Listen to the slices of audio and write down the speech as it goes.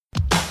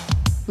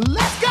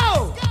Let's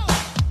go!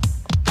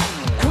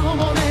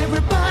 Come on,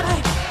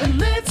 everybody, and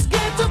let's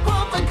get to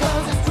bumping,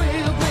 cause it's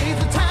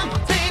trailblazer time.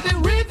 Baby,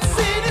 Rip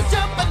City's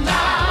jumping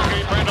now.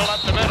 Okay, Brindle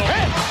up the middle.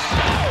 Hit!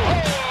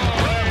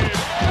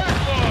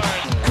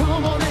 Oh,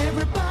 Come on,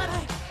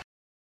 everybody.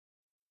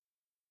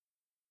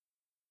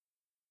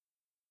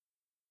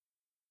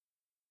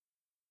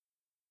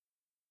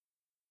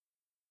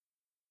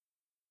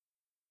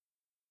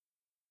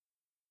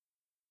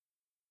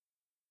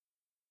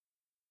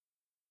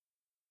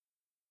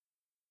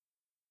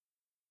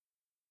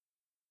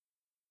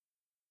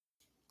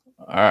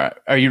 All right.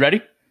 Are you ready?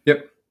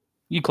 Yep.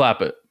 You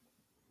clap it.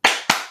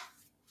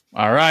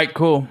 All right,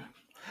 cool.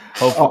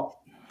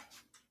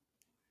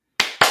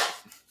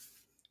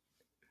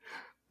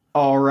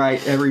 All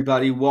right,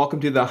 everybody.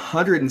 Welcome to the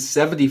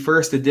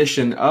 171st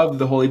edition of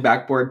the Holy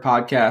Backboard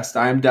Podcast.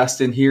 I'm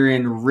Dustin here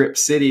in Rip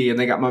City,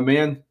 and I got my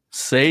man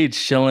Sage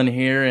chilling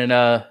here in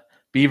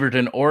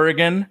Beaverton,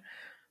 Oregon.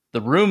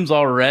 The room's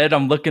all red.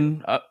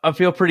 I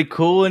feel pretty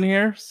cool in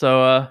here,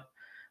 so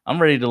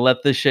I'm ready to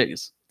let this shit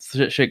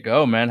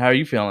go, man. How are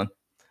you feeling?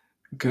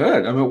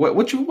 Good. I mean,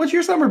 what's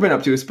your summer been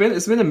up to? It's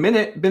been a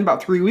minute. Been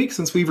about 3 weeks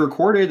since we've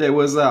recorded. It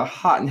was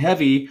hot and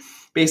heavy.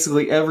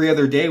 Basically every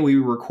other day we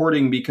were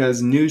recording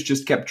because news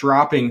just kept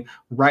dropping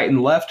right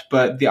and left.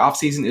 But the off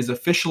season is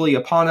officially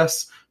upon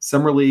us.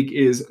 Summer League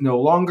is no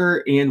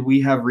longer, and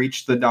we have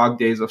reached the dog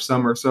days of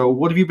summer. So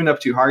what have you been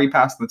up to? How are you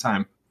passing the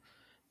time?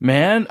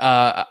 Man,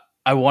 I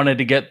wanted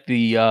to get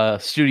the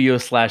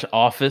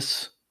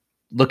studio/office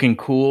looking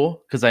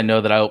cool because I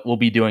know that I will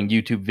be doing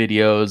YouTube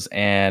videos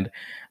and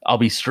I'll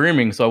be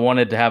streaming. So I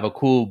wanted to have a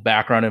cool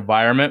background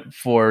environment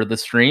for the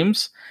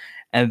streams.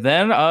 And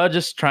then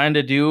just trying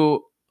to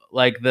do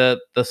like the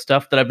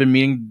stuff that I've been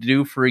meaning to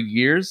do for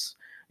years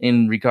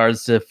in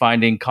regards to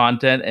finding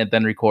content and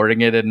then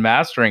recording it and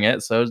mastering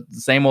it. So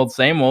same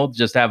old,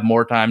 just have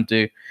more time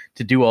to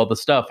do all the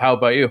stuff. How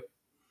about you?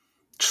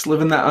 Just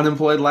living that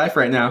unemployed life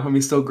right now. I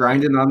mean, still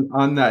grinding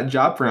on that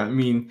job front. I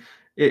mean,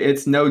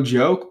 it's no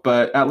joke,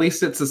 but at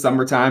least it's the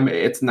summertime.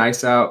 It's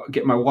nice out.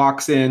 Get my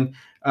walks in.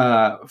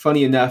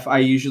 Funny enough, I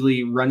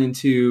usually run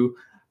into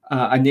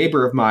a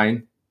neighbor of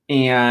mine,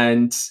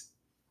 and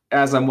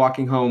as I'm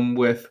walking home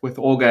with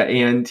Olga,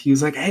 and he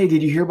was like, "Hey,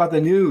 did you hear about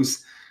the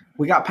news?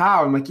 We got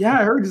Pau." I'm like, "Yeah,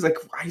 I heard."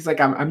 He's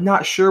like, I'm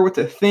not sure what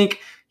to think.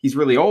 He's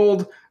really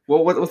old.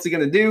 Well, what's he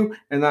gonna do?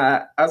 And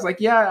I was like,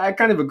 "Yeah, I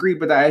kind of agree,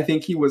 but I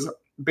think he was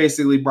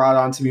basically brought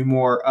on to be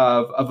more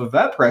of a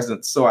vet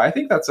presence." So I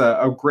think that's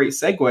a great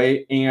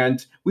segue.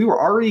 And we were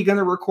already going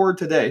to record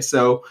today.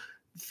 So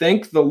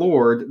thank the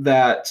Lord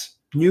that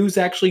news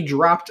actually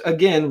dropped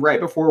again right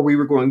before we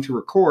were going to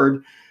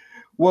record.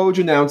 Woj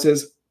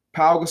announces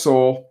Pau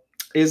Gasol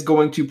is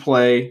going to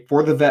play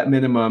for the vet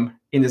minimum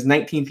in his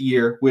 19th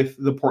year with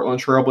the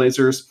Portland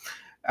Trailblazers.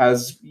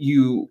 As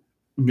you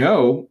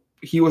know,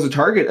 he was a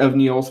target of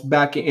Neil's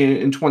back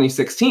in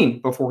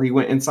 2016 before he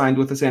went and signed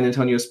with the San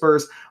Antonio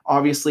Spurs.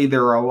 Obviously,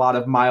 there are a lot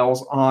of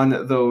miles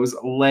on those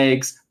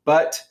legs,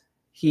 but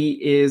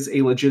he is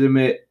a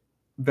legitimate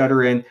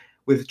veteran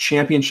with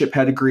championship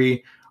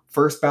pedigree,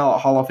 first ballot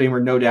Hall of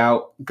Famer, no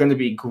doubt. Going to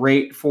be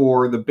great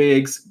for the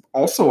bigs.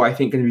 Also, I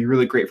think going to be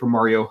really great for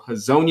Mario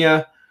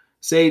Hezonja.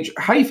 Sage,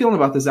 how are you feeling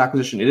about this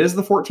acquisition? It is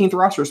the 14th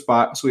roster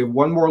spot, so we have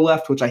one more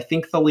left, which I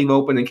think they'll leave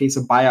open in case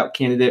of buyout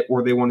candidate,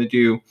 or they want to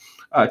do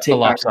take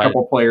back a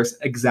couple players.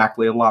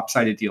 Exactly, a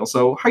lopsided deal.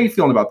 So how are you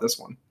feeling about this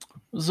one?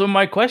 So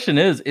my question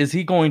is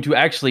he going to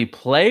actually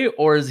play,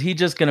 or is he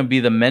just going to be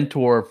the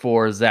mentor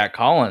for Zach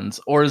Collins?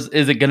 Or is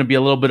it going to be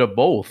a little bit of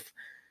both?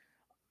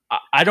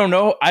 I don't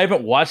know. I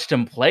haven't watched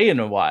him play in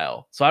a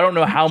while, so I don't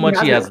know how much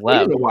he has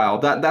left. In a while.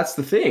 That's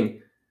the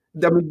thing.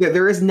 I mean,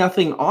 there is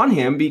nothing on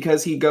him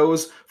because he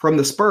goes from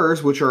the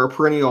Spurs, which are a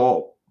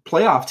perennial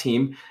playoff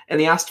team, and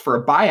he asked for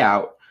a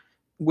buyout,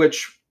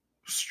 which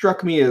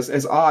struck me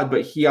as odd,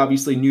 but he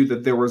obviously knew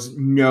that there was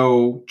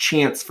no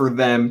chance for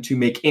them to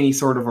make any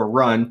sort of a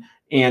run.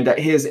 And at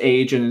his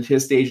age and at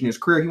his stage in his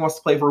career, he wants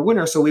to play for a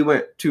winner. So we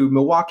went to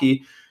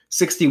Milwaukee,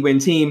 60-win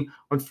team,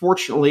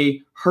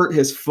 unfortunately hurt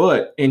his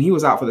foot, and he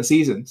was out for the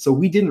season. So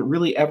we didn't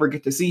really ever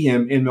get to see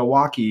him in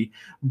Milwaukee.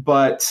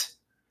 But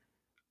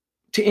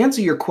to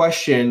answer your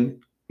question,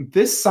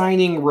 this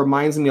signing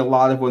reminds me a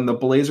lot of when the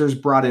Blazers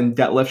brought in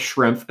Detlef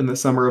Schrempf in the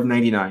summer of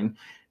 '99.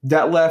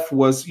 Detlef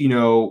was,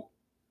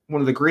 one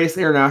of the greatest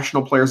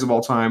international players of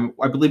all time.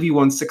 I believe he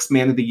won Sixth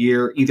Man of the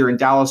Year, either in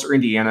Dallas or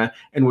Indiana,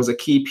 and was a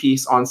key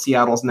piece on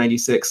Seattle's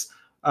 96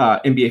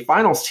 NBA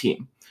Finals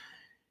team.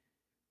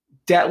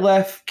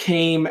 Detlef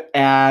came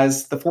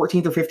as the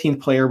 14th or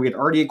 15th player. We had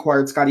already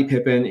acquired Scottie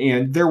Pippen,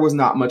 and there was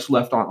not much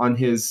left in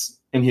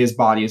his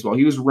body as well.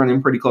 He was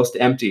running pretty close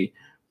to empty.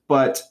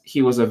 But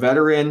he was a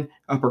veteran,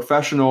 a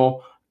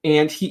professional,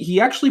 and he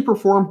actually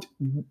performed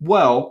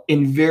well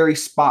in very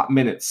spot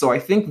minutes. So I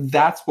think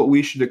that's what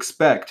we should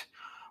expect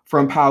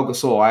from Pau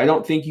Gasol. I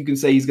don't think you can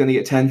say he's going to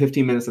get 10,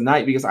 15 minutes a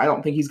night because I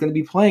don't think he's going to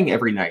be playing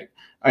every night.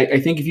 I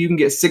think if you can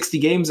get 60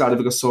 games out of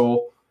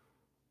Gasol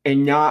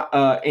and not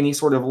any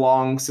sort of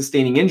long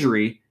sustaining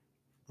injury,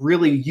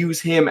 really use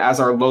him as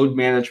our load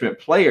management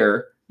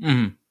player,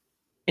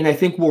 and I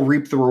think we'll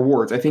reap the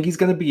rewards. I think he's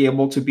going to be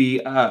able to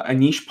be a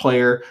niche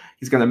player.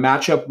 He's going to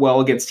match up well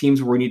against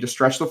teams where we need to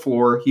stretch the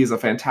floor. He is a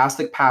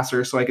fantastic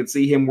passer, so I could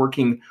see him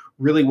working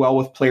really well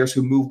with players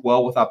who move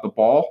well without the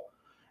ball.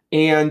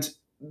 And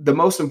the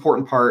most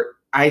important part,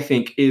 I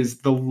think,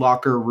 is the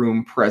locker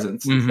room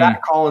presence.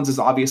 Zach Collins is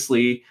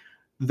obviously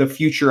the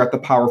future at the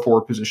power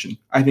forward position.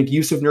 I think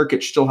Yusuf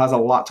Nurkic still has a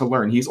lot to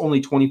learn. He's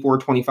only 24,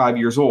 25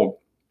 years old.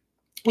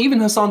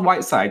 Even Hassan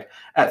Whiteside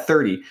at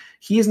 30,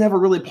 he has never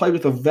really played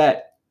with a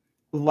vet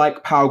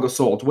like Pau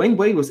Gasol. Dwayne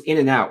Wade was in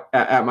and out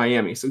at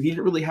Miami, so he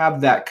didn't really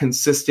have that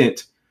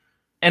consistent.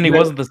 And he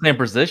wasn't the same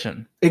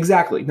position.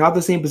 Exactly, not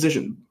the same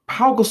position.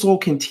 Pau Gasol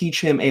can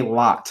teach him a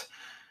lot.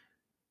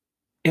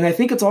 And I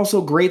think it's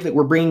also great that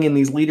we're bringing in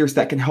these leaders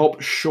that can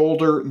help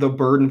shoulder the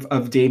burden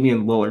of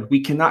Damian Lillard. We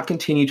cannot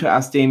continue to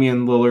ask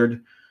Damian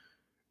Lillard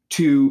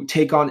to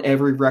take on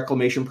every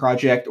reclamation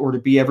project or to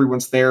be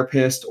everyone's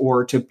therapist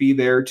or to be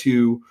there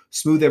to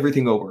smooth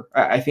everything over.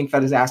 I think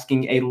that is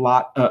asking a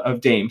lot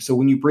of Dame. So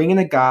when you bring in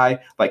a guy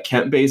like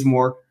Kent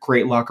Bazemore,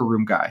 great locker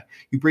room guy.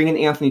 You bring in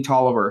Anthony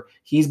Tolliver.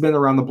 He's been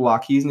around the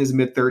block. He's in his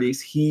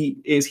mid-30s.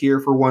 He is here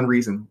for one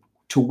reason,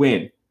 to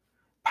win.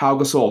 Pau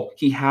Gasol,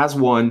 he has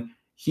won.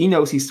 He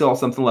knows he still has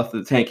something left in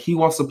the tank. He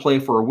wants to play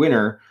for a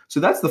winner. So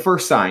that's the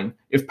first sign.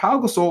 If Pau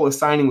Gasol is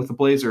signing with the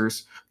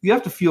Blazers, you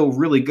have to feel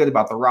really good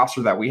about the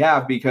roster that we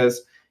have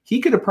because he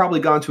could have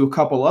probably gone to a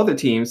couple other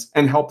teams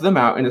and helped them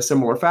out in a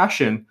similar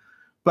fashion.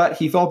 But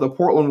he thought that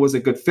Portland was a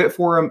good fit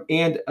for him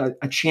and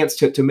a chance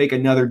to make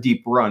another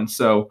deep run.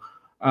 So,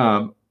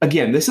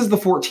 again, this is the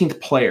 14th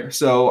player.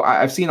 So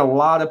I've seen a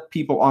lot of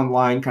people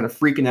online kind of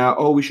freaking out.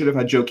 Oh, we should have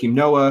had Joakim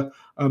Noah.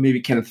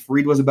 Maybe Kenneth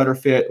Faried was a better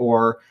fit.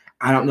 Or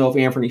I don't know if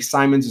Anthony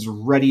Simons is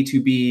ready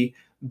to be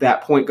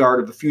that point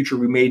guard of the future.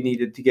 We may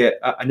needed to get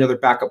another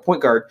backup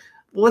point guard.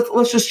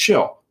 Let's just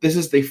chill. This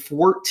is the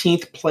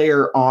 14th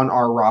player on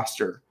our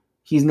roster.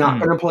 He's not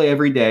going to play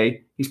every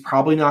day. He's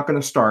probably not going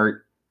to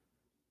start.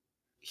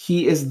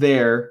 He is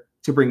there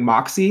to bring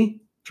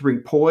moxie, to bring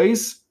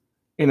poise,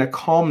 and a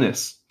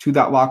calmness to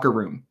that locker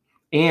room.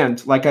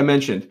 And like I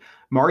mentioned,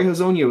 Mario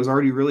Hezonja was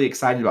already really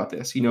excited about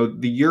this. You know,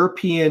 the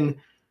Europeans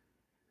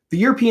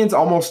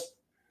almost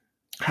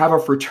have a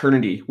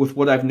fraternity with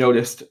what I've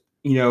noticed.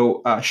 You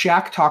know,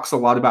 Shaq talks a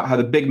lot about how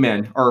the big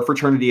men are a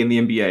fraternity in the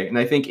NBA. And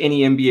I think any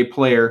NBA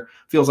player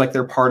feels like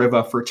they're part of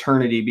a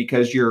fraternity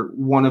because you're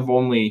one of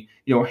only,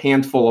 a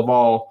handful of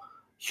all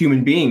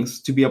human beings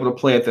to be able to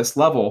play at this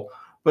level.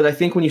 But I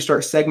think when you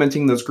start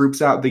segmenting those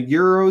groups out, the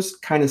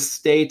Euros kind of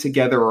stay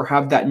together or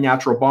have that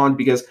natural bond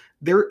because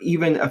there are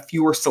even a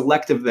fewer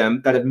select of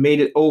them that have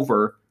made it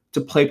over to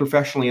play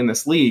professionally in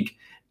this league.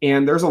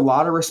 And there's a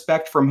lot of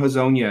respect from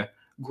Hezonja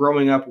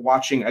growing up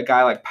watching a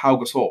guy like Pau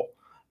Gasol.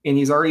 And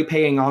he's already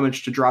paying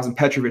homage to Drazen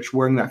Petrovic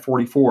wearing that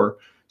 44.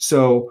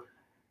 So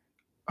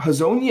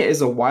Hezonja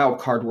is a wild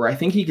card where I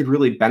think he could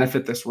really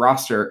benefit this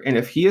roster. And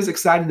if he is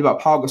excited about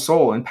Pau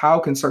Gasol and Pau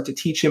can start to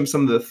teach him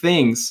some of the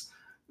things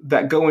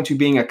that go into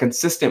being a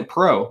consistent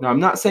pro. Now, I'm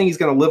not saying he's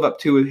going to live up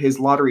to his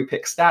lottery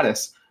pick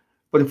status,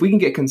 but if we can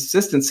get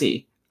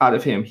consistency out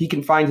of him, he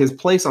can find his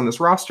place on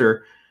this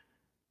roster.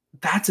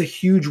 That's a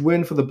huge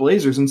win for the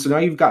Blazers. And so now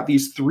you've got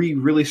these three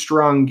really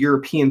strong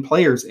European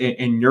players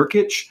in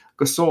Nurkic,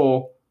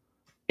 Gasol,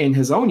 and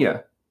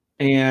Hezonja.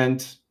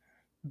 And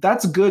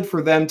that's good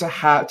for them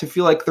to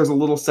feel like there's a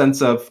little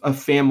sense of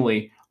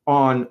family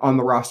on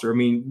the roster. I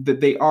mean, that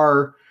they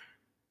are,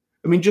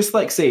 just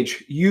like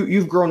Sage,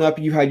 you've grown up,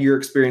 you had your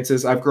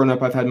experiences. I've grown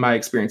up, I've had my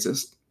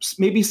experiences.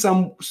 Maybe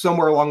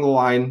somewhere along the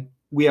line,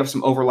 we have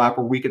some overlap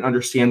where we can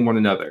understand one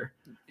another.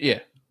 Yeah.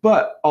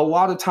 But a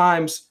lot of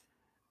times,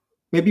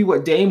 maybe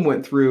what Dame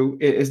went through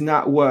is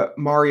not what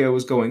Mario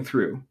was going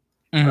through.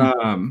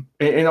 Mm-hmm.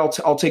 And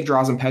I'll take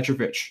Drazen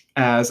Petrovic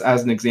as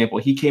an example.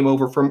 He came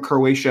over from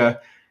Croatia.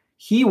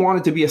 He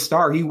wanted to be a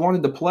star. He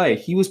wanted to play.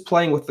 He was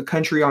playing with the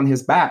country on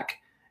his back,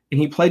 and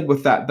he played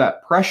with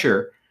that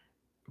pressure,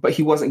 but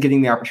he wasn't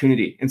getting the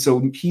opportunity. And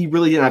so he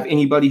really didn't have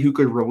anybody who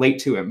could relate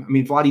to him.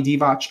 Vlade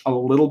Divac a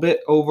little bit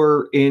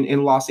over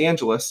in Los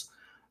Angeles,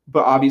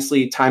 but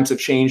obviously times have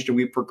changed and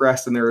we've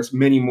progressed and there's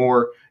many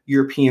more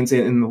Europeans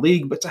in the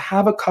league. But to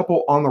have a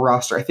couple on the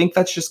roster, I think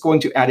that's just going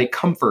to add a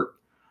comfort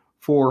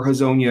for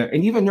Hezonja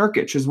and even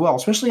Nurkic as well,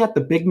 especially at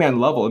the big man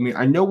level.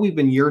 I know we've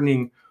been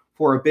yearning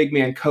for a big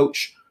man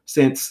coach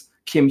since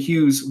Kim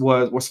Hughes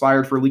was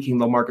fired for leaking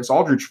LaMarcus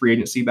Aldridge free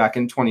agency back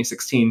in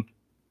 2016,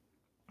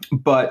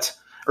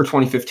 or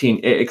 2015,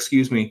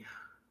 excuse me.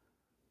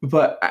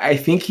 But I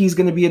think he's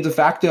going to be a de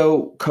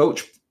facto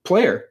coach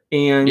player.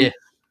 And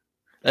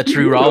a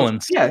true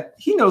Rollins. Yeah,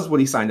 he knows what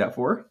he signed up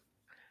for.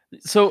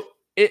 So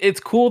it's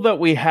cool that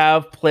we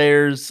have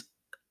players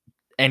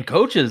and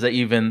coaches that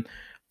even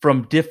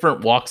from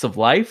different walks of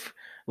life.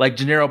 Like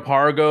Gennaro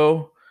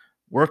Pargo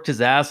worked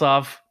his ass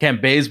off.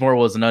 Kent Bazemore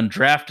was an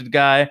undrafted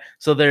guy.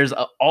 So there's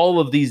all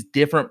of these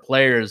different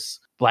players'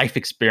 life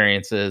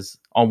experiences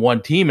on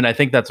one team. And I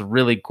think that's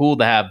really cool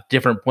to have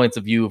different points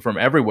of view from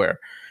everywhere.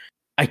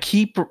 I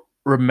keep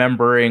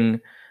remembering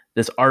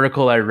this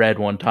article I read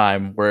one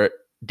time where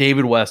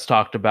David West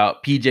talked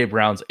about PJ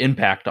Brown's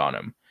impact on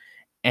him.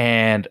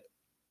 And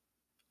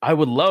I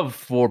would love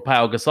for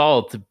Pau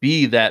Gasol to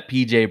be that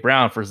PJ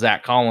Brown for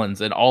Zach Collins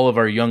and all of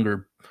our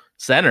younger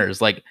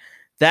centers. Like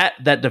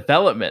that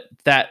development,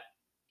 that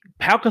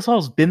Pau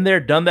Gasol's been there,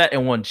 done that,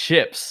 and won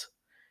chips.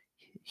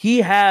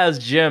 He has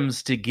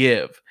gems to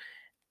give.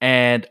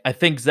 And I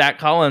think Zach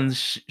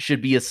Collins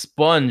should be a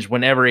sponge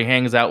whenever he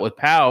hangs out with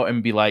Pau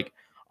and be like,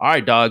 all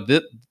right, dog,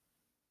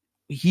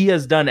 he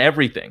has done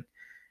everything.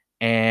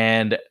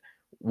 And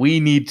I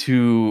need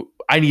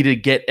to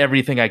get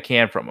everything I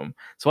can from him.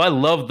 So I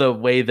love the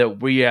way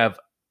that we have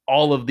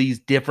all of these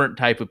different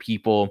type of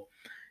people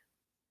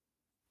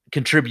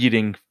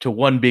contributing to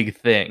one big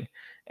thing.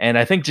 And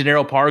I think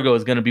Jannero Pargo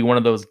is going to be one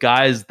of those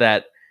guys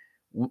that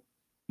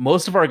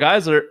most of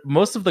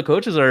the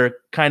coaches are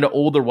kind of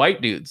older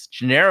white dudes.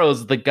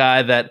 Jannero's the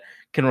guy that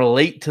can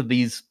relate to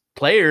these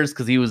players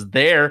because he was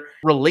there,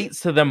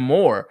 relates to them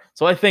more.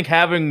 So I think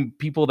having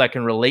people that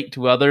can relate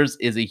to others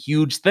is a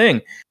huge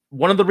thing.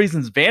 One of the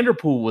reasons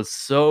Vanderpool was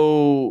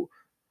so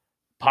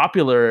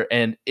popular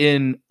and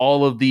in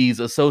all of these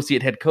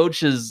associate head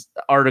coaches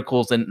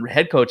articles and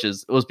head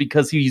coaches was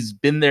because he's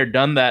been there,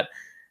 done that,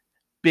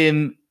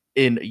 been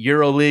in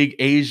EuroLeague,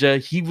 Asia.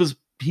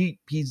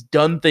 He's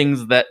done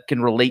things that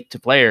can relate to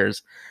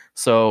players.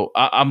 So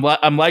I'm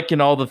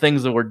liking all the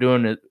things that we're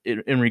doing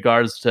in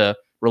regards to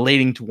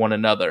relating to one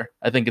another.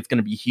 I think it's going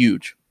to be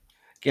huge.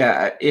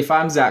 Yeah, if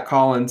I'm Zach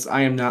Collins,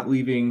 I am not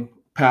leaving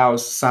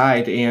Pau's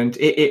side, and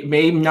it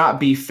may not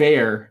be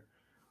fair,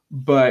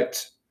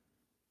 but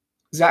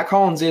Zach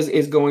Collins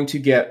is going to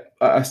get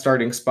a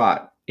starting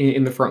spot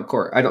in the front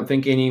court. I don't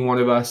think any one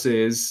of us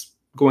is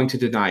going to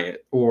deny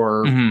it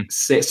or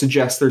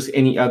suggest there's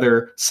any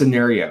other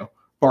scenario,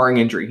 barring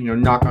injury.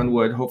 Knock on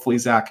wood. Hopefully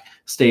Zach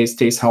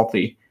stays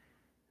healthy.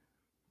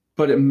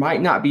 But it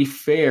might not be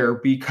fair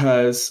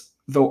because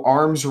the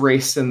arms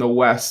race in the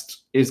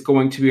West is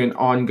going to be an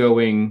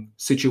ongoing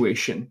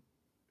situation.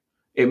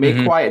 It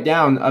may quiet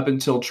down up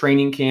until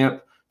training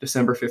camp,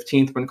 December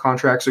 15th, when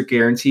contracts are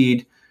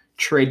guaranteed,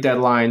 trade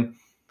deadline.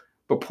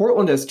 But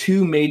Portland has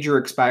two major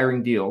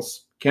expiring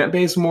deals, Kent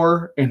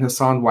Bazemore and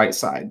Hassan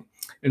Whiteside.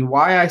 And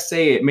why I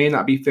say it may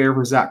not be fair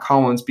for Zach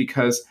Collins,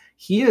 because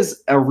he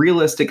is a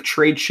realistic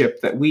trade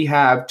chip that we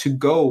have to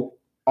go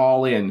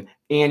all in,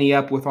 ante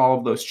up with all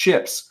of those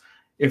chips.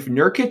 If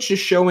Nurkic is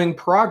showing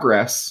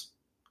progress,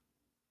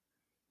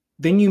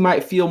 then you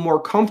might feel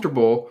more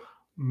comfortable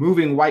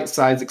moving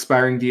Whiteside's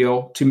expiring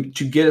deal to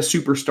get a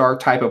superstar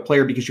type of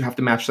player because you have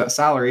to match that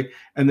salary.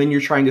 And then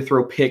you're trying to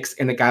throw picks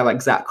and a guy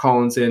like Zach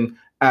Collins in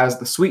as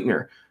the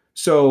sweetener.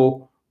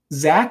 So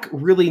Zach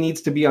really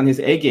needs to be on his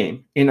A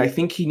game. And I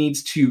think he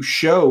needs to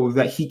show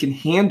that he can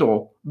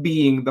handle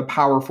being the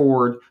power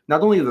forward,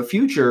 not only of the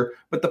future,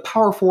 but the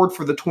power forward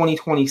for the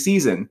 2020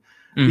 season.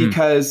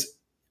 Because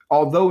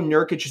although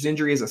Nurkic's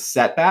injury is a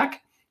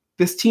setback,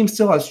 this team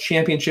still has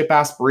championship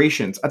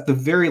aspirations. At the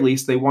very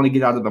least, they want to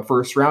get out of the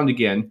first round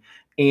again.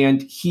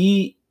 And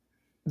the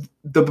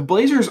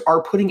Blazers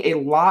are putting a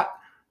lot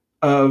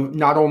of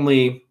not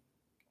only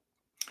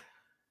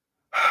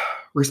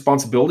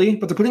responsibility,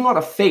 but they're putting a lot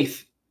of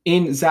faith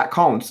in Zach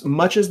Collins,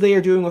 much as they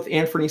are doing with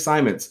Anthony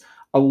Simons.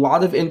 A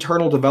lot of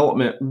internal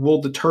development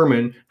will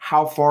determine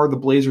how far the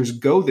Blazers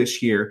go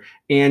this year.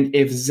 And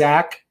if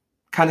Zach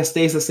kind of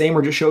stays the same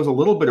or just shows a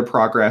little bit of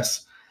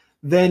progress,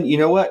 then you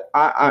know what?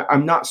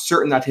 I'm not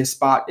certain that his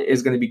spot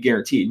is going to be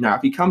guaranteed. Now,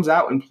 if he comes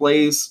out and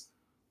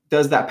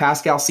does that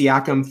Pascal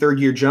Siakam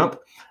third-year jump,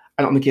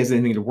 I don't think he has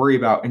anything to worry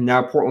about. And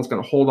now Portland's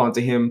going to hold on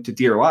to him to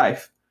dear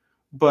life.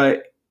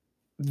 But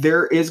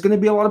there is going to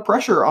be a lot of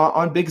pressure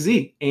on Big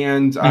Z.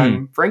 And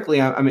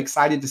frankly, I'm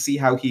excited to see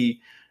how he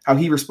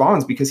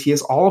responds, because he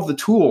has all of the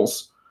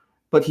tools,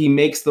 but he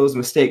makes those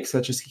mistakes,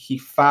 such as he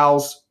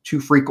fouls too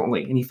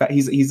frequently. And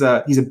he's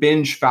a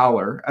binge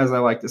fouler, as I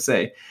like to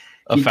say.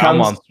 Foul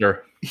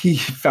monster.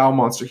 Foul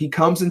monster. He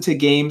comes into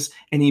games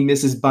and he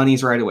misses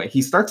bunnies right away.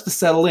 He starts to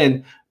settle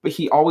in, but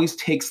he always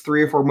takes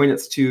 3 or 4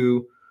 minutes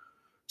to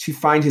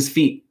find his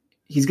feet.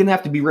 He's going to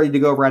have to be ready to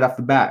go right off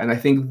the bat. And I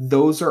think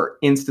those are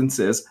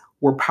instances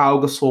where Pau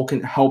Gasol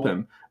can help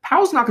him.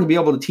 Pau's not going to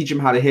be able to teach him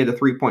how to hit a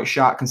 3-point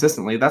shot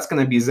consistently. That's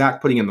going to be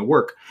Zach putting in the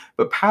work.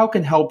 But Pau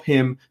can help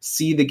him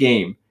see the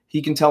game. He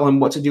can tell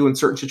him what to do in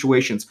certain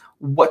situations,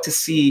 what to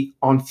see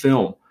on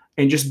film,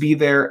 and just be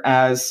there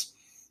as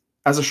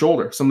a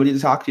shoulder, somebody to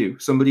talk to,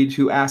 somebody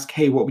to ask,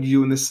 hey, what would you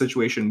do in this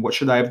situation? What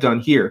should I have done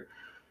here?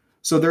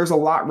 So there's a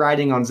lot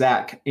riding on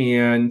Zach,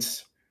 and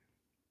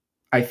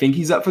I think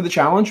he's up for the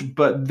challenge,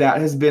 but that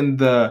has been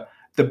one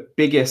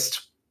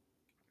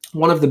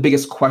of the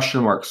biggest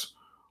question marks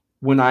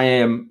when I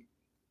am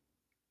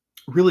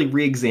really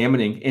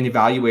re-examining and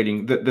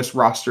evaluating this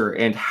roster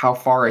and how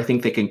far I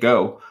think they can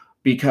go,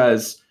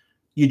 because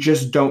you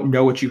just don't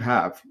know what you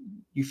have.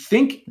 You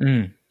think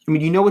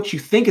you know what you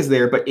think is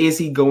there, but is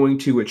he going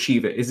to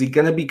achieve it? Is he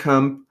going to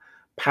become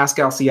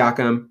Pascal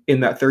Siakam in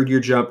that third-year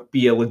jump,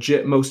 be a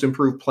legit most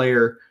improved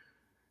player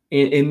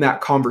in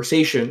that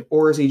conversation?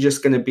 Or is he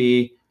just going to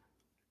be,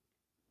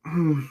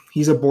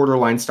 he's a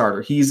borderline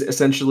starter? He's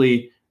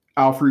essentially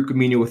Al-Farouq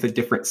Aminu with a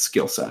different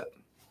skill set.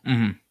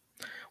 Mm-hmm.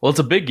 Well, it's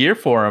a big year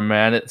for him,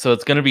 man. So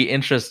it's going to be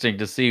interesting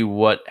to see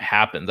what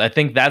happens. I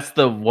think that's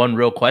the one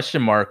real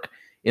question mark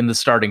in the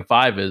starting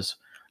five is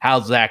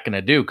how's Zach going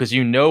to do? Because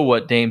you know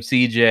what Dame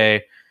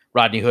CJ,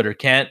 Rodney Hood, or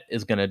Kent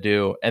is going to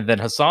do. And then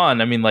Hassan,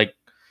 I mean, like,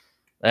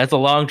 that's a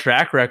long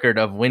track record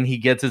of when he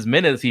gets his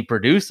minutes, he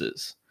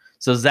produces.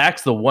 So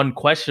Zach's the one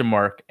question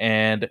mark,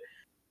 and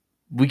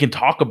we can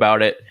talk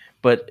about it,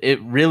 but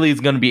it really is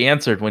going to be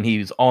answered when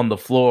he's on the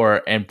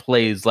floor and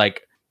plays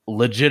like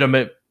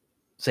legitimate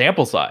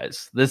sample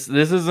size. This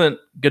isn't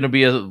going to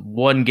be a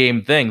one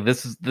game thing.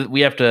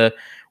 We have to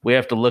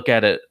look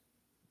at it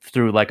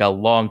through like a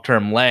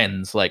long-term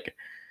lens. Like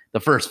the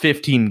first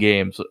 15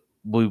 games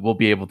we will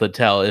be able to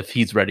tell if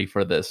he's ready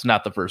for this,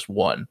 not the first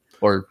one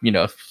or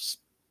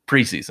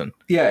preseason.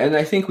 Yeah, and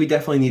I think we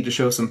definitely need to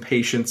show some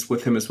patience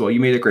with him as well. You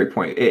made a great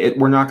point.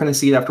 We're not going to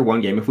see it after one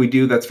game. If we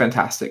do, that's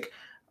fantastic.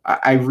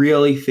 I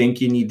really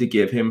think you need to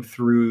give him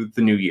through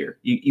the new year.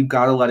 You've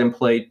got to let him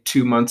play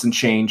 2 months and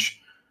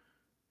change.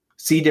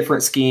 See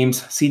different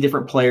schemes, see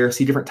different players,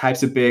 see different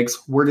types of bigs.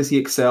 Where does he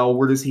excel?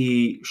 Where does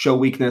he show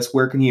weakness?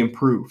 Where can he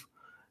improve?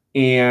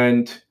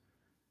 And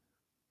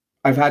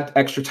I've had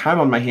extra time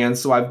on my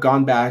hands, so I've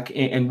gone back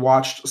and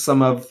watched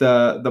some of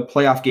the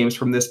playoff games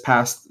from this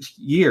past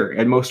year,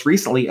 and most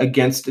recently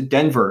against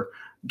Denver,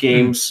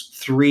 games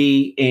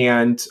 3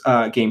 and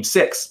game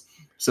 6.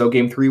 So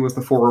game 3 was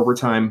the 4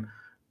 overtime,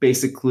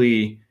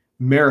 basically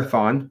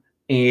marathon,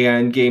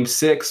 and game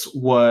 6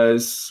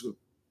 was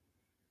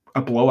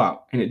a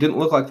blowout, and it didn't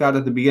look like that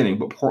at the beginning,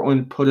 but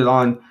Portland put it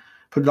on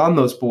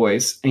those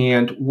boys.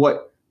 And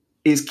what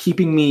is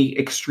keeping me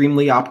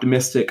extremely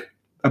optimistic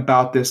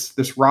about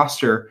this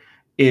roster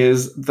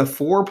is the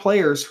 4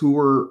 players who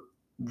were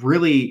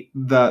really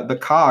the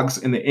cogs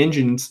and the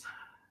engines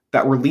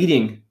that were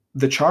leading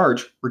the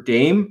charge were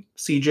Dame,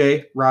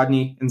 CJ,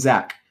 Rodney, and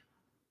Zach.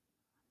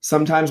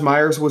 Sometimes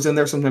Myers was in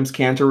there, sometimes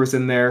Cantor was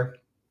in there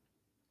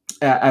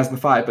as the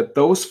 5, but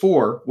those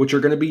 4, which are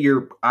going to be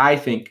I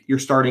think your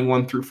starting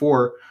 1 through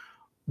 4,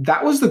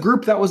 that was the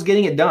group that was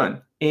getting it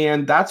done.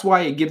 And that's why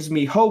it gives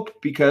me hope,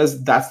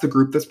 because that's the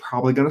group that's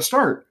probably going to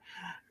start.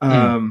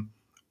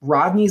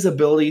 Rodney's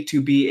ability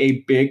to be a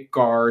big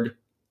guard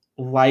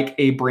like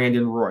a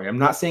Brandon Roy. I'm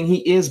not saying he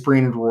is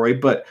Brandon Roy,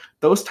 but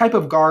those type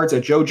of guards, a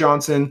Joe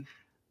Johnson,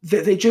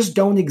 they just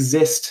don't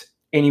exist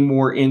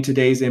anymore in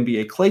today's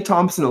NBA. Klay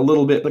Thompson a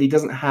little bit, but he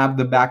doesn't have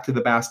the back to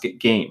the basket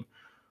game.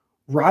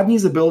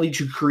 Rodney's ability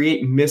to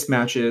create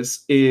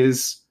mismatches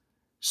is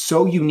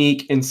so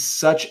unique and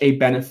such a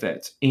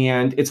benefit.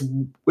 And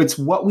it's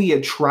what we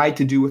had tried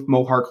to do with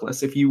Mo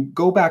Harkless. If you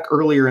go back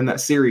earlier in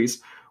that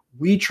series,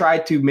 we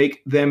tried to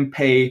make them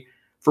pay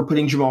for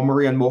putting Jamal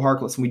Murray on Mo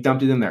Harkless, and we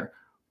dumped it in there.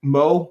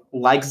 Mo,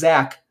 like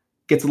Zach,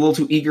 gets a little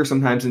too eager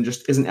sometimes and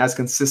just isn't as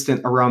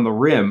consistent around the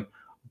rim.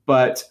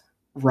 But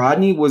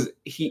Rodney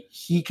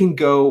he can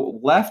go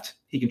left,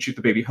 he can shoot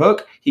the baby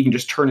hook, he can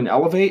just turn and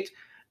elevate.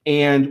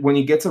 And when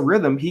he gets a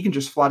rhythm, he can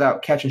just flat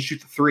out catch and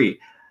shoot the 3.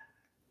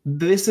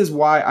 This is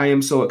why I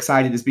am so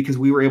excited, is because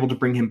we were able to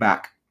bring him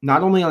back,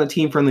 not only on a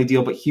team-friendly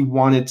deal, but he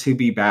wanted to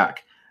be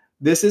back.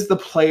 This is the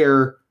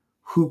player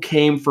who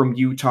came from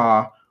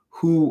Utah,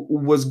 who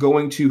was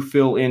going to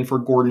fill in for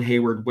Gordon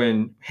Hayward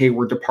when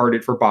Hayward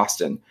departed for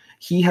Boston.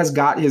 He has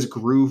got his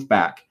groove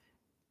back.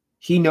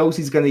 He knows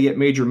he's going to get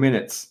major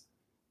minutes.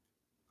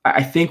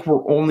 I think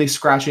we're only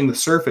scratching the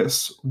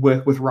surface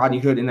with Rodney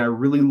Hood, and I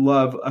really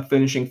love a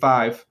finishing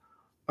 5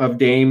 of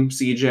Dame,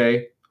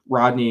 CJ,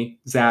 Rodney,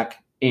 Zach,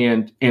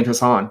 and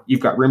Hassan. You've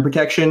got rim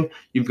protection,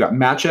 you've got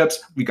matchups,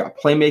 you've got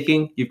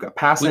playmaking, you've got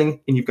passing,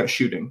 and you've got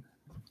shooting.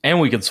 And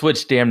we can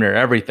switch damn near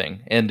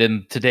everything. And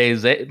in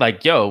today's,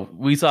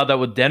 we saw that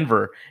with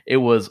Denver. It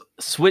was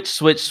switch.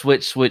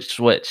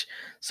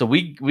 So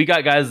we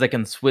got guys that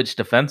can switch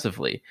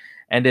defensively.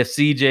 And if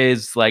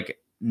CJ's like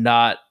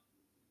not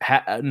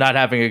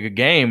having a good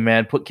game,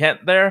 man, put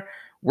Kent there,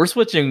 we're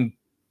switching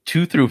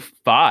 2 through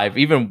 5.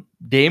 Even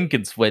Dame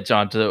can switch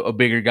onto a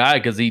bigger guy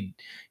because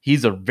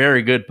he's a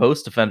very good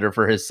post defender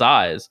for his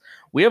size.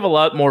 We have a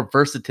lot more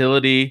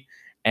versatility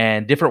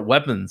and different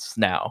weapons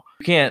now.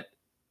 You can't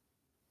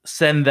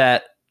send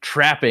that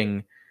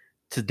trapping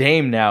to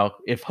Dame now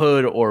if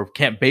Hood or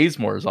Kent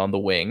Bazemore is on the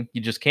wing. You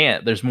just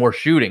can't. There's more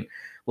shooting.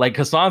 Like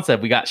Hassan said,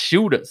 we got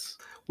shooters.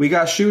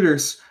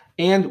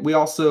 And we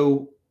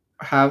also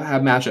have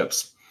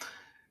matchups.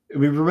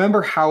 We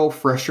remember how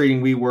frustrated,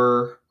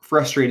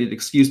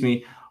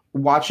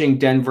 watching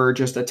Denver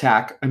just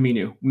attack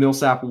Aminu.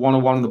 Millsap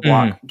 1-on-1 on the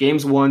block.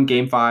 Games 1,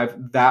 game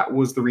 5, that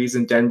was the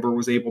reason Denver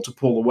was able to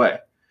pull away.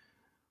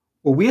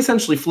 Well, we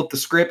essentially flipped the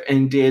script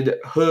and did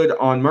Hood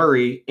on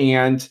Murray,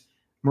 and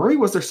Murray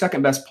was their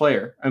second best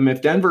player. I mean,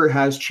 if Denver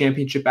has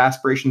championship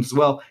aspirations as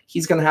well,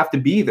 he's going to have to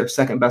be their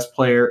second best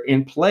player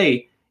and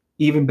play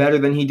even better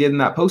than he did in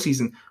that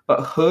postseason.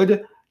 But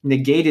Hood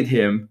negated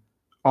him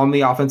on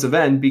the offensive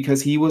end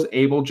because he was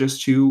able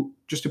just to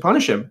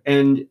punish him.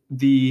 And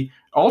the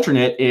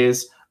alternate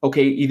is,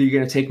 okay, either you're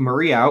going to take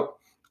Murray out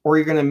or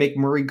you're going to make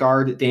Murray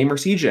guard Dame or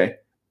CJ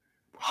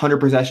 100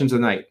 possessions a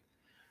night.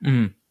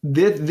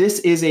 this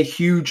is a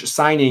huge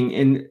signing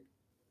and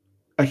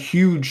a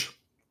huge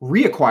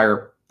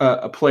reacquire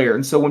a player.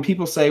 And so when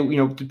people say,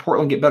 did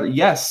Portland get better?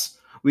 Yes,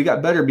 we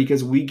got better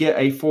because we get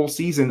a full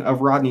season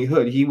of Rodney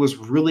Hood. He was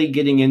really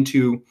getting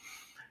into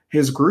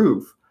his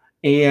groove.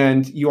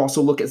 And you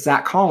also look at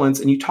Zach Collins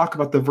and you talk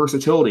about the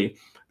versatility.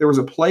 There was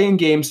a play in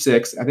game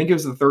 6, I think it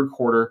was the third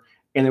quarter,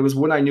 and it was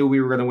when I knew we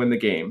were going to win the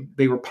game.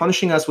 They were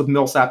punishing us with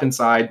Millsap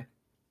inside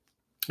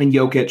and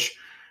Jokic,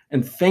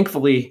 and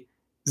thankfully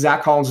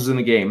Zach Collins was in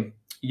the game.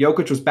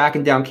 Jokic was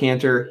backing down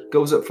Cantor,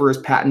 goes up for his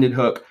patented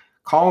hook.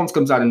 Collins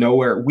comes out of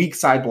nowhere, weak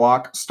side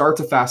block, starts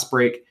a fast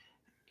break,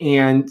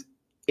 and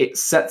it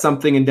set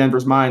something in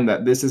Denver's mind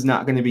that this is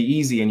not going to be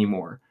easy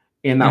anymore.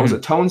 And that was a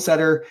tone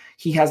setter.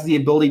 He has the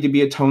ability to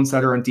be a tone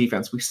setter on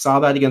defense. We saw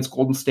that against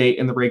Golden State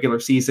in the regular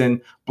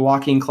season,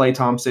 blocking Klay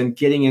Thompson,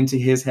 getting into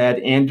his head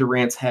and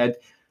Durant's head.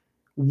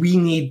 We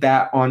need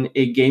that on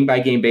a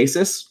game-by-game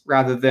basis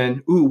rather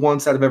than,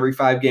 once out of every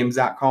 5 games,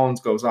 Zach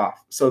Collins goes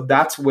off. So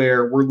that's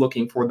where we're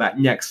looking for that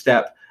next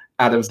step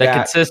out of that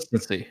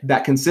consistency.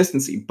 That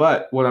consistency.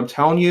 But what I'm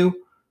telling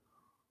you,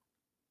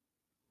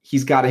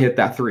 he's got to hit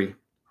that 3.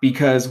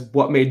 Because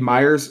what made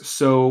Myers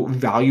so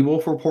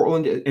valuable for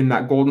Portland in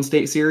that Golden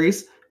State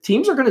series,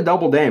 teams are going to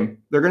double Dame.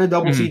 They're going to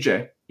double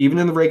CJ, even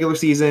in the regular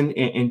season,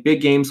 in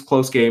big games,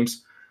 close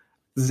games.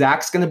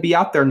 Zach's going to be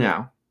out there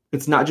now.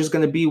 It's not just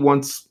going to be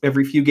once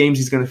every few games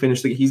he's going to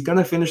finish. He's going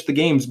to finish the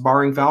games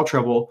barring foul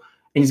trouble,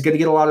 and he's going to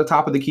get a lot of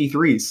top of the key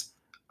threes.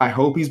 I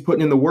hope he's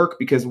putting in the work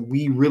because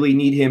we really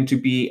need him to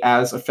be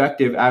as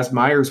effective as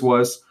Myers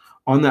was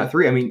on that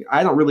 3. I mean,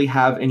 I don't really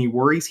have any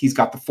worries. He's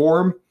got the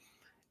form.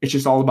 It's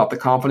just all about the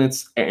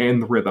confidence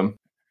and the rhythm.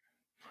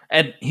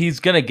 And he's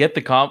gonna get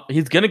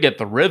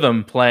the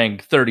rhythm playing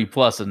 30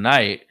 plus a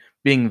night,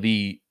 being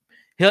he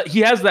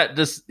has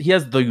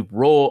the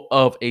role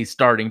of a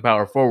starting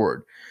power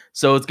forward.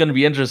 So it's gonna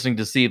be interesting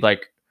to see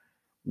like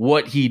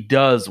what he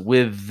does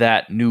with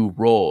that new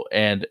role.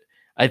 And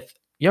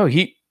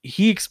he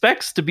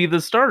expects to be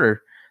the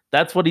starter.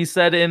 That's what he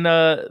said in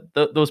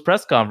those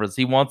press conferences.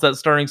 He wants that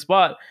starting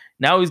spot.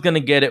 Now he's going to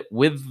get it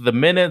with the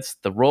minutes,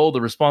 the role, the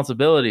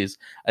responsibilities.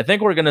 I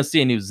think we're going to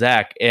see a new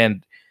Zach.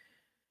 And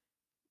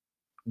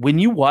when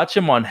you watch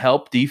him on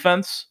help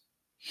defense,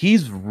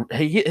 his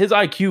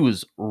IQ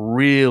is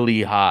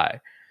really high.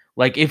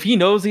 Like if he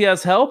knows he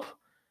has help,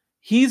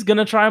 he's going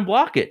to try and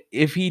block it.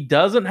 If he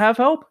doesn't have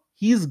help,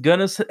 he's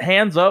going to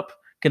hands up,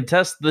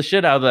 contest the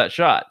shit out of that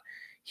shot.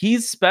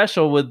 He's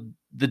special with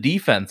the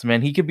defense,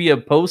 man. He could be a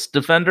post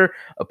defender,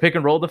 a pick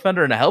and roll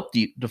defender, and a help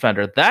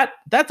defender.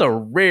 That's a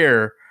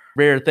rare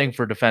thing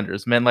for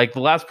defenders, man. Like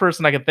the last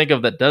person I can think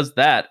of that does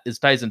that is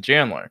Tyson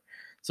Chandler.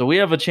 So we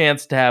have a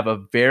chance to have a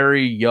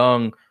very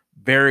young,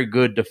 very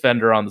good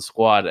defender on the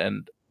squad.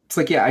 And it's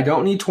like, I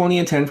don't need 20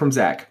 and 10 from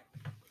Zach.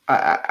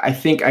 I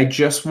think I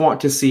just want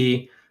to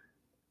see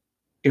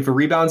if a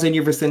rebound's in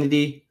your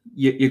vicinity,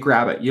 you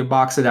grab it, you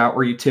box it out,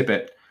 or you tip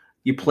it.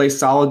 You play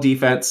solid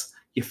defense.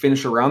 You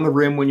finish around the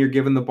rim when you're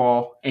given the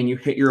ball, and you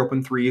hit your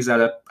open threes at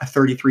a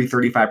 33,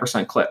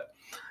 35% clip.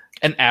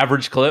 An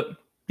average clip?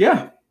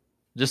 Yeah.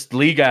 Just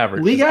league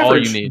average. League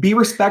average. All you need. Be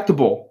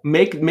respectable.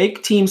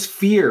 Make teams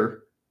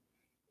fear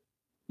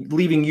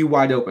leaving you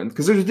wide open.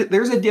 Because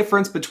there's a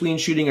difference between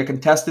shooting a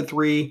contested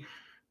 3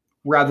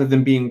 rather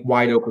than being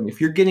wide open.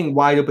 If you're getting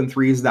wide open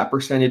threes, that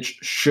percentage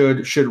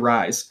should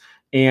rise.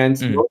 And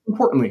most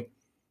importantly,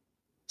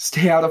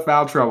 stay out of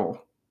foul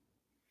trouble.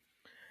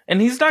 And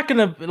he's not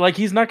gonna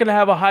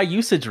have a high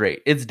usage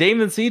rate. It's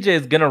Dame and CJ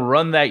is gonna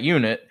run that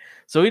unit,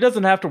 so he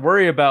doesn't have to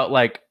worry about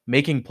like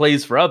making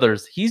plays for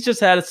others. He's just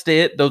had to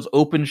stay at those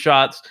open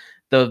shots,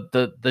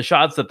 the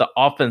shots that the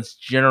offense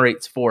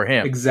generates for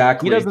him.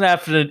 Exactly. He doesn't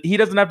have to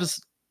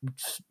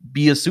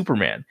be a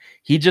Superman.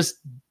 He just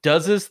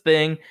does his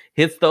thing,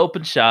 hits the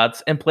open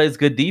shots, and plays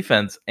good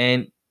defense.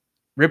 And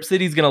Rip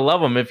City's gonna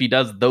love him if he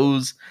does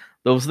those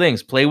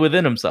things. Play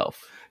within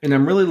himself. And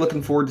I'm really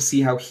looking forward to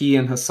see how he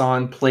and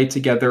Hassan play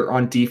together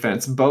on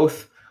defense.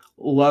 Both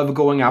love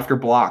going after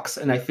blocks.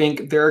 And I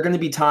think there are going to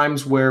be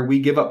times where we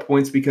give up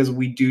points because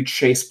we do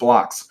chase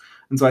blocks.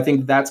 And so I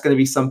think that's going to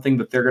be something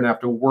that they're going to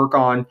have to work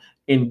on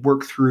and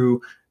work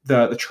through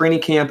the training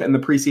camp and the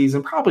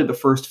preseason, probably the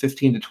first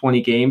 15 to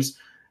 20 games,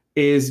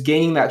 is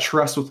gaining that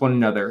trust with one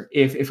another.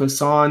 If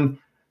Hassan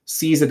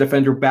sees a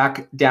defender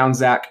back down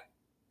Zach,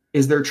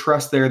 is there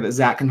trust there that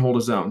Zach can hold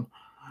his own?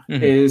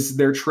 Mm-hmm. Is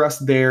there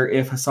trust there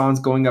if Hassan's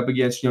going up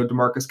against,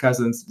 DeMarcus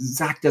Cousins?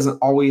 Zach doesn't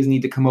always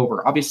need to come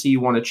over. Obviously, you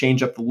want to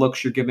change up the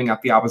looks you're giving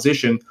out the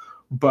opposition,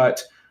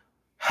 but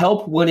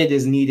help when it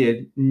is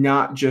needed,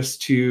 not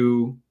just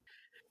to...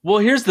 Well,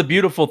 here's the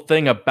beautiful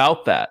thing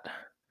about that.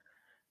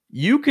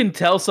 You can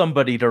tell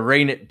somebody to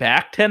rein it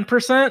back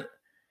 10%.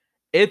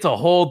 It's a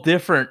whole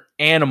different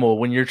animal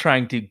when you're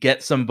trying to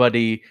get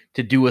somebody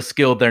to do a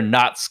skill they're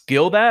not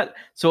skilled at.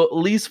 So at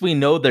least we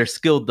know they're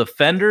skilled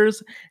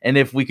defenders. And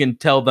if we can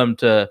tell them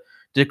to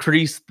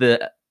decrease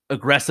the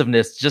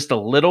aggressiveness just a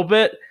little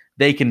bit,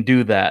 they can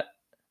do that.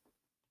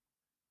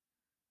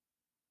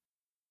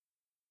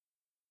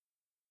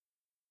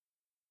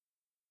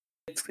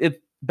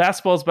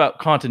 basketball's about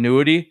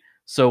continuity.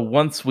 So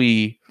once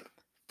they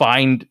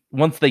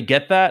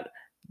get that,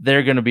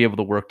 they're going to be able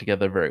to work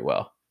together very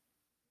well.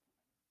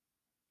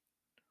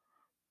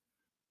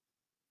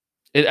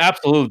 It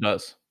absolutely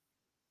does.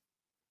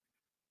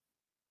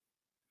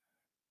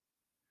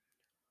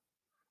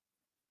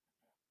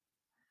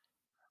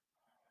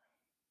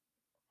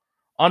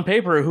 On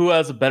paper, who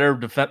has a better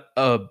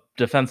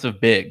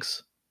defensive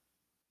bigs?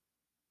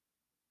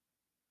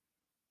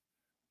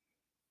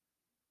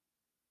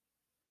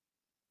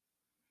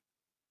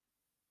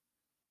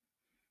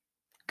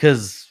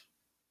 Because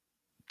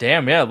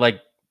damn, yeah,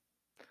 like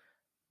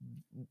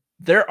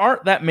there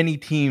aren't that many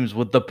teams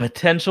with the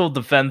potential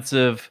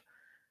defensively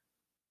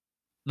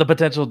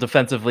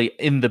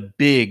in the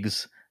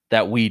bigs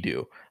that we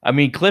do. I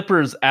mean,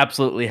 Clippers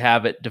absolutely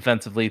have it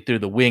defensively through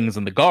the wings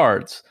and the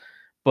guards,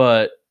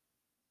 but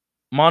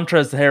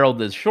Montrezl Harrell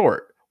is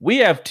short. We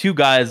have two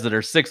guys that are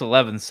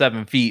 6'11",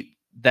 7 feet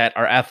that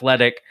are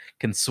athletic,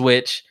 can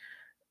switch,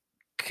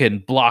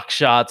 can block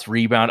shots,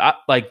 rebound.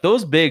 Like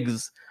those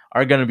bigs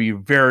are going to be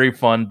very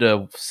fun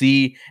to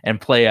see and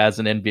play as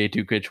an NBA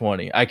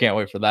 2K20. I can't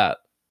wait for that.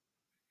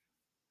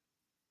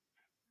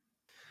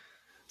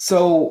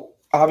 So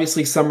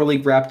obviously, Summer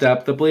League wrapped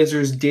up. The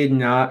Blazers did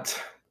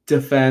not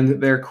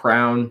defend their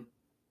crown.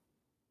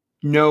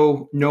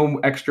 No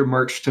extra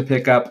merch to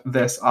pick up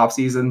this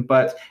offseason,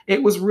 but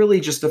it was really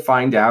just to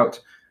find out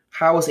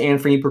how is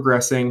Anthony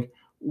progressing.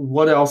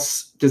 What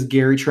else does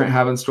Gary Trent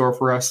have in store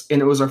for us?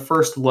 And it was our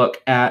first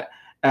look at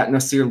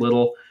Nasir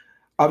Little.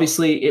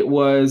 Obviously, it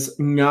was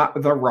not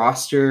the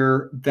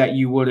roster that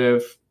you would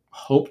have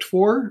hoped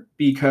for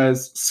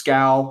because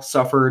Scal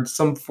suffered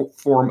some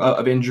form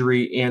of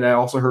injury, and I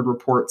also heard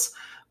reports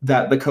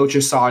that the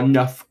coaches saw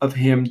enough of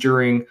him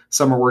during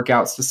summer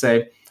workouts to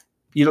say,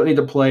 you don't need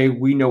to play.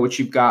 We know what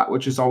you've got,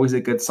 which is always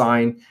a good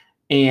sign.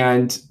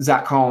 And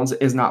Zach Collins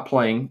is not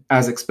playing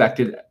as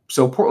expected.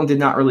 So Portland did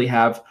not really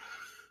have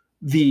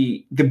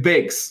the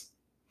bigs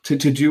to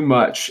do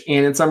much.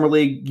 And in Summer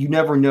League, you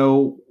never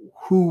know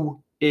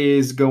who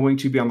is going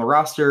to be on the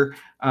roster.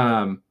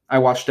 I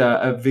watched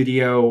a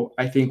video,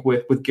 I think,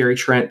 with Gary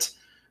Trent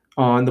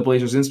on the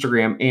Blazers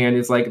Instagram, and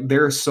it's like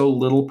there is so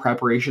little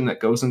preparation that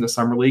goes into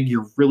Summer League.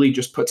 You're really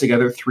just put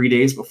together 3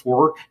 days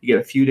before. You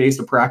get a few days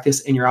to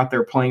practice, and you're out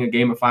there playing a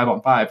game of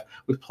 5-on-5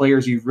 with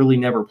players you've really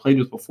never played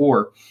with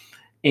before.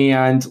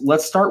 And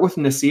let's start with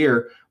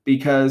Nasir,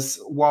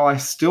 because while I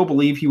still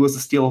believe he was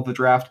the steal of the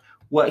draft,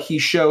 what he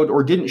showed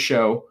or didn't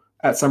show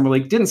at Summer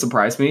League didn't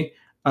surprise me.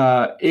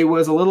 It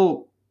was a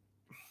little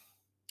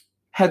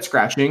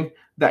head-scratching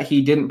that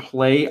he didn't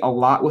play a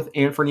lot with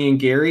Anthony and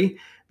Gary,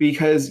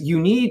 because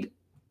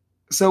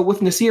so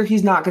with Nasir,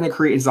 he's not going to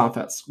create his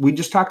offense. We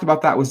just talked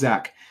about that with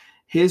Zach.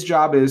 His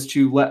job is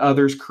to let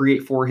others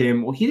create for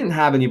him. Well, he didn't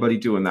have anybody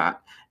doing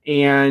that.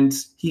 And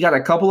he got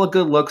a couple of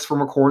good looks from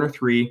a corner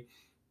three,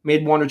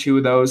 made one or two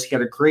of those. He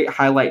had a great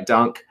highlight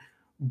dunk.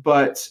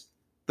 But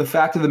the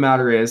fact of the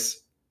matter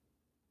is,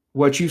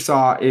 what you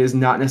saw is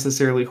not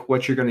necessarily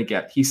what you're going to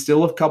get. He's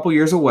still a couple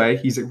years away.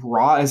 He's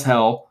raw as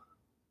hell.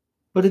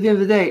 But at the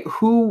end of the day,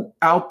 who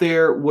out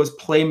there was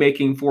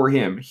playmaking for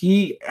him?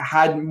 He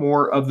had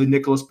more of the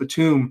Nicholas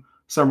Batum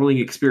Summer League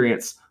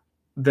experience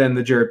than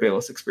the Jared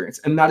Bayless experience,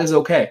 and that is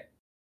okay.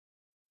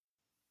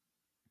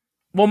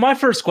 Well, my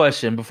first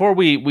question before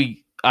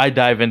I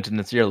dive into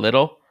Nasir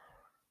Little,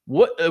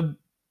 what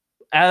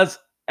as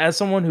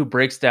someone who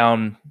breaks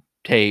down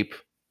tape,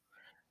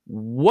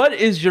 what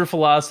is your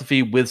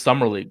philosophy with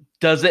Summer League?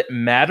 Does it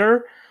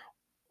matter?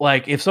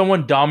 Like, if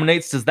someone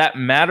dominates, does that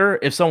matter?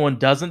 If someone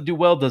doesn't do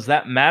well, does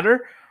that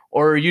matter?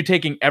 Or are you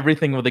taking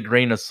everything with a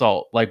grain of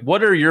salt? Like,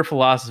 what are your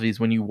philosophies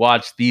when you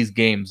watch these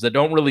games that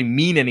don't really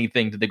mean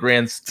anything to the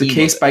grand scheme? It's a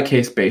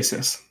case-by-case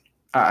basis.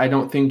 I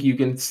don't think you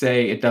can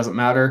say it doesn't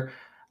matter.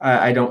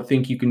 I don't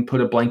think you can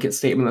put a blanket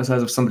statement that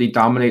says if somebody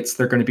dominates,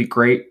 they're going to be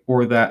great,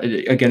 or that,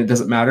 again, it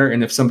doesn't matter.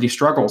 And if somebody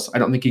struggles, I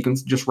don't think you can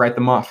just write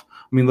them off.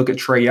 I mean, look at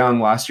Trae Young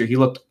last year. He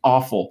looked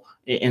awful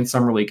in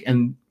Summer League,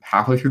 and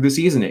halfway through the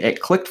season,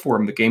 it clicked for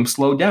him. The game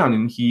slowed down,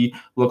 and he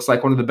looks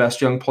like one of the best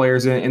young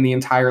players in the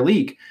entire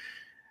league.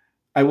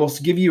 I will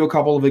give you a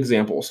couple of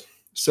examples.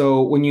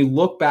 So when you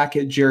look back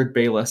at Jared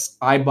Bayless,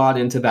 I bought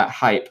into that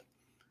hype.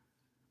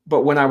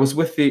 But when I was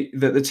with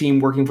the team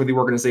working for the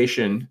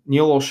organization,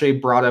 Neil O'Shea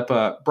brought it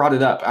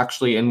up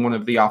actually in one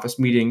of the office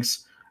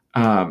meetings.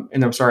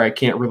 And I'm sorry, I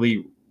can't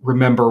really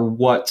remember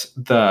what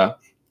the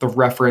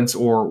reference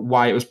or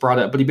why it was brought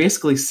up. But he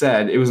basically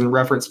said it was in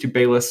reference to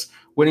Bayless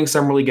winning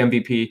Summer League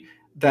MVP,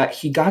 that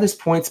he got his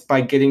points by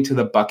getting to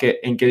the bucket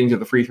and getting to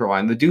the free throw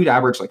line. The dude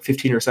averaged like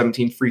 15 or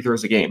 17 free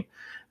throws a game.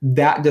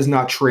 That does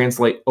not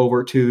translate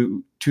over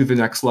to the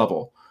next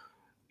level.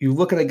 You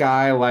look at a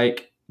guy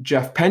like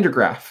Jeff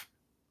Pendergraph.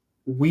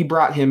 We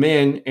brought him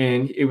in,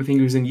 and I think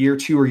he was in year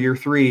 2 or year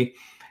 3,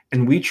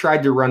 and we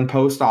tried to run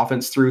post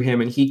offense through him,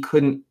 and he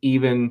couldn't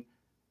even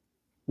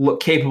look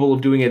capable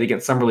of doing it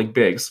against Summer League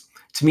bigs.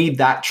 To me,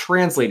 that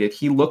translated.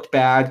 He looked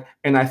bad,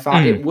 and I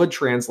thought it would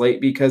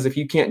translate, because if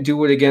you can't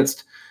do it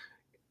against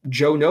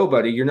Joe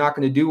Nobody. You're not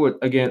going to do it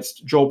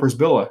against Joel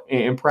Brisbilla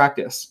in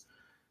practice.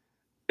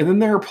 And then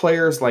there are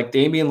players like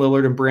Damian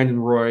Lillard and Brandon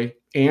Roy,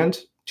 and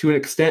to an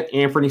extent,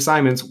 Anthony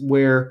Simons,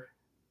 where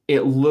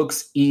it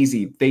looks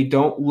easy. They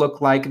don't look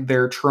like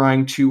they're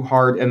trying too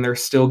hard, and they're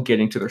still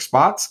getting to their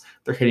spots.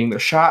 They're hitting their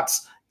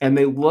shots, and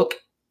they look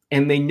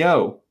and they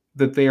know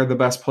that they are the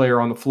best player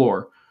on the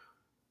floor.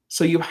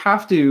 So you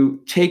have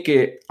to take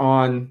it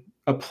on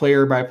a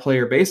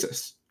player-by-player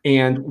basis.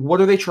 And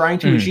what are they trying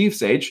to achieve,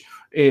 Sage?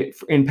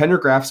 In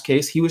Pendergraft's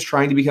case, he was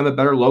trying to become a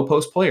better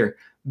low-post player.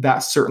 That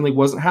certainly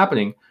wasn't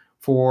happening.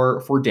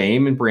 For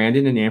Dame and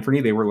Brandon and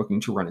Anthony, they were looking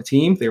to run a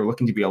team. They were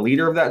looking to be a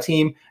leader of that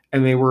team,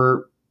 and they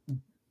were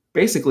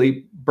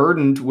basically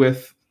burdened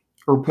with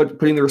or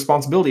putting the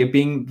responsibility of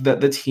being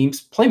the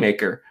team's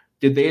playmaker.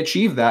 Did they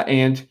achieve that,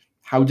 and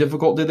how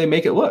difficult did they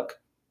make it look?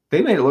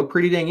 They made it look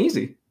pretty dang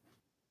easy.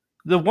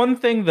 The one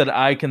thing that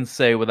I can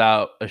say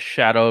without a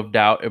shadow of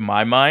doubt in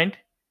my mind,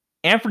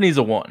 Anthony's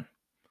a 1.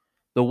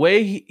 The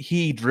way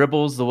he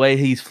dribbles, the way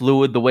he's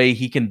fluid, the way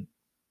he can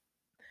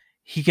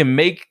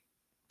make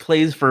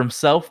plays for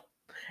himself,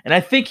 and I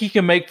think he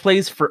can make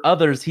plays for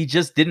others. He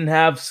just didn't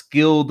have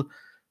skilled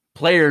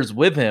players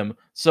with him,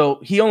 so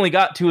he only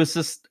got 2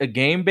 assists a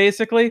game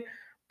basically,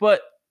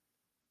 but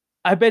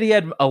I bet he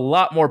had a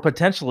lot more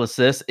potential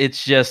assists.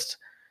 It's just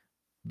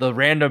the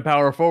random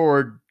power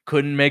forward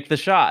couldn't make the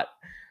shot.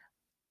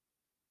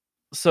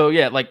 So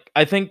yeah, like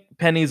I think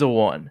Penny's a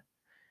 1,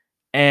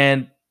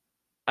 and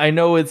I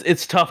know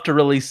it's tough to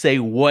really say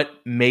what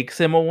makes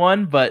him a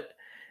 1, but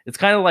it's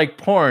kind of like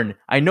porn.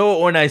 I know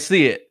it when I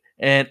see it,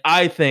 and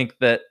I think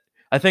that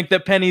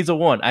Penny's a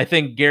 1. I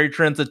think Gary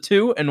Trent's a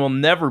 2 and will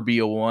never be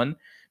a 1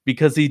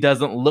 because he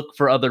doesn't look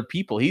for other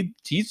people.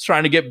 He's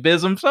trying to get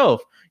biz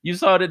himself. You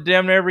saw it at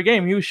damn near every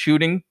game. He was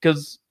shooting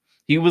because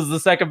he was the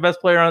second best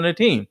player on the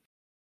team.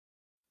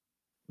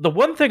 The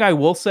one thing I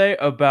will say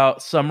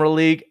about Summer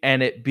League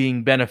and it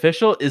being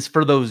beneficial is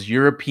for those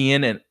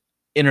European and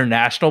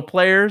international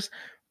players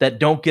that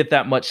don't get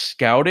that much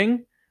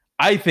scouting.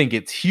 I think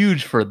it's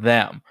huge for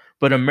them.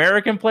 But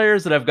American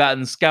players that have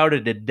gotten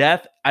scouted to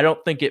death, I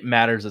don't think it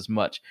matters as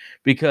much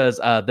because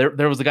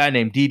there was a guy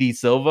named D.D.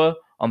 Silva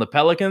on the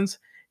Pelicans.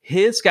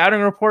 His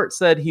scouting report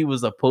said he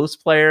was a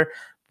post player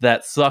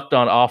that sucked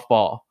on off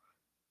ball.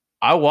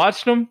 I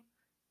watched him.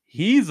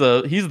 He's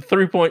a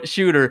 3-point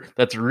shooter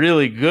that's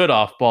really good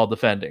off ball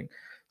defending.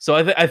 So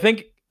I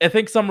think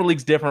Summer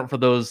League's different for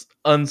those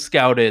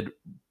unscouted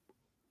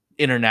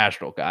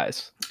international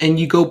guys. And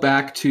you go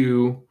back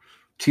to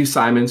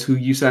Simons, who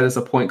you said is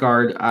a point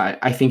guard.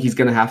 I think he's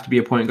going to have to be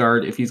a point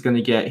guard if he's going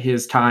to get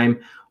his time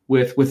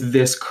with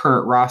this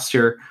current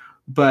roster.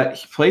 But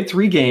he played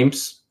 3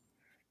 games,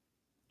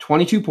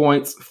 22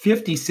 points,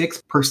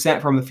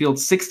 56% from the field,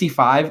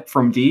 65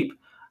 from deep,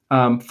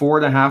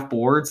 4.5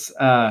 boards.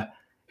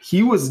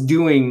 He was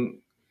doing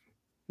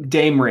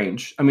Dame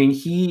range. I mean,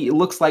 he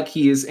looks like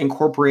he has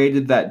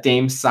incorporated that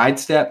Dame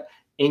sidestep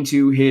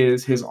into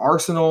his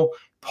arsenal,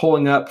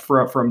 pulling up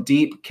from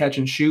deep, catch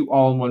and shoot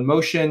all in one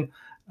motion.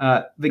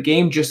 The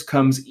game just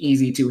comes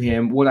easy to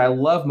him. What I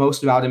love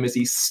most about him is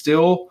he's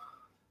still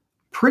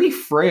pretty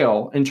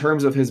frail in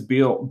terms of his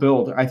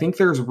build. I think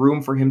there's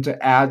room for him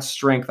to add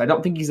strength. I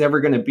don't think he's ever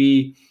going to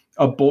be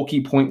a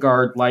bulky point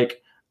guard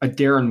like a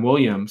Darren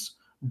Williams,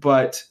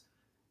 but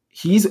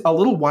he's a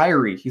little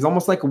wiry. He's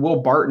almost like a Will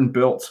Barton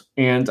built,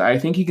 and I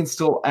think he can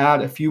still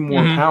add a few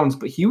more pounds,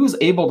 but he was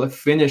able to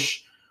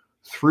finish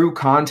through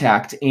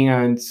contact,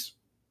 and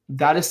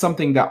that is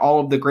something that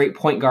all of the great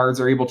point guards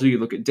are able to do. You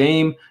look at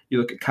Dame, you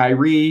look at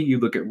Kyrie, you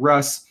look at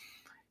Russ.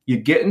 You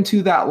get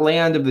into that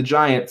land of the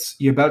Giants,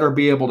 you better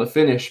be able to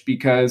finish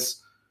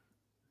because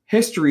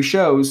history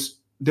shows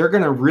they're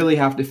going to really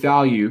have to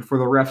foul you for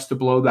the refs to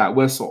blow that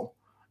whistle.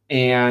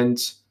 And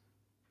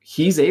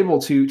he's able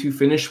to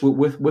finish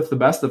with the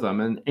best of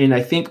them. And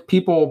I think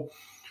people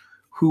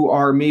who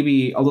are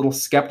maybe a little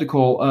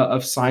skeptical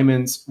of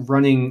Simons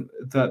running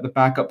the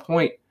backup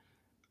point,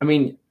 I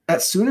mean,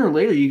 that sooner or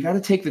later, you got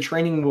to take the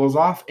training wheels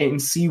off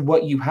and see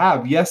what you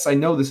have. Yes, I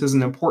know this is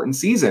an important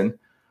season,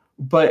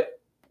 but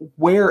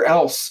where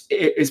else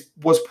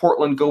was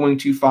Portland going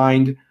to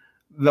find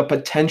the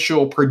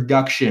potential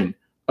production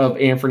of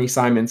Anthony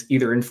Simons,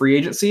 either in free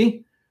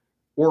agency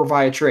or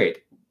via trade?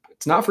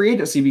 It's not free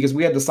agency because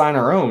we had to sign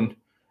our own,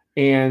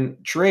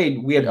 and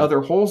trade, we had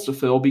other holes to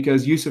fill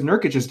because Yusuf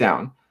Nurkic is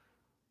down.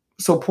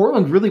 So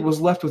Portland really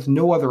was left with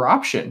no other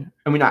option.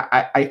 I mean,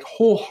 I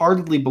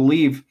wholeheartedly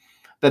believe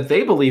that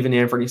they believe in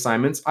Anthony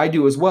Simons. I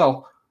do as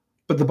well.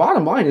 But the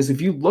bottom line is,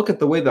 if you look at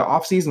the way the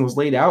offseason was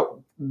laid out,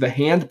 the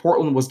hand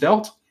Portland was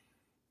dealt,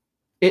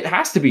 it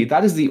has to be.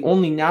 That is the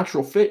only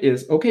natural fit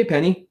is, okay,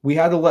 Penny, we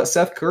had to let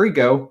Seth Curry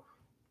go.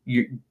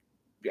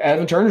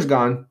 Evan Turner's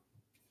gone.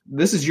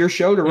 This is your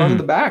show to run in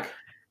the back.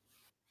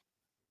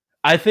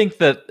 I think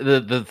that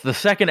the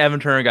second Evan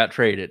Turner got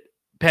traded,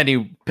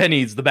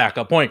 Penny's the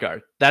backup point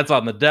guard. That's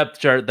on the depth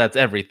chart. That's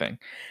everything.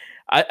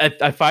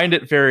 I find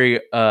it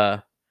very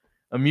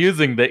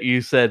amusing that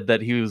you said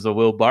that he was a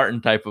Will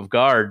Barton type of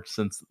guard,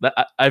 since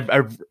that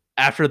I've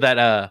after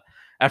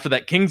after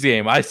that Kings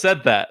game. I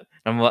said that.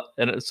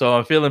 So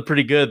I'm feeling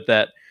pretty good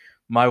that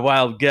my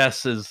wild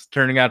guess is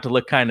turning out to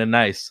look kind of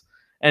nice.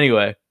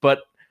 Anyway, but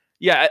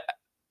yeah,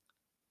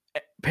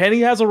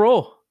 Penny has a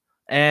role,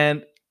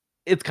 and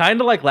it's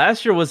kind of like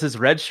last year was his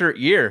redshirt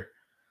year.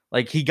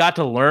 Like, he got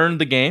to learn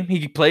the game.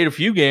 He played a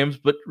few games,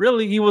 but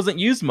really he wasn't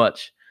used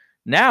much.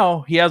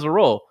 Now he has a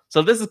role.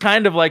 So this is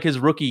kind of like his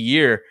rookie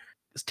year.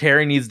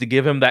 Terry needs to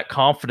give him that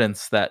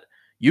confidence that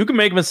you can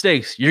make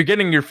mistakes. You're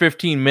getting your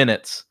 15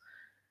 minutes.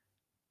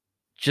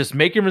 Just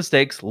make your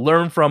mistakes,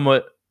 learn from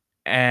it,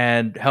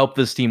 and help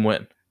this team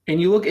win.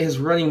 And you look at his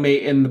running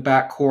mate in the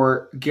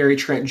backcourt, Gary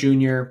Trent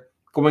Jr.,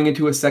 going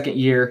into his second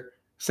year,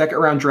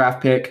 second-round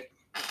draft pick.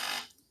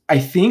 I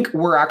think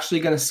we're actually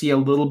going to see a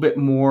little bit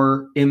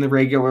more in the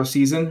regular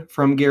season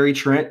from Gary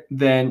Trent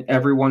than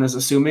everyone is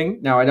assuming.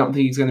 Now, I don't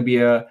think he's going to be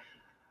a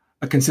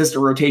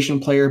consistent rotation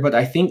player, but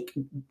I think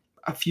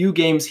a few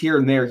games here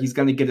and there, he's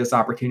going to get his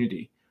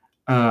opportunity.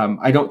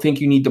 I don't think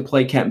you need to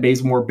play Kent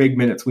Bazemore big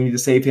minutes. We need to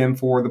save him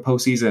for the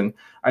postseason.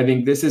 I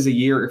think this is a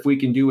year, if we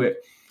can do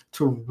it,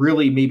 to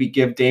really maybe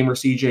give Dame or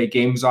CJ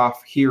games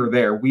off here or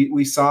there.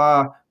 We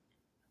saw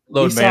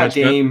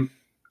Dame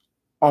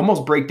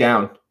almost break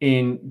down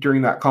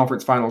during that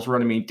conference finals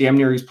run. I mean, damn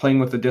near he's playing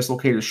with a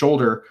dislocated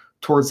shoulder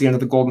towards the end of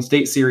the Golden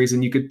State series,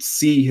 and you could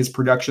see his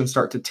production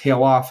start to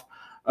tail off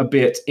a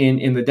bit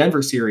in the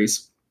Denver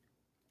series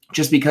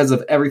just because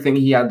of everything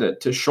he had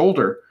to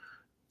shoulder.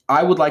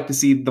 I would like to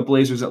see the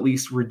Blazers at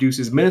least reduce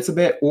his minutes a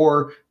bit,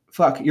 or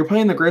you're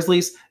playing the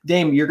Grizzlies.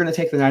 Dame, you're going to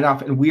take the night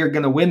off, and we are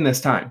going to win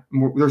this time.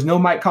 There's no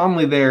Mike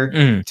Conley there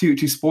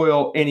to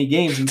spoil any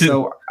games. And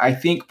so I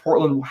think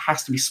Portland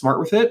has to be smart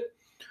with it.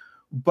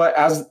 But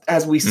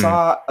as we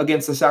saw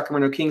against the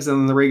Sacramento Kings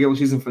in the regular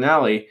season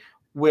finale,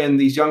 when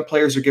these young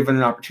players are given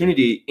an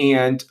opportunity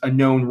and a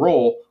known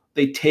role,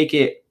 they take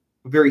it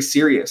very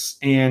serious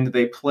and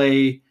they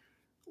play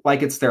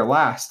like it's their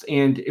last.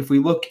 And if we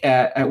look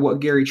at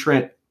what Gary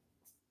Trent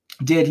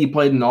did, he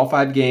played in all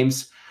 5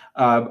 games,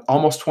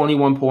 almost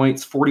 21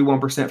 points,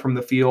 41% from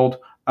the field.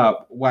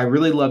 What I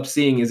really loved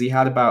seeing is he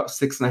had about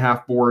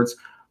 6.5 boards,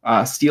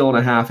 steal and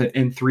a half,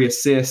 and 3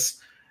 assists.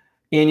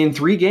 And in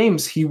 3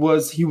 games, he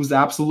was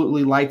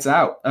absolutely lights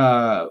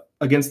out.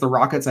 Against the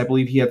Rockets, I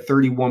believe he had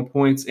 31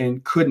 points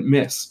and couldn't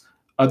miss.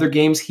 Other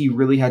games, he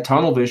really had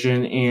tunnel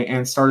vision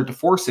and started to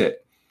force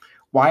it.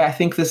 Why I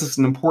think this is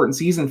an important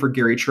season for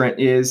Gary Trent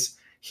is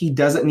he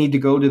doesn't need to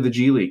go to the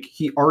G League.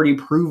 He already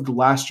proved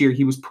last year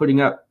he was putting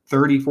up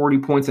 30, 40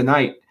 points a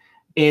night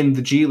in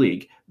the G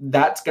League.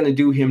 That's going to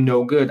do him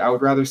no good. I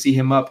would rather see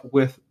him up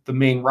with the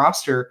main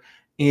roster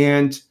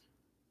and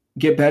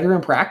get better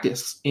in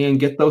practice and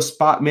get those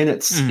spot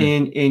minutes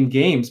in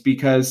games.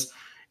 Because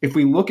if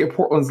we look at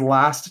Portland's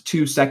last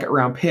 2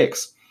 second-round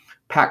picks,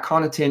 Pat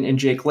Connaughton and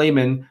Jake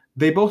Layman,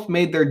 they both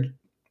made their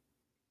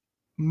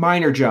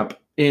minor jump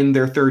in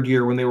their 3rd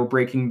year when they were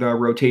breaking the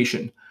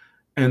rotation.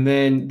 And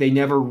then they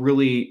never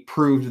really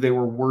proved they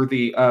were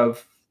worthy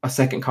of a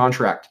second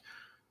contract.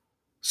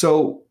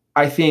 So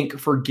I think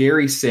for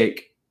Gary's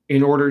sake,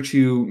 in order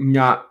to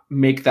not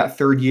make that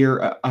 3rd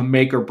year a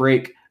make or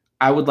break,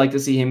 I would like to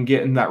see him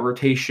get in that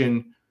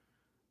rotation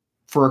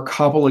for a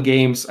couple of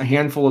games, a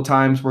handful of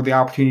times where the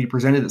opportunity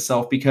presented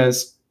itself,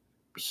 because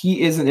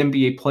he is an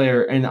NBA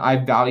player and I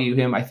value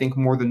him, I think,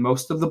 more than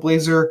most of the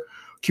Blazer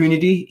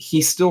community.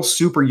 He's still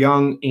super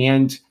young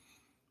and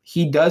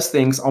he does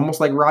things almost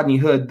like Rodney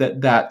Hood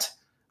that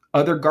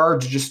other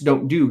guards just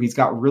don't do. He's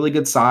got really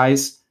good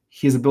size,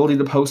 his ability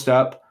to post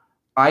up.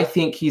 I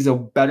think he's a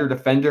better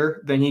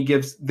defender than he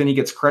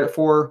gets credit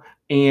for,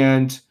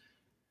 and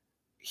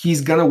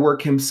he's going to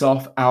work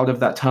himself out of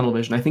that tunnel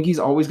vision. I think he's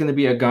always going to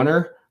be a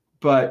gunner,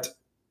 but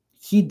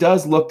he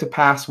does look to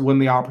pass when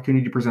the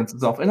opportunity presents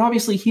itself. And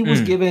obviously he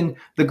was given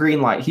the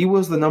green light. He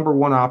was the number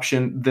 1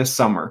 option this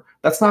summer.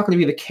 That's not going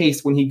to be the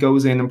case when he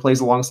goes in and plays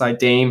alongside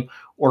Dame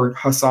or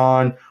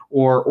Hassan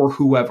or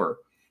whoever.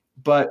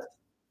 But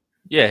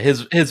yeah,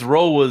 his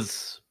role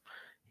was,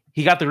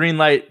 he got the green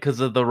light because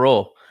of the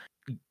role.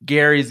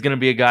 Gary's going to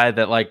be a guy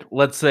that, like,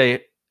 let's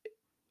say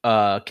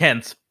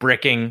Kent's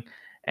bricking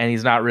and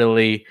he's not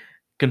really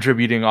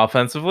contributing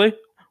offensively.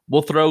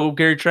 We'll throw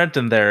Gary Trent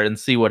in there and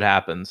see what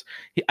happens.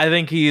 I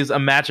think he's a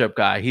matchup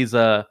guy. He's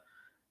a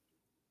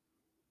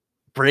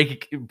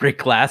break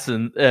glass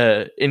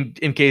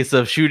in case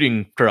of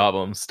shooting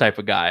problems type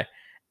of guy.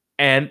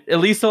 And at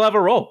least he'll have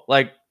a role.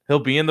 Like, he'll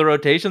be in the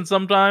rotation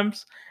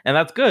sometimes, and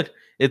that's good.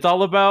 It's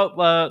all about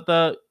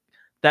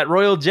that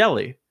royal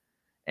jelly.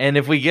 And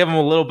if we give him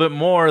a little bit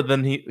more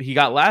than he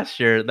got last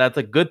year, that's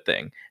a good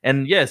thing.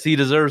 And yes, he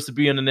deserves to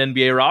be in an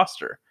NBA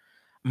roster.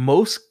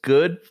 Most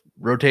good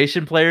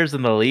rotation players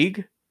in the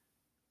league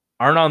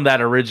aren't on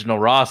that original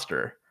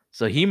roster,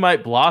 so he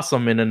might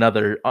blossom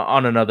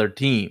on another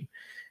team.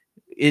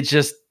 It's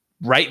just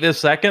right this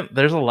second,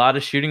 there's a lot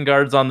of shooting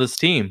guards on this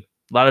team,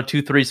 a lot of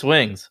 2-3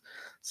 swings.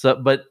 So,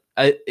 but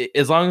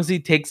as long as he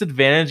takes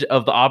advantage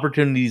of the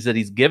opportunities that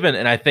he's given,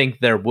 and I think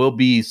there will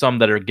be some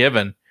that are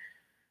given,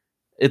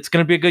 it's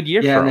going to be a good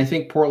year Yeah, for and I him.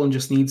 think Portland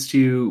just needs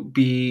to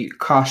be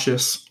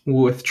cautious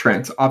with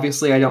Trent.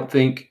 Obviously, I don't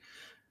think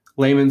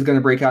Layman's going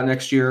to break out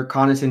next year.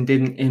 Connaughton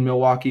didn't in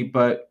Milwaukee,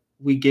 but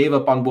we gave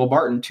up on Will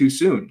Barton too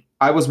soon.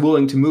 I was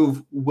willing to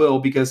move Will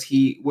because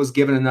he was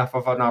given enough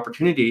of an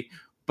opportunity,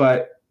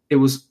 but it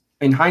was,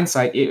 in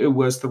hindsight, it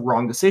was the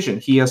wrong decision.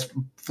 He has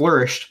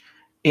flourished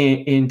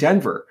in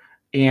Denver,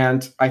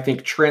 and I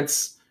think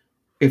Trent's,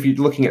 if you're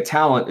looking at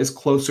talent, is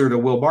closer to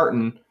Will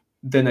Barton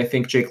than I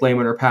think Jake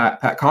Layman or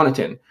Pat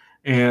Connaughton.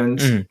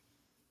 And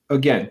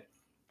again,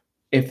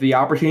 if the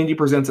opportunity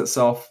presents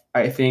itself,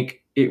 I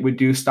think it would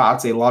do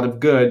Stotts a lot of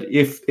good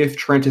if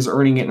Trent is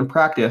earning it in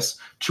practice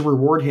to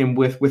reward him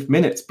with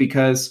minutes,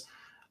 because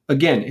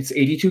again, it's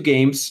 82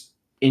 games,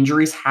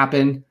 injuries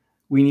happen.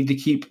 We need to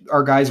keep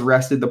our guys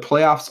rested. The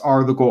playoffs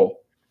are the goal.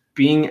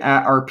 Being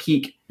at our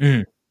peak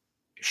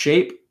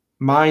shape,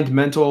 mind,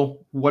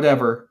 mental,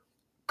 whatever,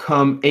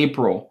 come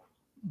April.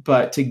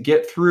 But to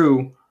get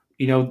through,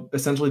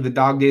 essentially the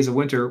dog days of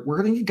winter,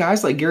 we're going to need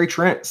guys like Gary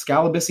Trent,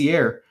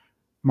 Scalabissiere,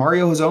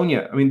 Mario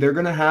Hezonja. I mean, they're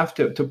going to have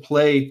to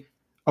play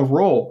a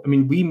role. I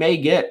mean, we may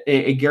get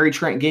a Gary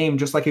Trent game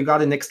just like you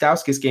got a Nick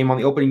Stauskas game on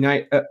the opening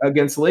night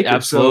against the Lakers.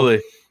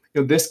 Absolutely.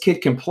 So, this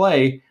kid can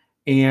play,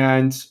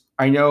 and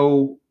I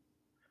know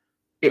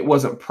it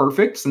wasn't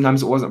perfect.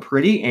 Sometimes it wasn't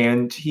pretty,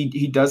 and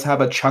he does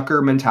have a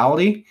chucker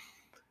mentality.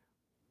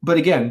 But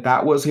again,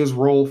 that was his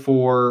role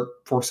for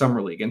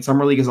Summer League, and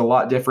Summer League is a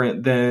lot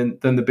different than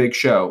the big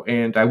show.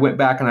 And I went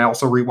back and I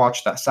also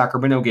rewatched that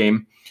Sacramento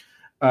game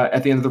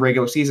at the end of the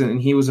regular season,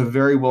 and he was a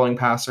very willing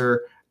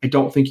passer. I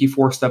don't think he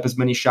forced up as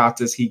many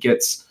shots as he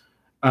gets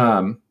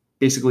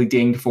basically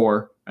dinged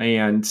for.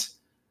 And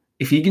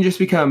if he can just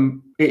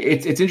become,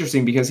 it's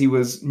interesting because he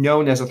was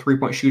known as a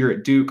 3-point shooter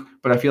at Duke,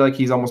 but I feel like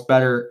he's almost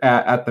better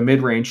at the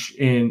mid-range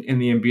in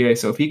the NBA.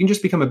 So if he can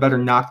just become a better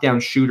knockdown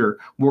shooter,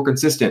 more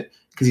consistent,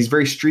 because he's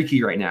very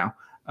streaky right now,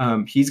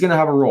 he's going to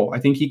have a role. I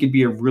think he could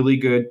be a really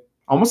good,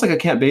 almost like a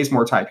Kent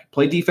Bazemore type.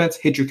 Play defense,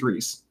 hit your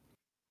threes.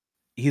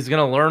 He's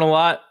going to learn a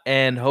lot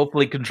and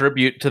hopefully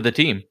contribute to the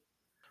team.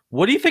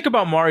 What do you think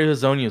about Mario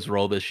Hezonja's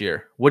role this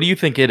year? What do you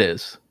think it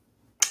is?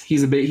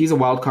 He's a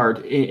wild card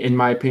in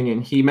my opinion.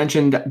 He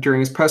mentioned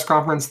during his press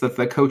conference that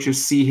the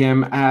coaches see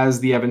him as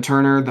the Evan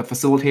Turner, the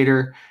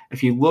facilitator.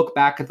 If you look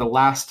back at the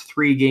last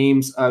 3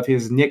 games of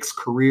his Knicks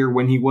career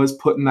when he was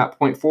put in that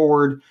point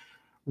forward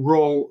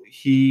role,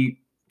 he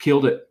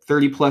killed it.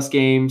 30-plus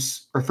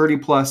games or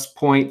 30-plus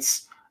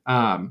points,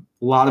 a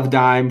lot of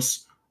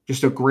dimes,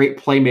 just a great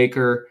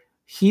playmaker.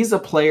 He's a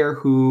player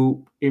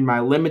who, in my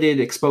limited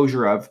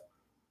exposure of,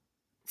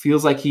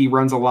 feels like he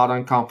runs a lot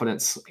on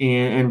confidence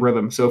and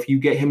rhythm. So if you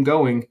get him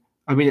going,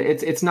 I mean,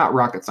 it's not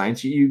rocket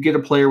science. You get a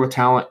player with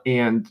talent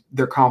and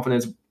their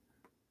confidence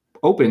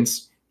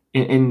opens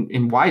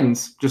and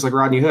widens, just like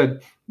Rodney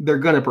Hood, they're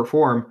going to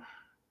perform.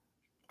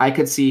 I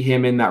could see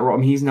him in that role. I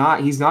mean, he's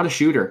not a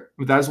shooter.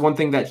 That is one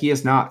thing that he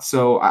is not.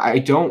 So I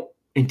don't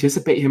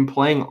anticipate him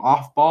playing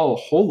off ball a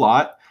whole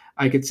lot.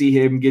 I could see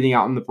him getting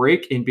out in the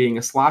break and being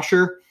a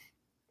slasher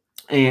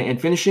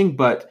and finishing,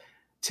 but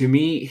to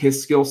me,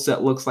 his skill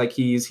set looks like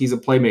he's a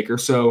playmaker.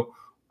 So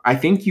I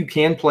think you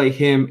can play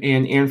him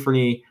and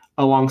Anthony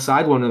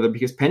alongside one another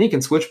because Penny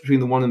can switch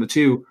between the 1 and the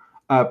 2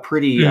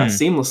 pretty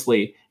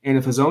seamlessly. And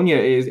if Hezonja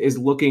is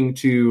looking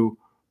to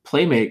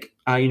play make,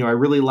 I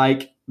really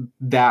like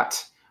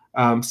that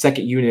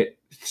second unit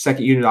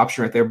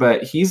option right there.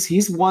 But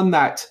he's one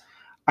that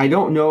I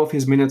don't know if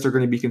his minutes are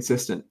going to be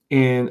consistent.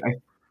 And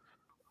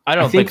I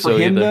don't think for so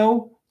him either.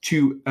 Though,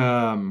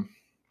 to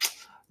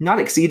not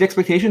exceed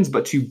expectations,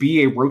 but to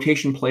be a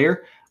rotation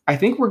player, I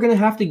think we're going to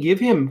have to give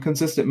him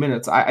consistent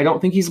minutes. I don't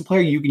think he's a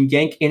player you can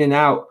yank in and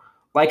out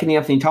like an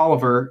Anthony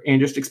Tolliver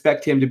and just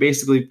expect him to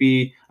basically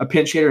be a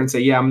pinch hitter and say,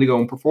 yeah, I'm going to go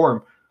and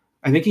perform.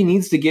 I think he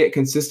needs to get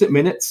consistent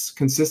minutes,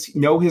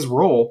 know his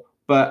role,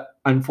 but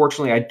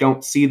unfortunately I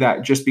don't see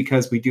that just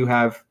because we do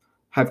have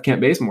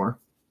Kent Bazemore.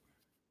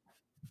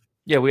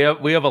 Yeah, we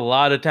have a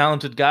lot of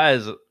talented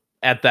guys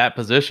at that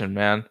position,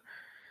 man.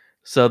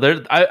 So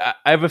I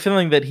have a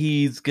feeling that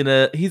he's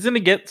gonna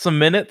get some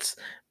minutes,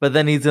 but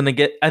then he's gonna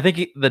get, I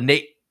think, the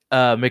Nate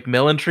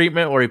McMillan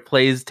treatment where he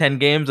plays 10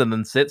 games and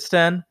then sits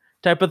 10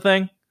 type of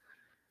thing.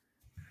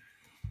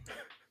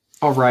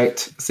 All right,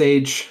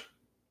 Sage,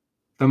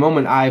 the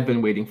moment I've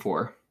been waiting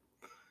for.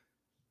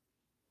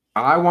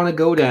 I want to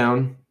go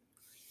down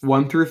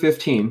 1 through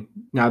 15.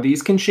 Now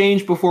these can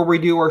change before we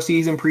do our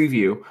season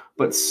preview,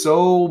 but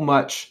so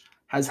much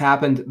has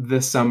happened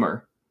this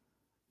summer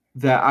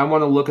that I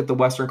want to look at the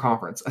Western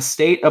Conference, a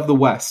state of the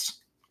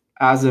West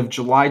as of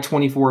July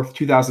 24th,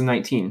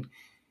 2019.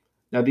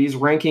 Now, these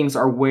rankings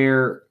are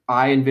where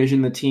I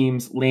envision the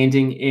teams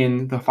landing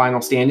in the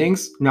final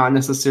standings, not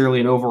necessarily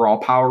an overall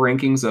power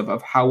rankings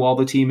of how well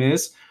the team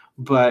is,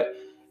 but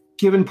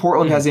given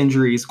Portland has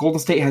injuries, Golden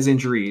State has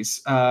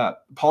injuries,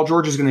 Paul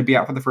George is going to be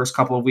out for the first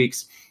couple of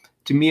weeks.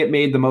 To me, it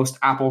made the most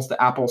apples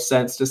to apples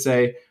sense to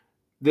say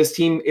this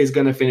team is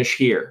going to finish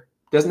here.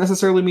 Doesn't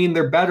necessarily mean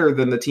they're better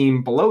than the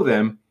team below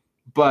them,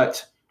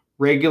 but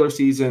regular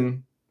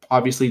season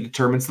obviously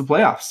determines the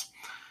playoffs.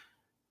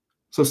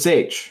 So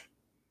Sage,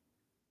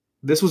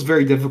 this was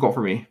very difficult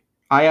for me.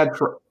 I had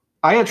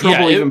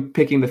trouble even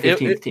picking the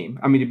 15th team.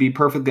 I mean, to be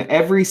perfect,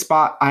 every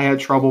spot I had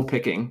trouble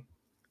picking.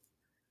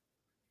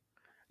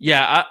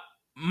 Yeah,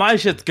 my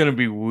shit's gonna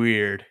be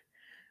weird.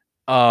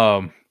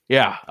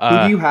 Yeah. Who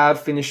do you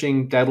have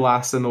finishing dead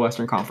last in the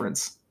Western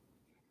Conference?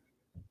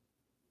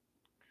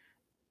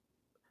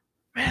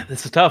 Man,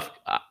 this is tough.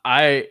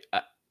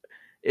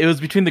 It was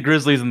between the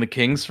Grizzlies and the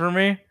Kings for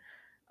me.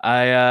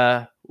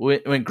 I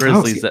went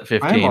Grizzlies at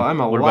 15. I'm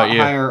a lot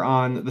higher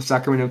on the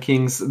Sacramento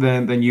Kings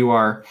than you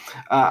are.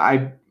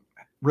 I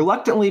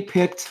reluctantly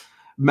picked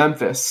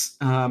Memphis.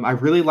 I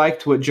really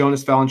liked what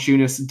Jonas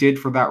Valanciunas did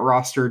for that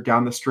roster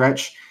down the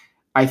stretch.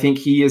 I think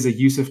he is a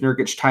Yusuf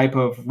Nurkic type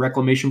of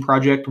reclamation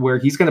project where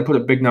he's going to put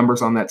up big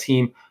numbers on that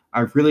team.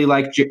 I really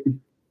like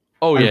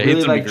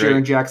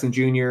Jaren Jackson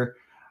Jr.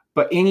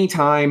 But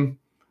anytime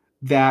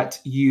that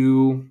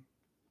you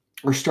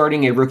are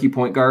starting a rookie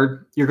point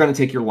guard, you're going to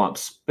take your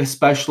lumps,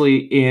 especially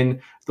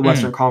in the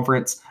Western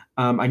Conference.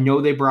 I know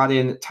they brought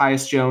in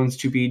Tyus Jones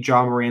to be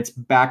Ja Morant's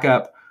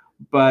backup,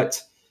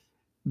 but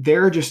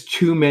there are just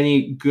too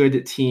many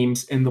good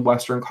teams in the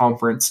Western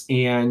Conference,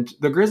 and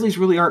the Grizzlies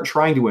really aren't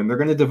trying to win. They're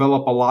going to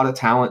develop a lot of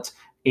talent,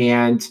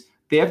 and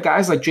they have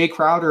guys like Jay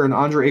Crowder and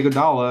Andre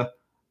Iguodala.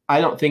 I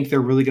don't think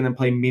they're really going to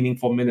play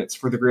meaningful minutes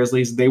for the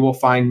Grizzlies. They will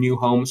find new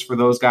homes for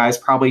those guys,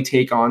 probably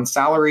take on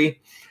salary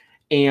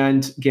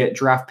and get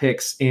draft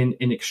picks in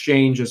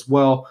exchange as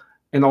well.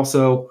 And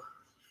also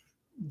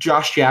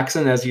Josh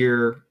Jackson as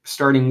your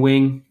starting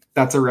wing.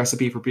 That's a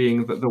recipe for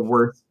being the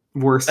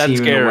worst team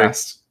in the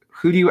West.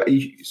 Who do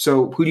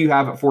you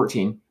have at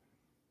 14?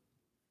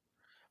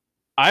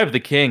 I have the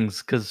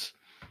Kings because,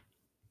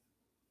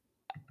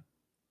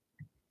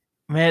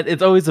 man,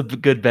 it's always a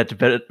good bet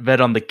to bet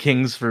on the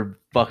Kings for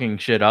fucking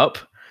shit up.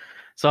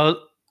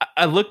 So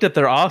I looked at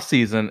their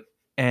offseason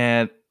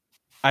and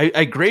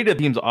I graded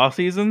the team's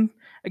offseason.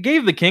 I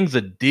gave the Kings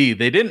a D.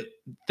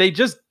 They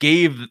just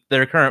gave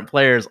their current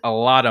players a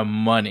lot of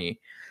money.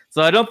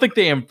 So I don't think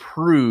they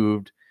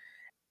improved.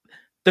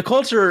 The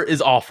culture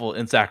is awful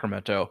in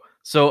Sacramento.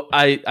 So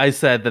I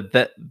said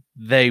that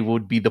they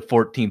would be the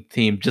 14th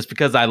team just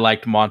because I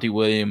liked Monty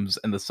Williams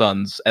and the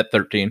Suns at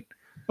 13.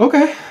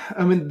 Okay.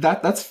 I mean,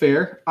 that's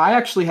fair. I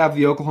actually have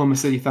the Oklahoma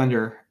City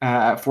Thunder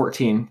at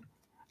 14.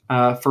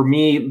 For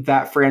me,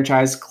 that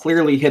franchise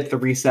clearly hit the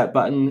reset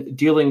button,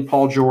 dealing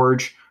Paul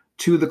George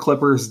to the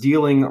Clippers,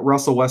 dealing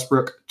Russell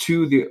Westbrook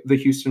to the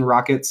Houston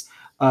Rockets.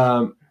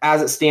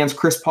 As it stands,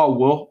 Chris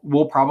Paul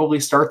will probably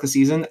start the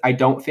season. I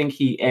don't think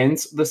he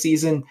ends the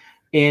season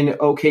in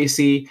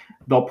OKC.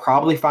 They'll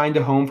probably find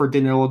a home for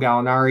Danilo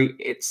Gallinari.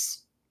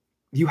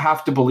 You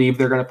have to believe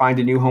they're going to find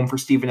a new home for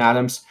Steven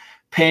Adams.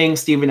 Paying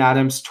Steven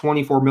Adams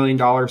 $24 million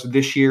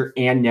this year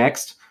and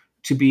next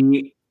to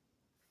be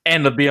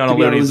on a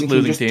losing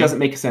team just doesn't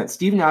make sense.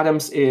 Steven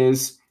Adams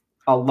is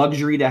a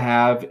luxury to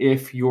have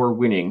if you're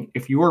winning.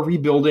 If you are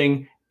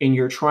rebuilding and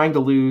you're trying to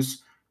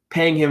lose,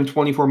 paying him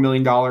 $24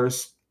 million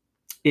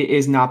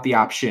is not the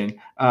option.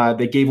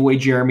 They gave away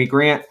Jeremy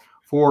Grant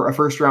for a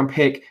first-round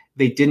pick.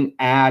 They didn't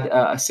add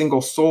a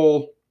single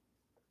soul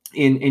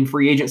in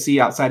free agency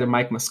outside of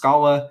Mike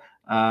Muscala.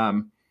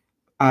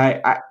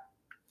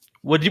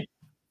 What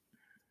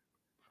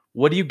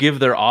do you give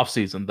their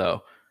offseason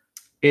though?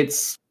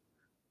 It's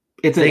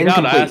they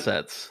got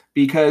assets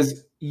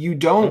because you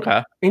don't.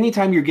 Okay.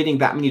 Anytime you're getting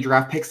that many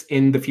draft picks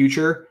in the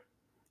future,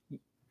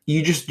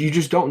 you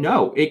just don't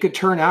know. It could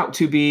turn out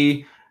to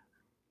be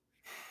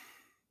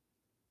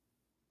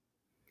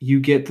you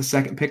get the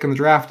second pick in the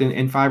draft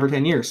in 5 or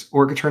 10 years,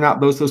 or it could turn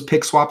out those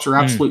pick swaps are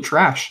absolute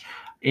trash.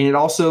 And it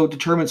also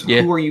determines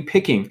who are you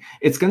picking.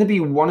 It's going to be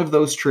one of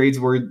those trades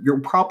where you're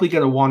probably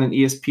going to want an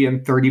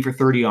ESPN 30 for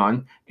 30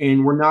 on,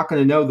 and we're not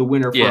going to know the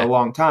winner for a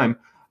long time.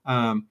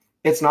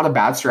 It's not a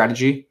bad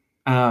strategy.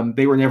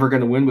 They were never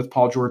going to win with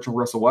Paul George and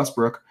Russell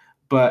Westbrook,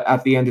 but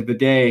at the end of the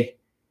day,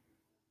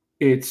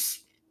 it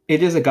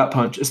is a gut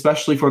punch,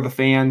 especially for the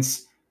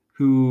fans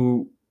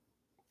who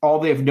all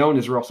they have known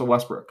is Russell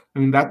Westbrook. I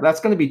mean,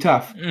 that's going to be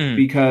tough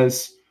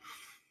because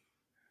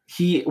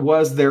he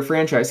was their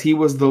franchise. He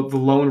was the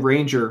Lone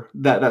Ranger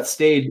that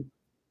stayed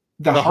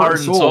the heart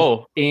and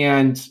soul.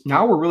 And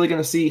now we're really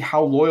going to see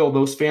how loyal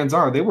those fans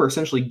are. They were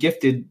essentially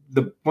gifted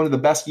one of the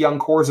best young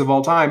cores of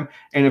all time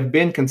and have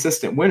been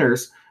consistent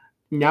winners.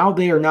 Now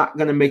they are not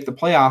going to make the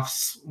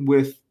playoffs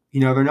with,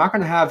 they're not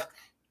going to have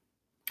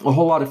a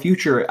whole lot of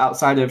future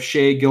outside of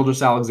Shai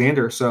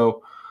Gilgeous-Alexander.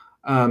 So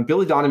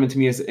Billy Donovan to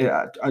me is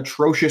an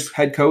atrocious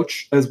head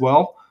coach as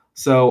well.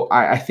 So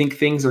I think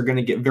things are going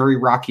to get very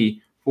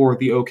rocky for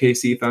the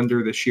OKC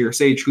Thunder this year.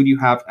 Sage, who do you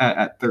have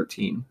at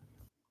 13?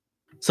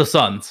 So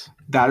Suns.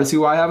 That is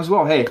who I have as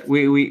well. Hey,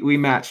 we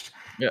matched.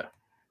 Yeah.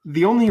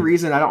 The only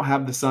reason I don't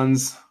have the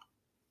Suns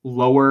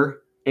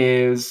lower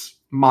is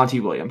Monty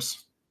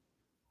Williams.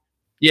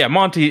 Yeah,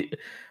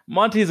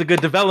 Monty's a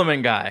good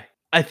development guy.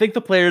 I think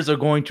the players are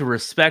going to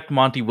respect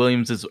Monty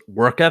Williams'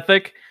 work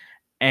ethic,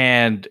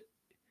 and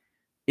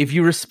if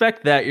you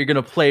respect that, you're going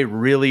to play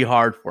really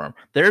hard for him.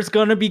 There's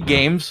going to be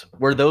games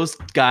where those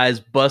guys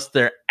bust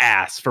their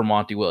ass for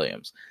Monty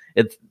Williams.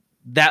 It's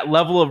that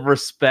level of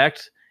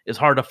respect is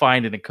hard to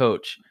find in a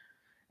coach.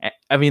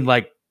 I mean,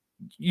 like,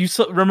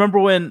 remember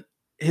when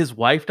his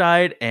wife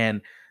died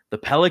and the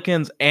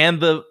Pelicans and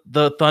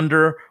the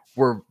Thunder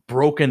were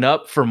broken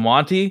up for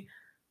Monty?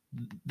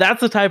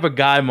 That's the type of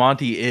guy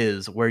Monty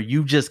is, where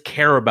you just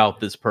care about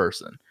this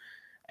person.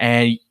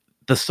 And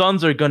the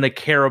Suns are going to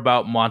care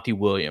about Monty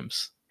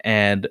Williams.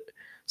 And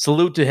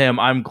salute to him.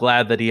 I'm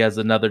glad that he has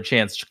another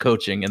chance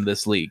coaching in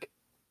this league.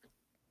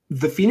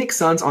 The Phoenix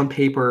Suns on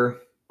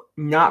paper,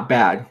 not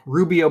bad.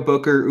 Rubio,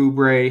 Booker,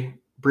 Oubre,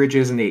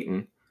 Bridges, and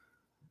Ayton.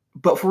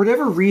 But for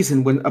whatever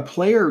reason, when a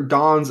player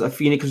dons a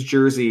Phoenix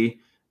jersey,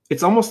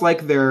 it's almost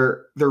like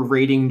their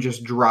rating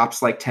just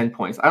drops like 10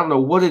 points. I don't know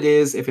what it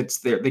is. If it's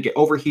they get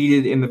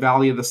overheated in the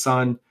Valley of the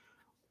Sun,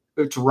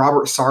 it's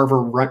Robert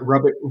Sarver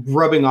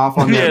rubbing off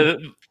on them.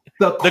 Yeah,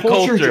 the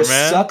culture just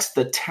man. sucks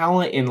the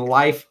talent and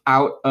life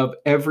out of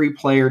every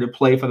player to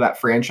play for that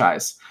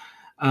franchise.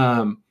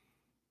 I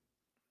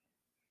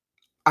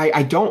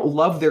don't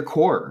love their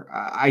core.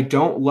 I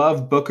don't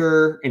love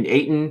Booker and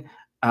Ayton.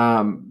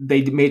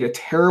 They made a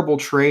terrible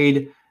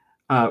trade,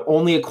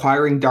 only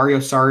acquiring Dario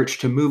Saric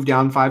to move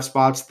down 5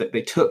 spots. That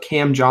they took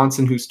Cam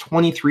Johnson, who's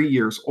 23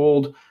 years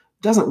old,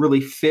 doesn't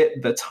really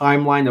fit the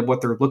timeline of what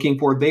they're looking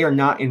for. They are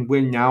not in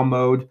win now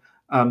mode.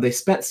 They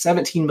spent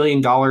 $17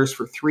 million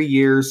for 3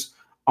 years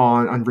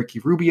on Ricky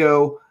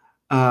Rubio.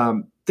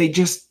 Whatever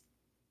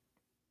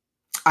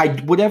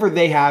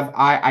they have,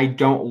 I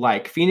don't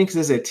like. Phoenix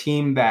is a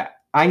team that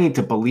I need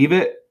to believe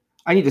it.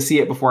 I need to see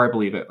it before I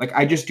believe it. Like,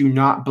 I just do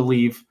not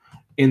believe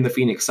in the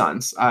Phoenix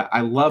Suns.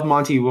 I love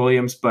Monty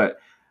Williams, but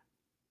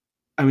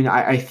I mean,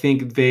 I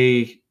think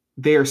they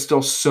are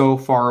still so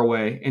far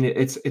away, and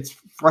it's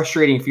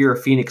frustrating if you're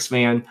a Phoenix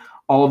fan.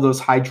 All of those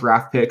high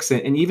draft picks,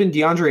 and even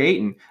DeAndre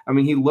Ayton. I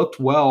mean, he looked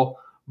well,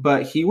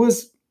 but he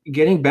was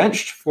getting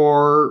benched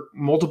for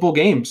multiple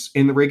games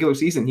in the regular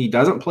season. He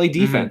doesn't play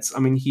defense. Mm-hmm.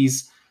 I mean,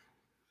 he's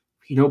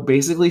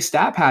basically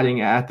stat padding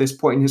at this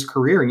point in his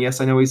career. And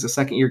yes, I know he's a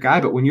second-year guy,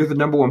 but when you're the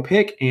number 1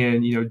 pick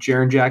and,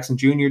 Jaren Jackson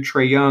Jr.,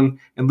 Trae Young,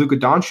 and Luka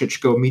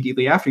Doncic go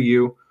immediately after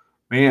you,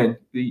 man,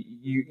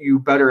 you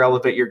better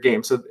elevate your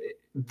game. So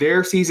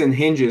their season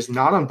hinges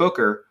not on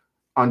Booker,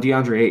 on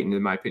DeAndre Ayton,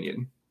 in my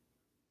opinion.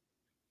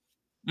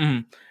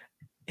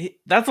 Mm-hmm.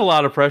 That's a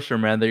lot of pressure,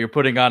 man, that you're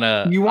putting on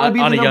a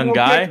young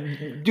guy.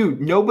 Pick? Dude,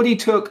 nobody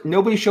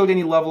showed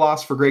any love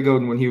loss for Greg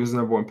Oden when he was the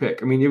number 1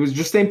 pick. I mean, it was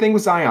just same thing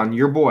with Zion,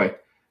 your boy.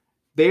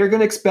 They are going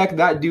to expect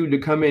that dude to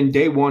come in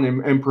day one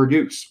and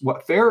produce.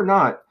 What, fair or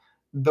not,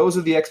 those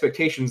are the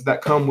expectations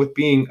that come with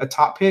being a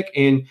top pick,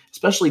 and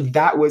especially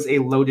that was a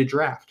loaded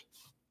draft.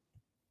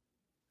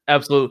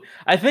 Absolutely.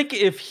 I think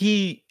if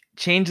he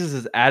changes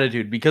his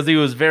attitude, because he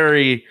was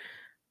very,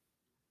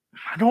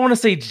 I don't want to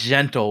say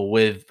gentle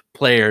with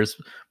players,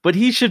 but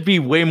he should be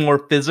way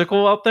more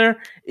physical out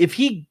there. If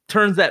he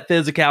turns that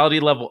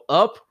physicality level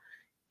up,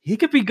 he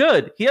could be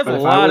good. He has a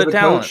lot of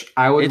talent. Coach,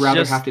 I would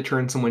rather have to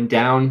turn someone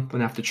down than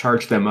have to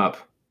charge them up.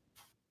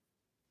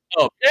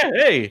 Oh, yeah,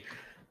 hey.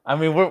 I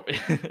mean,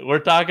 we're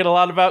talking a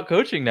lot about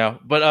coaching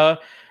now.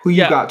 But who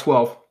you got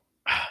 12?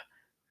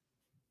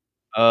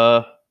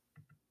 Let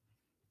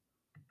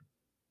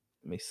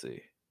me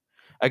see.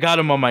 I got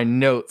him on my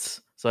notes,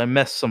 so I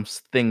messed some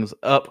things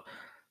up.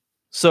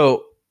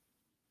 So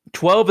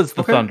 12 is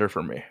the Thunder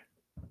for me.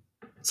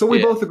 So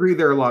we both agree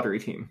they're a lottery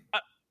team.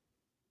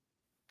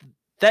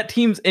 That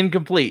team's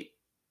incomplete.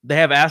 They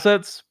have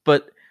assets,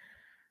 but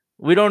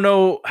we don't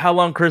know how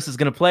long Chris is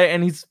going to play,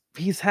 and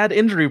he's had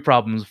injury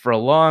problems for a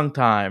long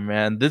time,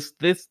 man. This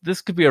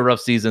could be a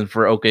rough season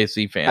for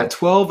OKC fans. At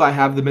 12, I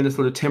have the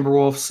Minnesota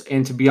Timberwolves,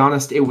 and to be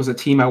honest, it was a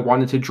team I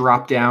wanted to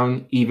drop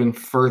down even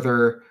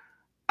further.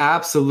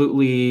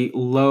 Absolutely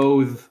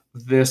loathe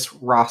this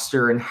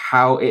roster and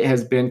how it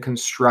has been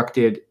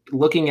constructed.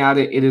 Looking at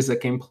it, it is a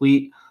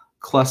complete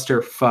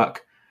clusterfuck.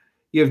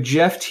 You have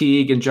Jeff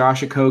Teague and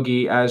Josh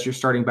Okogie as your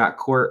starting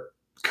backcourt.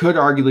 Could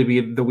arguably be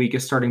the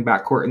weakest starting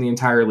backcourt in the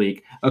entire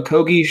league.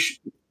 Okogie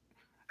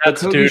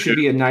should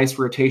be a nice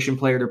rotation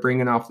player to bring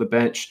in off the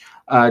bench.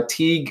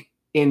 Teague,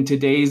 in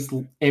today's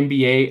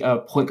NBA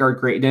of point guard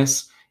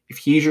greatness, if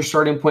he's your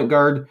starting point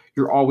guard,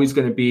 you're always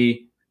going to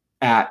be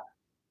at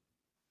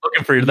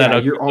looking for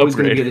that. You're always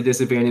going to be at a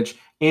disadvantage.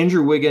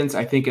 Andrew Wiggins,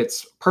 I think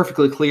it's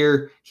perfectly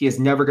clear he is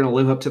never going to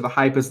live up to the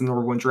hype as the number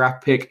 1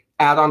 draft pick.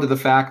 Add on to the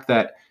fact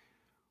that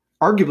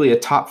arguably a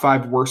top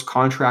 5 worst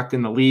contract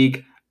in the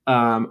league.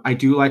 I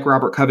do like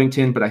Robert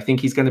Covington, but I think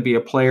he's going to be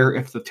a player.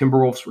 If the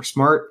Timberwolves were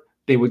smart,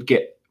 they would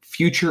get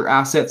future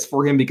assets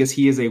for him because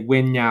he is a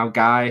win now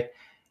guy.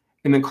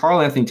 And then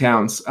Karl Anthony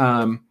Towns.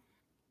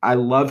 I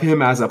love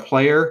him as a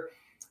player,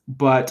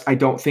 but I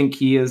don't think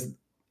he is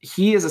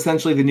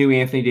essentially the new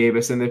Anthony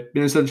Davis, and the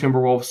Minnesota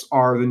Timberwolves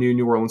are the new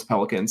New Orleans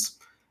Pelicans.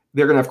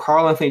 They're going to have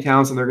Karl Anthony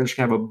Towns, and they're going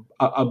to have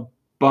a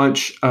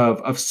bunch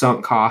of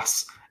sunk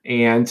costs.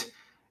 And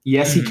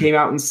yes, he came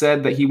out and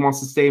said that he wants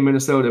to stay in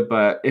Minnesota,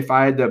 but if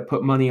I had to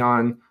put money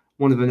on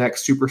one of the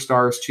next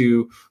superstars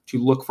to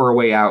look for a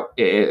way out,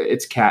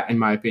 it's Cat, in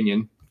my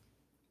opinion.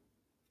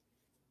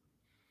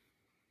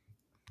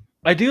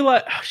 I do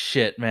like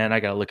shit, man.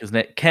 I gotta look his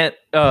name. Kent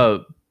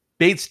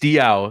Bates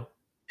Diaw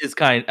is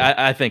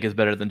I think is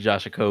better than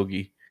Josh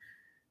Okogie.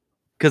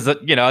 Because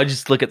I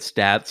just look at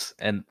stats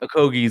and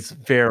Okogie's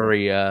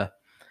very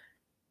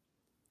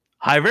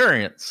high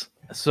variance.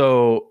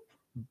 So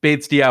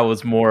Bates Diaw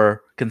was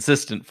more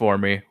consistent for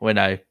me when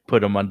I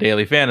put him on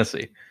daily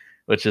fantasy,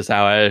 which is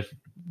how I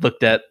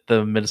looked at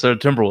the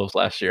Minnesota Timberwolves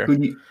last year.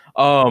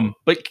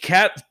 But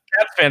Cat's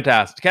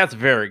fantastic. Cat's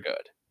very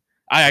good.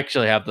 I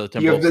actually have the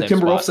Timberwolves. You have the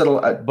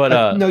Timberwolves at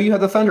but no, you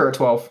have the Thunder at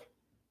 12.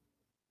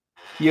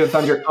 You have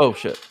Thunder. Oh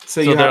shit!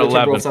 So you have the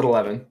Timberwolves at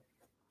 11.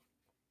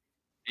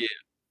 Yeah.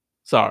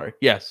 Sorry.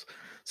 Yes.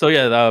 So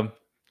yeah,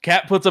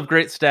 Cat puts up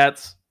great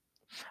stats.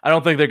 I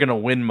don't think they're gonna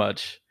win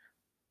much.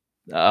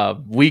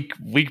 Weak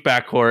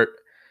backcourt.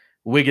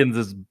 Wiggins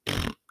is,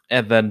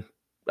 and then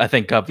I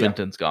think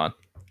Covington's gone.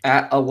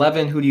 At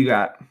 11, who do you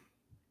got?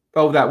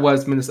 Oh, that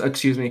was Minnesota.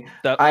 Excuse me.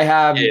 I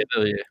have. Yeah.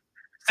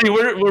 See,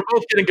 we're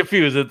both getting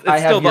confused. I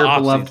have your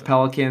beloved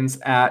Pelicans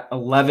at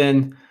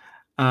 11.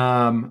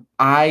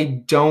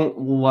 I don't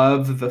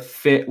love the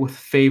fit with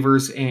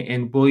Favors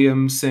and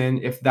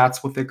Williamson if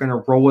that's what they're going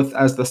to roll with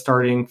as the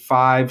starting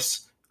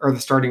fives or the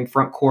starting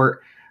front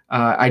court.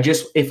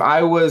 If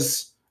I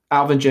was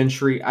Alvin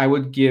Gentry, I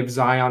would give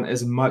Zion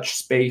as much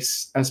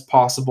space as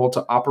possible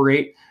to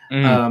operate.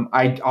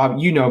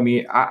 You know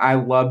me, I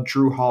love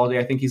Drew Holiday.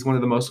 I think he's one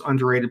of the most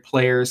underrated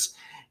players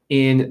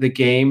in the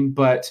game,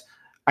 but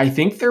I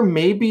think there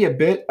may be a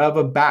bit of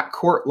a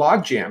backcourt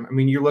logjam. I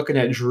mean, you're looking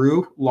at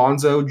Drew,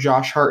 Lonzo,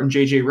 Josh Hart, and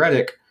JJ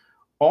Redick.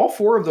 All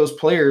four of those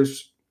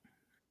players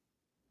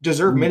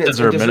deserve minutes.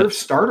 Deserve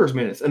starters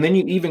minutes. And then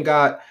you even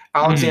got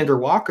Alexander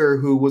Walker,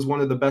 who was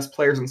one of the best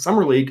players in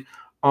Summer League,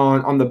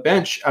 on the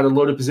bench at a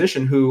loaded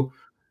position, who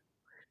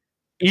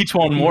each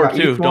one more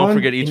too. Don't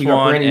forget each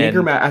one. Brandon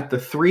Ingram at the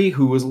 3,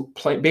 who was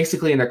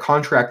basically in a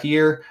contract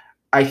year.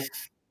 I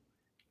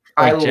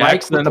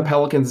like what the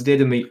Pelicans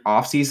did in the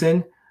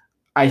offseason.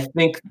 I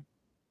think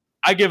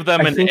I give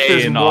them an A.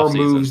 There's more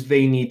moves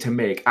they need to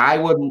make. I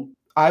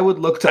would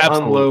look to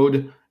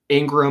unload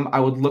Ingram. I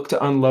would look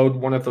to unload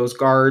one of those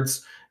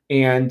guards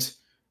and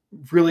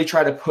really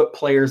try to put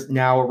players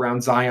now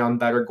around Zion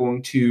that are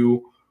going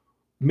to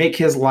make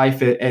his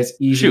life as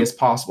easy as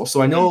possible.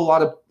 So I know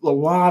a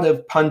lot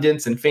of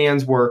pundits and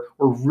fans were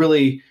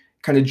really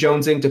kind of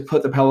jonesing to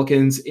put the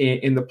Pelicans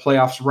in the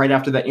playoffs right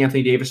after that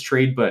Anthony Davis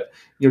trade. But,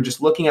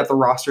 just looking at the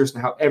rosters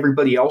and how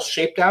everybody else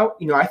shaped out,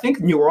 I think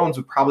New Orleans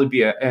would probably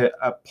be a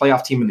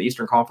playoff team in the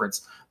Eastern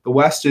Conference. The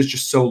West is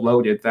just so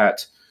loaded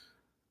that,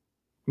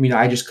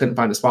 I just couldn't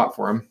find a spot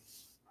for them.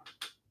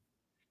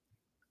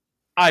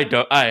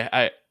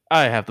 I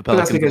have the Pelicans. But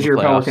that's because you're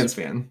a Pelicans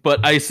fan.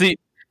 But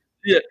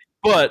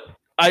but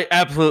I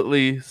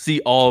absolutely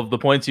see all of the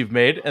points you've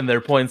made, and they're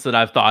points that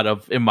I've thought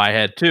of in my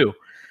head too.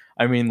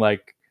 I mean,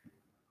 like,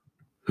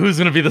 who's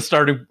going to be the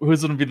starting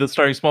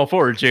small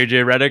forward,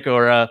 JJ Redick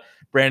or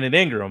Brandon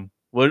Ingram?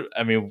 One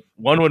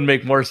would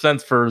make more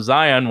sense for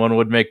Zion. One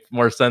would make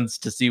more sense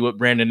to see what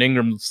Brandon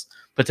Ingram's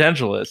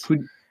potential is.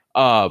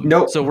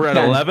 Nope. So we're at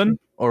 11,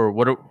 or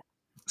what?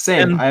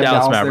 Same. I have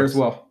Dallas there as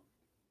well.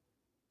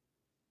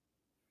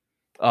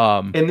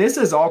 And this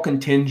is all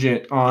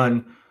contingent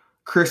on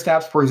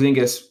Kristaps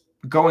Porzingis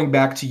going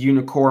back to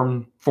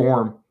unicorn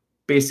form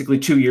basically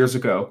 2 years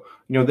ago.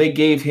 They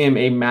gave him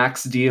a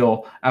max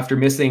deal after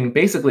missing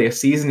basically a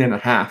season and a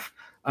half.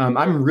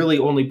 I'm really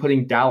only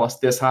putting Dallas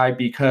this high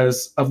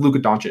because of Luka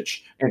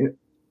Doncic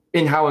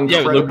and how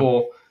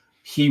incredible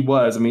he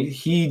was.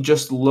 He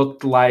just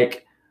looked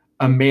like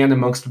a man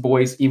amongst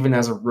boys even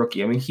as a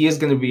rookie. He is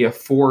going to be a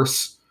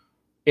force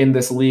in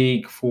this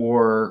league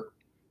for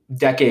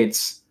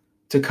decades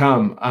to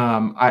come.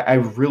 I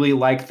really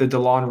like the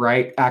DeLon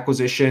Wright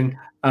acquisition.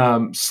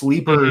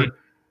 Sleeper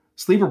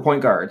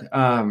point guard.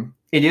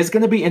 It is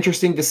going to be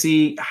interesting to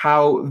see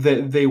how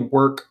they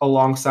work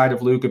alongside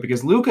of Luka,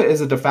 because Luka is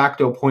a de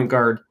facto point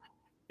guard,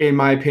 in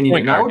my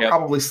opinion. I would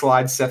probably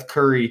slide Seth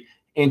Curry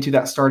into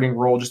that starting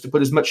role just to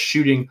put as much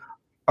shooting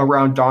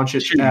around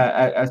Doncic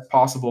as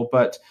possible.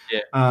 But,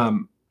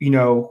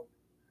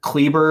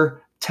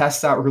 Kleber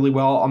tests out really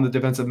well on the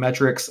defensive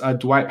metrics.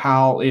 Dwight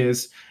Powell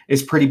is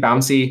pretty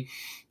bouncy.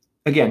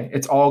 Again,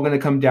 it's all going to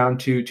come down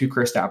to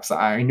Kristaps.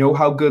 I know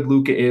how good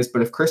Luka is,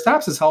 but if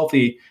Kristaps is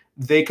healthy,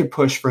 they could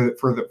push for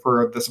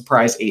the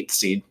surprise 8th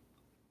seed.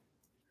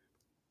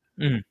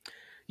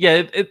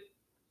 Yeah,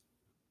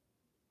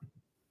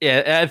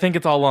 I think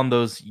it's all on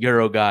those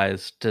Euro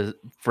guys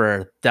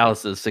for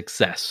Dallas's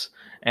success.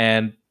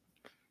 And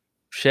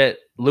shit,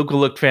 Luka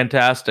looked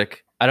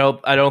fantastic. I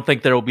don't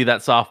think there will be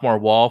that sophomore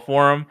wall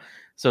for him.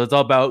 So it's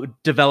all about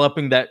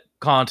developing that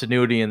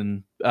continuity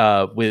and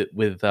with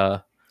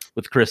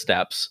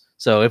Kristaps.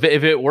 So if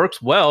it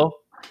works well,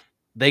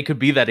 they could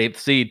be that 8th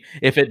seed.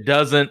 If it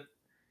doesn't,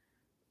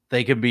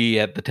 they could be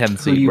at the 10th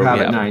seed. Who do you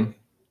have at 9?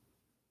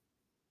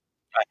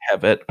 I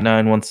have at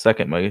 9. 1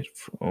 second, my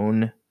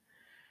phone.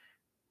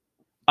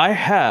 I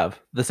have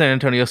the San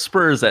Antonio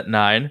Spurs at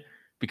 9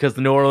 because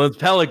the New Orleans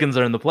Pelicans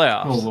are in the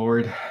playoffs. Oh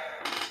Lord.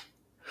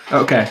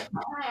 Okay.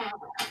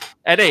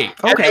 At 8.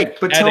 Okay,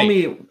 but tell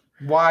me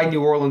why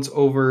New Orleans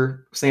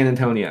over San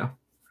Antonio?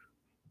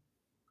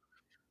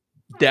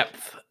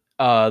 Depth.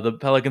 The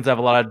Pelicans have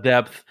a lot of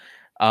depth.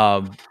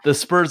 The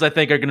Spurs, I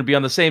think, are going to be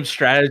on the same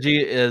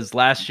strategy as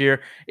last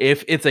year.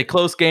 If it's a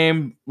close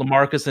game,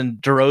 LaMarcus and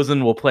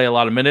DeRozan will play a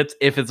lot of minutes.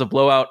 If it's a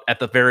blowout at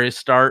the very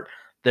start,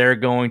 they're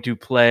going to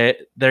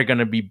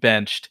be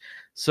benched.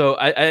 So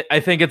I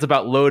think it's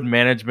about load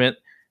management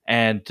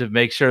and to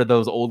make sure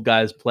those old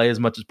guys play as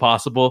much as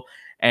possible.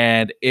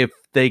 And if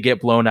they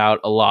get blown out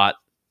a lot,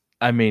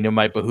 I mean, it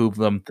might behoove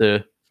them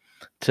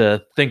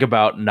to think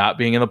about not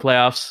being in the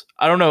playoffs.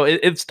 I don't know.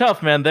 It's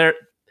tough, man.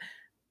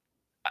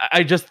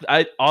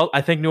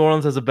 I think New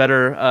Orleans has a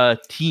better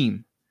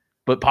team,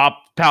 but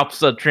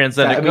Pop's a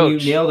transcendent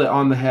coach. You nailed it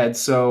on the head.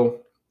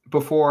 So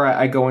before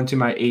I go into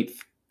my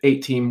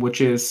eight team, which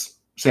is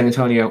San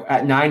Antonio,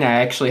 at 9, I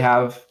actually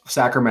have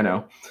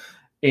Sacramento.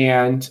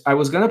 And I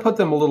was going to put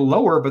them a little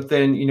lower, but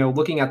then,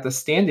 looking at the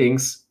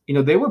standings,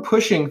 they were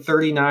pushing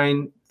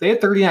 39. They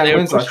had 39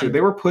 wins last year.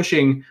 They were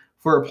pushing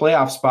for a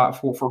playoff spot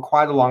for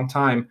quite a long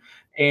time.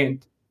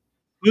 And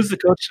who's the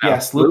coach now?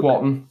 Yes, Luke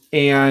Walton.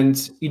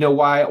 And,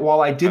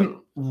 while I didn't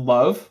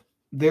love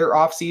their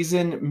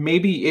offseason,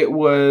 maybe it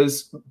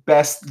was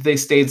best they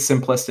stayed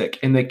simplistic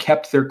and they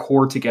kept their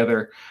core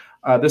together.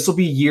 This will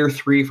be year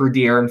 3 for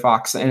De'Aaron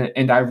Fox,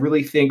 and I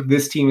really think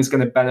this team is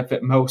going to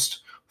benefit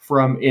most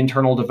from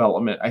internal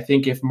development. I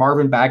think if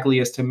Marvin Bagley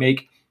is to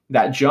make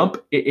that jump,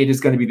 it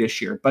is going to be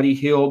this year. Buddy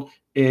Hield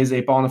is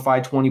a bona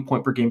fide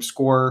 20-point per game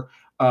scorer.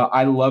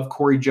 I love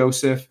Corey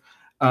Joseph,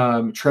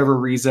 Trevor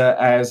Ariza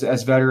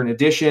as veteran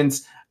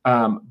additions.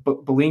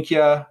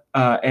 Balinka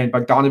and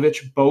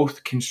Bogdanovich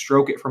both can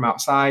stroke it from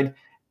outside.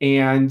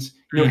 And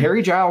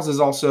Harry Giles is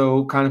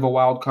also kind of a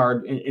wild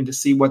card and to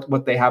see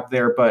what they have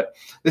there. But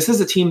this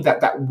is a team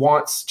that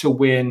wants to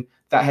win,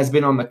 that has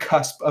been on the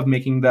cusp of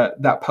making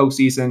that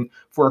postseason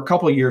for a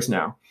couple of years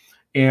now.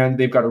 And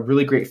they've got a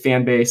really great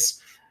fan base,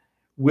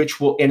 which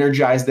will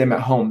energize them at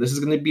home. This is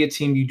going to be a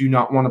team you do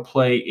not want to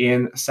play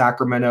in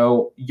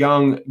Sacramento.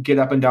 Young, get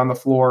up and down the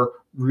floor,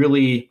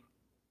 really,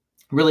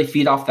 really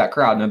feed off that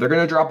crowd. Now, they're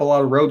going to drop a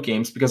lot of road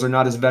games because they're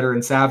not as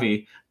veteran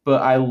savvy,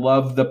 but I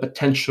love the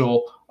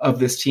potential of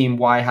this team,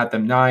 why I had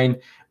them 9.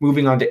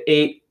 Moving on to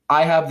 8,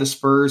 I have the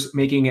Spurs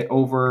making it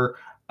over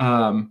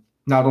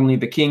not only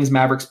the Kings,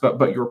 Mavericks,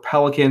 but your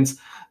Pelicans,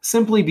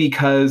 simply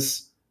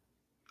because,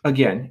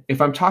 again,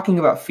 if I'm talking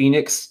about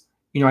Phoenix,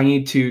 I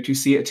need to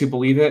see it to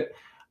believe it.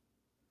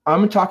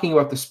 I'm talking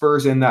about the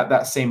Spurs in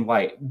that same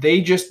light.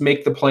 They just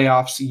make the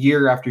playoffs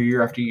year after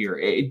year after year.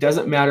 It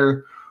doesn't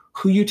matter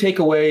who you take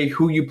away,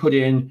 who you put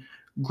in.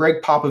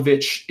 Greg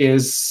Popovich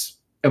is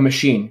a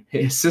machine.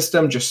 His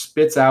system just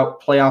spits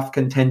out playoff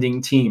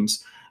contending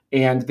teams.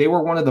 And they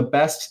were one of the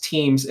best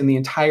teams in the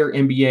entire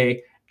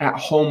NBA at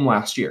home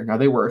last year. Now,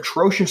 they were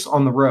atrocious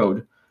on the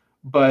road,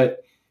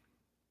 but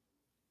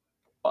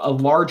a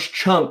large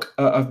chunk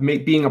of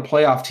being a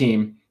playoff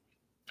team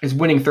is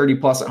winning 30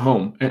 plus at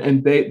home.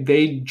 And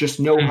they just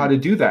know how to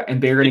do that.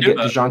 And they're going to get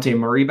DeJounte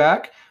Murray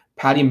back.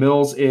 Patty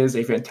Mills is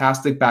a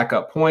fantastic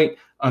backup point.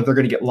 They're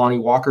going to get Lonnie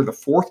Walker, the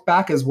 4th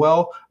back as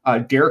well.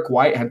 Derek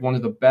White had one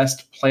of the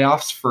best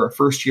playoffs for a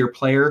first-year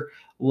player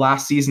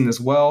last season as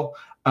well.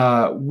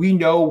 We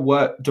know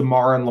what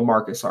DeMar and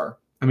LaMarcus are.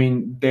 I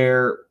mean,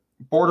 they're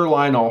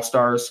borderline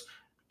all-stars.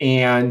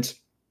 And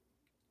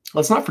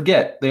let's not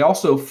forget, they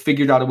also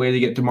figured out a way to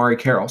get DeMarre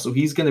Carroll. So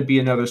he's going to be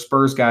another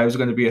Spurs guy who's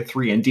going to be a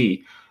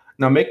 3-and-D.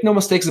 Now, make no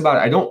mistakes about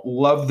it. I don't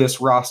love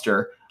this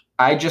roster.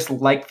 I just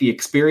like the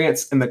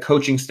experience and the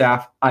coaching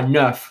staff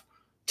enough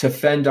to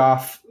fend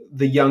off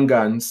the young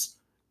guns,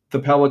 the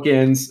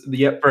Pelicans,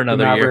 the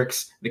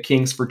Mavericks, the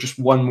Kings for just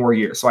one more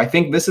year. So I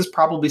think this is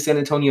probably San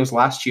Antonio's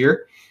last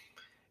year.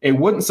 It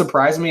wouldn't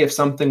surprise me if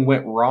something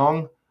went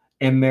wrong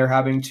and they're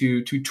having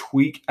to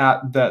tweak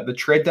at the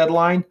trade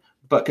deadline.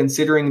 But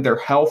considering their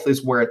health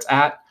is where it's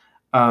at,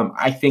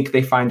 I think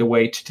they find a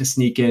way to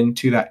sneak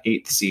into that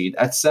 8th seed.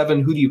 At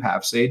 7, who do you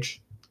have,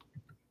 Sage?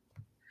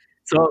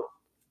 So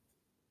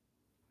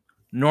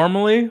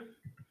normally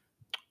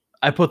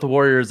I put the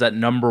Warriors at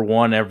number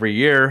 1 every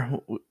year,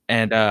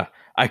 and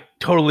I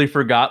totally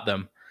forgot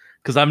them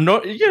because I'm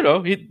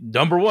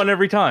number 1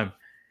 every time.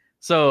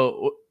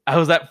 So I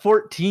was at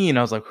 14.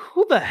 I was like,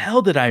 who the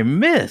hell did I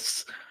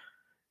miss?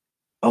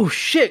 Oh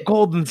shit,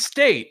 Golden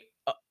State.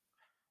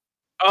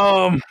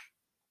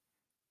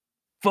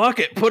 Fuck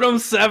it, put them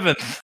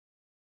 7th.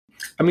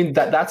 I mean,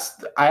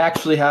 I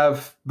actually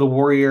have the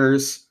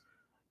Warriors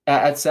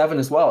at 7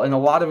 as well, and a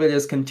lot of it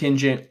is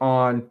contingent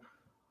on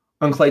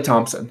Klay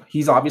Thompson.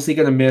 He's obviously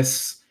going to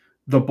miss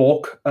the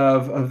bulk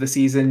of the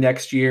season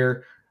next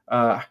year.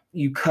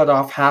 You cut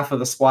off half of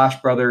the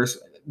Splash Brothers.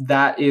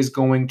 That is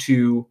going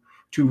to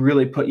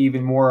really put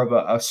even more of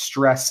a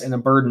stress and a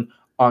burden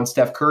on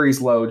Steph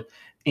Curry's load.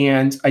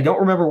 And I don't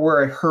remember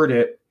where I heard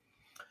it,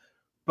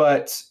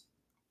 but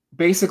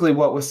basically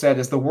what was said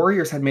is the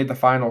Warriors had made the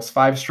finals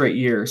 5 straight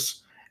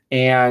years,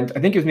 and I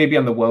think it was maybe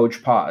on the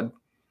Woj pod.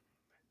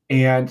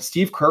 And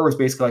Steve Kerr was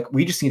basically like,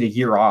 we just need a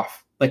year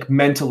off, like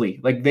mentally.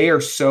 Like they are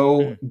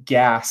so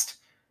gassed.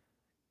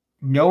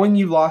 Knowing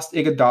you lost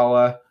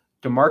Iguodala,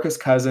 DeMarcus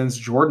Cousins,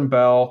 Jordan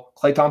Bell,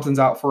 Klay Thompson's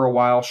out for a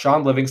while,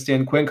 Sean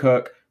Livingston, Quinn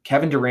Cook,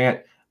 Kevin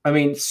Durant. I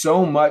mean,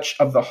 so much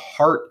of the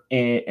heart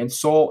and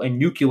soul and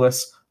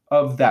nucleus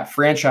of that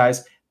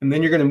franchise. And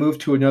then you're going to move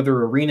to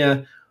another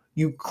arena.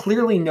 You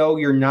clearly know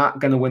you're not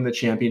going to win the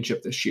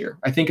championship this year.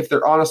 I think if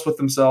they're honest with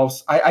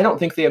themselves, I don't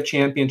think they have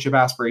championship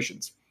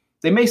aspirations.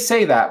 They may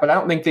say that, but I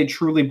don't think they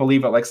truly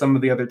believe it like some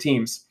of the other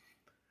teams.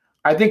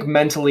 I think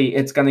mentally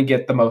it's going to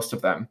get the most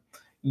of them.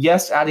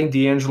 Yes, adding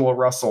D'Angelo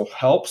Russell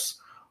helps,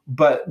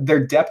 but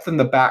their depth in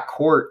the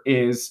backcourt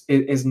is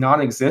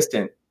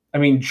non-existent. I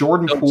mean,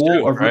 Jordan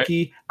Poole, a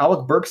rookie,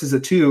 Alec Burks is a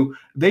 2.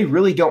 They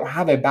really don't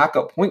have a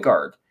backup point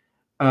guard.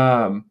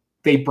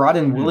 They brought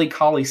in Willie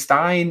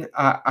Cauley-Stein.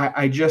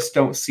 I just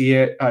don't see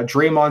it.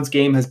 Draymond's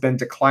game has been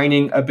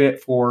declining a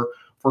bit for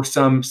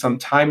some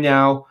time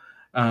now.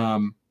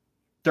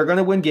 They're going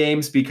to win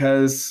games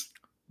because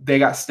they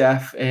got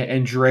Steph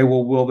and Dre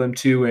will will them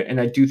too.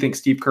 And I do think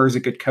Steve Kerr is a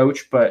good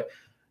coach, but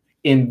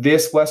in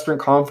this Western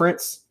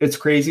Conference, it's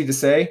crazy to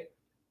say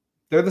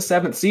they're the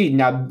 7th seed.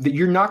 Now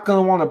you're not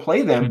going to want to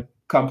play them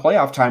come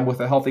playoff time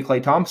with a healthy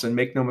Klay Thompson.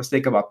 Make no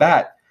mistake about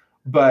that.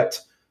 But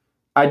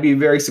I'd be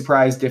very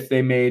surprised if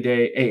they made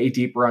a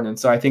deep run. And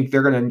so I think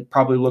they're going to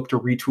probably look to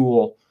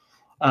retool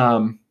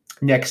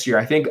next year.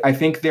 I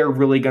think they're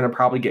really going to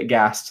probably get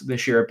gassed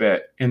this year a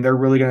bit, and they're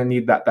really going to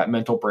need that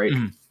mental break.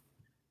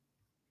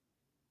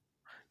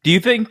 Do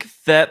you think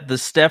that the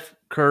Steph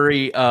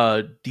Curry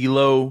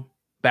D'Lo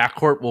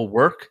backcourt will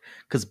work?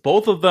 Because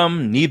both of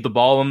them need the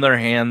ball in their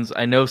hands.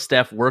 I know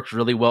Steph works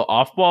really well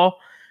off ball,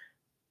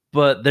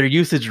 but their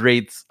usage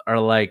rates are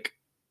like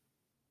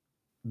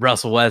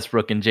Russell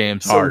Westbrook and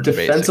James Harden. So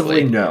defensively,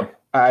 basically. No.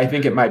 I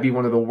think it might be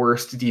one of the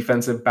worst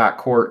defensive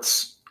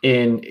backcourts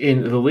in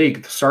the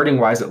league, starting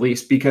wise at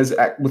least, because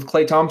with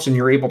Klay Thompson,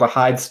 you're able to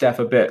hide Steph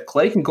a bit.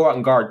 Klay can go out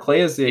and guard. Klay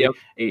is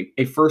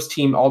a first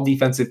team all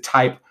defensive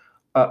type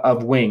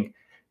of wing,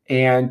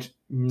 and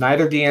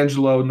neither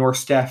D'Angelo nor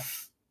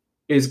Steph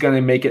is going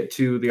to make it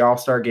to the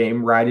All-Star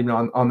game riding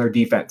on their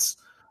defense.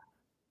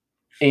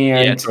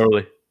 And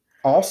totally.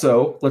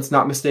 Also, let's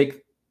not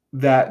mistake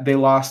that they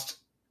lost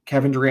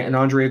Kevin Durant and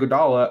Andre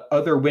Iguodala,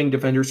 other wing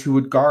defenders who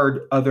would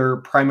guard other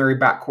primary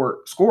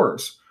backcourt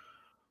scorers.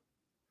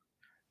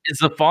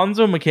 Is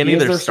Alfonso McKinney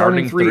their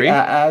starting 3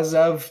 as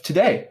of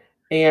today?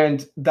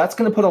 And that's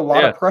going to put a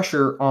lot of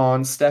pressure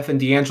on Steph and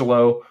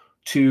D'Angelo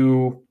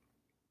to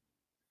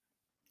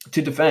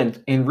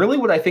defend. And really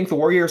what I think the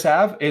Warriors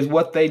have is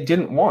what they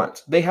didn't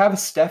want. They have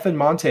Steph and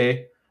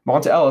Monte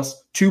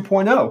Ellis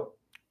 2.0.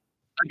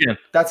 Again,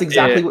 that's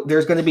exactly what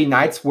there's going to be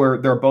nights where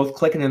they're both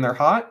clicking and they're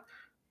hot.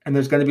 And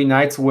there's going to be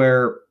nights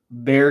where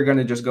they're going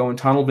to just go in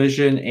tunnel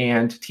vision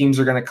and teams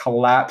are going to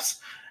collapse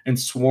and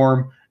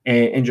swarm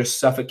and just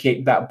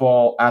suffocate that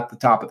ball at the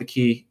top of the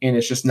key, and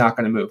it's just not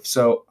going to move.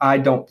 So I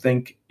don't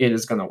think it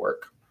is going to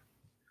work.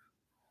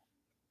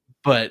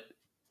 But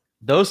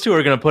those two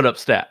are going to put up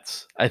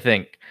stats, I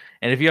think.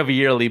 And if you have a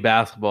yearly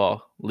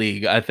basketball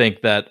league, I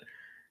think that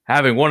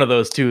having one of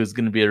those two is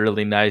going to be a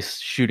really nice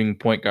shooting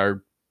point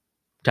guard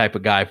type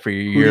of guy for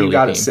your yearly team. Who you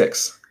got at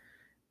 6?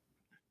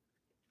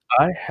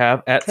 I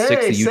have at 6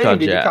 the Utah Jazz.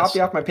 Did you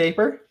copy off my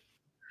paper?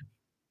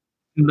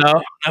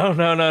 No.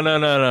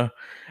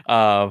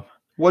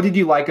 What did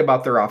you like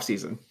about their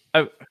offseason?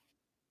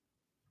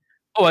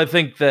 I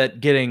think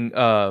that getting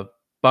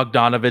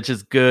Bogdanovich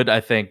is good. I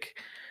think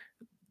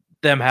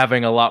them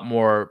having a lot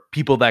more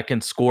people that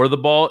can score the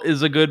ball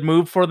is a good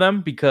move for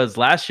them, because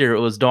last year it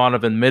was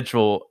Donovan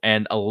Mitchell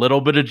and a little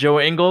bit of Joe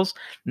Ingles.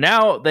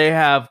 Now they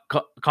have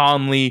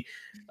Conley,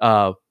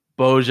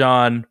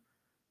 Bojan,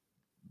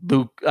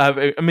 Luke.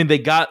 I mean, they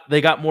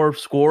got more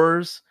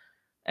scorers,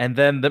 and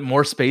then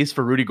more space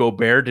for Rudy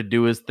Gobert to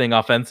do his thing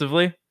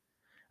offensively.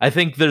 I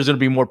think there's going to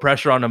be more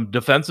pressure on him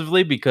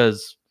defensively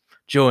because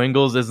Joe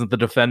Ingles isn't the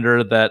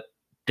defender that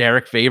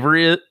Derek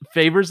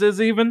Favors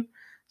is even.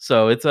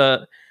 So it's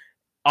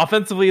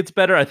offensively it's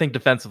better. I think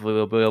defensively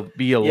it'll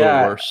be a little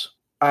worse.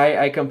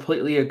 I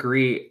completely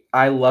agree.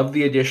 I love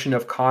the addition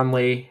of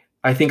Conley.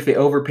 I think they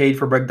overpaid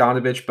for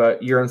Bogdanovich,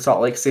 but you're in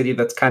Salt Lake City.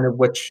 That's kind of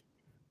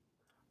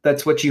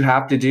that's what you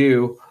have to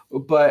do.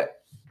 But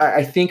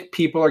I think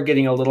people are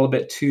getting a little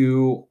bit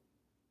too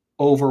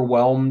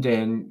overwhelmed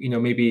and,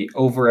 maybe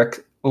over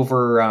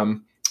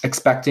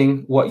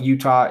expecting what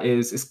Utah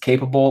is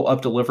capable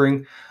of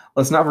delivering.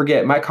 Let's not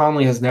forget, Mike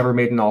Conley has never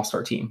made an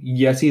all-star team.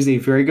 Yes, he's a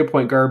very good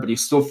point guard, but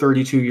he's still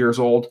 32 years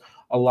old,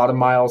 a lot of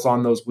miles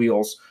on those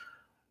wheels.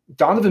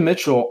 Donovan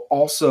Mitchell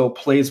also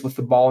plays with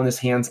the ball in his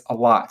hands a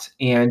lot,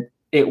 and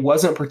it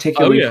wasn't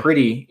particularly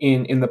pretty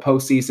in the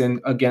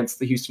postseason against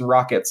the Houston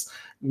Rockets.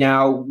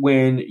 Now,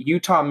 when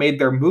Utah made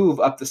their move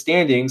up the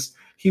standings,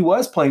 he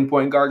was playing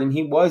point guard, and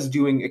he was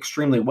doing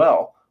extremely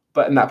well.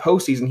 But in that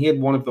postseason, he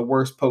had one of the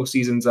worst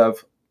postseasons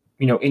of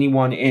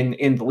anyone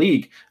in the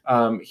league.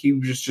 He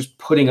was just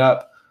putting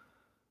up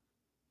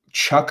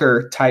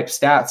chucker type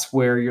stats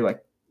where you're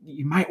like,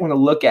 you might want to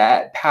look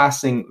at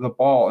passing the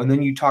ball. And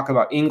then you talk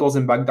about Ingles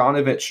and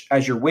Bogdanovich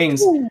as your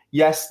wings. Ooh.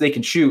 Yes, they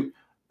can shoot,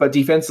 but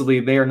defensively,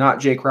 they are not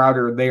Jay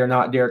Crowder. They are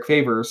not Derek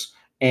Favors.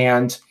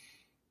 And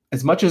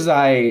as much as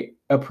I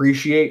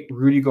appreciate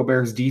Rudy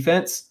Gobert's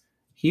defense,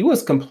 he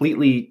was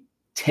completely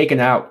taken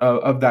out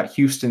of that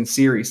Houston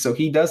series. So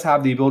he does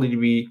have the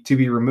ability to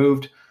be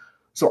removed.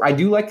 So I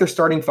do like their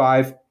starting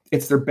five.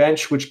 It's their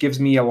bench, which gives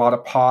me a lot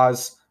of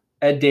pause.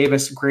 Ed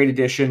Davis, great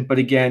addition, but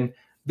again,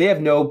 they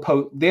have no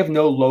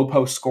low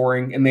post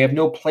scoring, and they have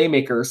no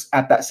playmakers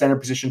at that center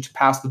position to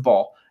pass the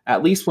ball.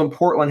 At least when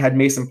Portland had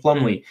Mason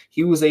Plumlee,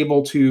 he was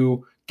able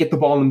to get the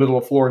ball in the middle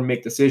of the floor and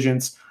make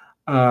decisions.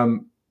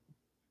 Emmanuel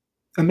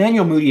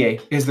Mudiay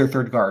is their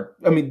third guard.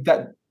 I mean,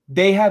 that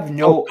they have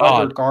no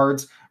other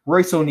guards.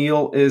 Royce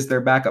O'Neal is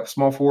their backup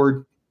small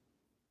forward.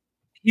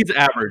 He's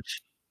average.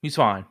 He's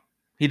fine.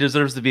 He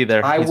deserves to be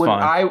there. I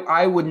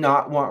would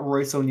not want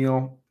Royce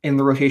O'Neal in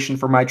the rotation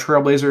for my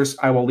Trailblazers.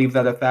 I will leave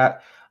that at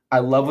that. I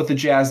love what the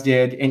Jazz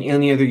did, and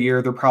any other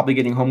year, they're probably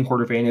getting home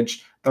court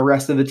advantage. The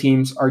rest of the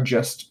teams are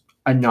just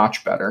a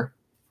notch better.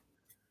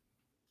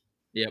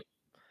 Yep.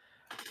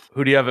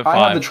 Who do you have at 5?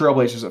 I have the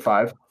Trailblazers at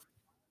 5.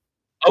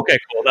 Okay,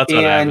 cool. That's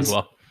what I have as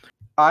well.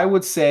 I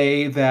would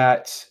say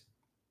that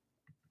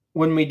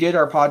when we did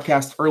our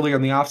podcast earlier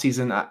in the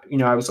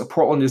offseason,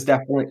 Portland is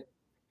definitely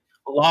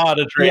a lot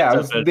of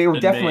trades. Yeah, they were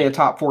definitely a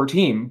top 4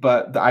 team,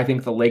 but I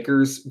think the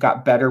Lakers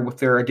got better with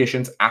their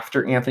additions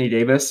after Anthony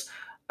Davis.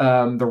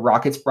 The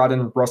Rockets brought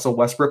in Russell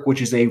Westbrook,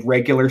 which is a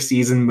regular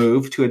season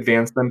move to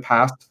advance them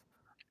past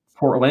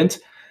Portland.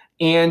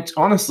 And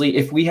honestly,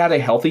 if we had a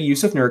healthy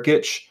Yusuf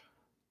Nurkic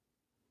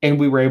and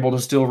we were able to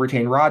still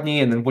retain Rodney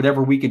and then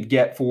whatever we could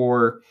get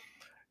for,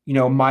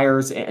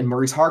 Myers and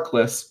Maurice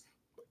Harkless,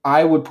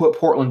 I would put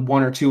Portland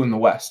 1 or 2 in the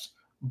West.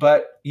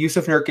 But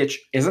Yusuf Nurkic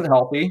isn't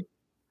healthy.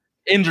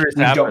 Injuries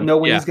We happen. don't know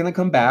when he's going to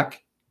come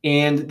back.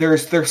 And there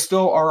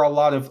still are a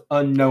lot of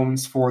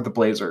unknowns for the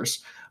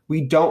Blazers. We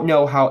don't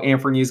know how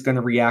Anthony is going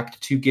to react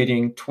to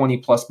getting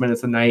 20-plus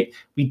minutes a night.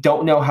 We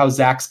don't know how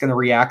Zach's going to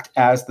react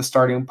as the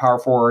starting power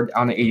forward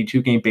on an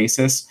 82-game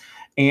basis.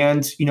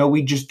 And,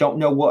 we just don't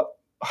know what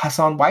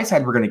Hassan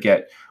Whiteside we're going to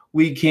get.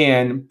 We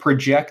can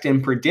project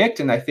and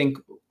predict, and I think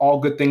all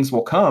good things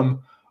will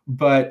come.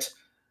 But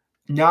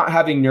not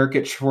having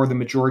Nurkic for the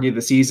majority of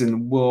the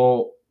season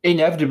will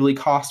inevitably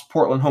cost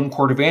Portland home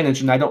court advantage,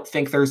 and I don't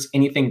think there's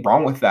anything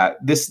wrong with that.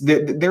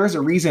 There is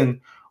a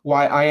reason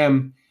why I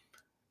am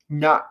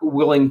not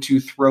willing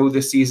to throw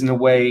this season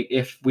away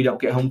if we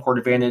don't get home court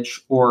advantage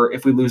or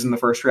if we lose in the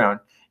first round.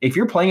 If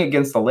you're playing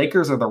against the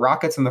Lakers or the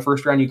Rockets in the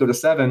first round, you go to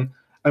 7.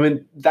 I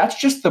mean, that's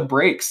just the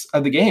breaks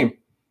of the game.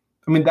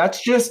 I mean,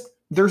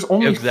 there's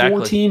only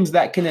 4 teams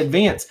that can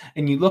advance,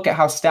 and you look at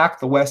how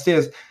stacked the West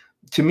is.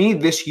 To me,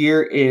 this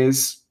year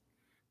is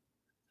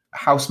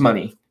house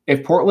money.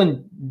 If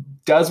Portland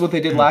does what they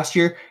did last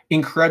year,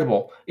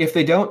 incredible. If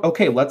they don't,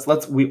 okay,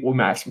 we'll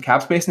match some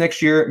cap space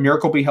next year.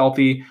 Nurk will be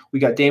healthy. We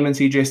got Damon,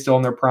 CJ still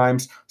in their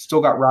primes.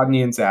 Still got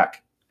Rodney and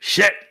Zach.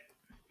 Shit.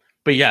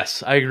 But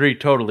yes, I agree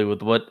totally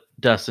with what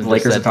Dustin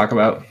Lakers just said. To talk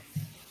about.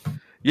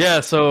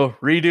 Yeah, so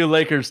redo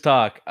Lakers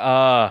talk.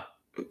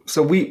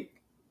 So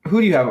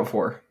who do you have it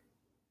for?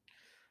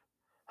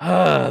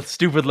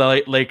 Stupid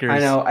Lakers. I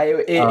know.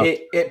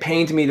 It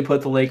pained me to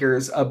put the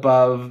Lakers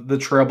above the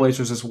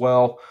Trailblazers as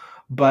well.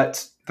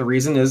 But the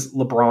reason is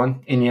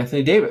LeBron and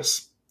Anthony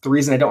Davis. The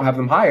reason I don't have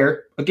them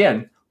higher,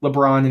 again,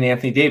 LeBron and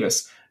Anthony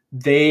Davis.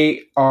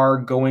 They are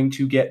going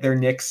to get their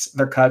nicks,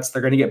 their cuts.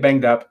 They're going to get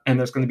banged up, and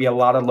there's going to be a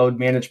lot of load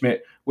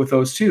management with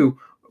those two.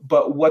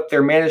 But what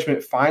their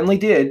management finally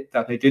did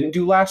that they didn't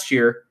do last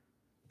year,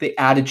 they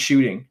added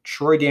shooting.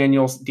 Troy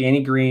Daniels,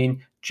 Danny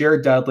Green,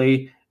 Jared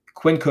Dudley,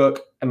 Quinn Cook,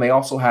 and they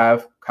also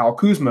have Kyle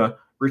Kuzma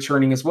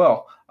returning as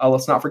well.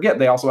 Let's not forget,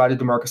 they also added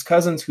DeMarcus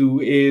Cousins, who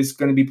is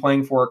going to be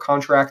playing for a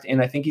contract, and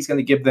I think he's going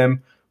to give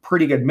them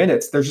pretty good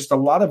minutes. There's just a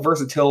lot of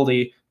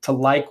versatility to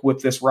like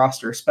with this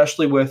roster,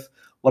 especially with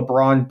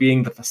LeBron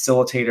being the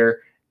facilitator,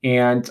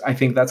 and I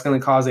think that's going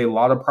to cause a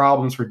lot of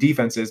problems for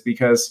defenses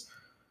because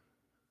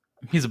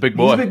he's a big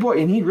boy. He's a big boy,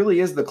 and he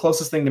really is the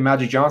closest thing to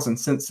Magic Johnson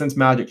since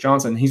Magic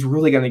Johnson. He's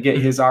really going to get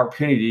his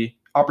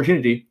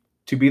opportunity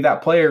to be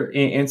that player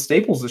in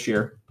Staples this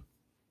year.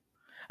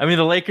 I mean,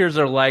 the Lakers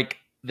are like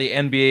the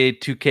NBA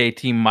 2K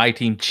team, My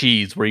Team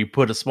Cheese, where you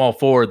put a small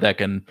forward that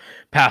can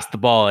pass the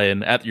ball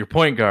in at your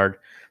point guard.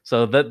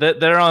 So that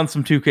they're on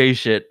some 2K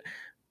shit.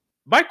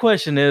 My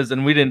question is,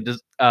 and we didn't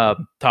just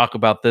talk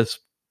about this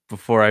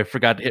before I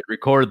forgot to hit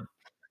record.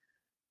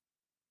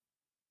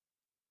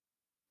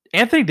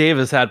 Anthony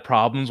Davis had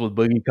problems with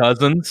Boogie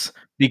Cousins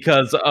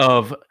because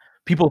of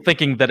people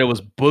thinking that it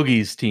was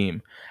Boogie's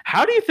team.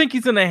 How do you think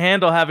he's going to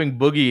handle having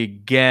Boogie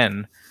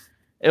again?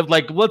 If,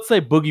 let's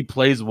say Boogie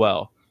plays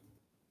well,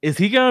 is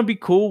he going to be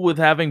cool with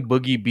having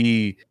Boogie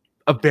be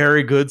a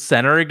very good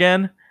center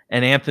again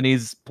and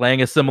Anthony's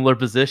playing a similar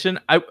position?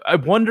 I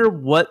wonder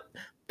what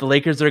the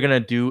Lakers are going to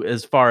do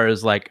as far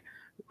as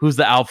who's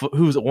the alpha,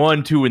 who's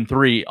 1, 2, and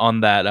 3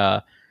 on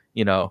that,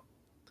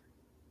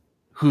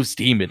 whose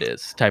team it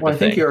is type Well, I of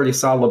think thing. you already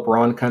saw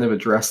LeBron kind of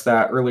address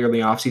that earlier in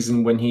the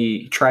offseason when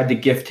he tried to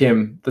gift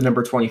him the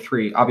number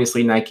 23.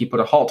 Obviously, Nike put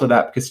a halt to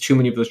that because too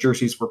many of those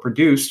jerseys were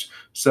produced.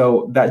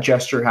 So that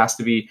gesture has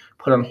to be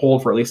put on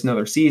hold for at least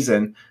another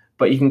season.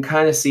 But you can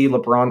kind of see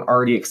LeBron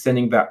already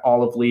extending that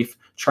olive leaf,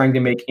 trying to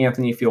make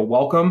Anthony feel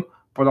welcome,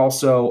 but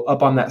also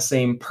up on that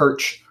same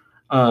perch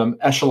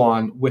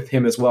echelon with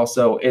him as well.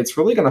 So it's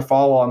really going to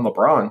fall on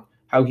LeBron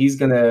how he's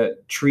going to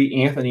treat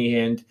Anthony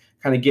and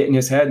kind of get in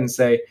his head and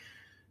say,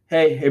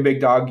 hey, big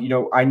dog,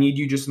 I need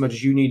you just as much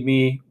as you need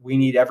me. We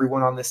need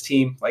everyone on this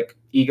team. Like,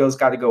 ego's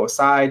got to go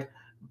aside,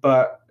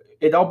 but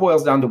it all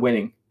boils down to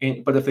winning.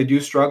 But if they do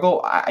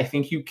struggle, I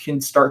think you can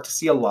start to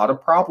see a lot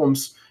of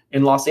problems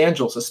in Los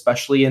Angeles,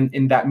 especially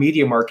in that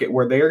media market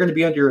where they are going to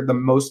be under the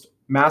most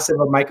massive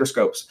of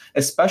microscopes,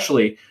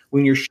 especially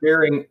when you're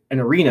sharing an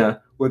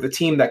arena with a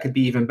team that could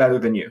be even better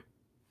than you.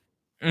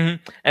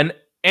 Mm-hmm. And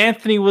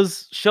Anthony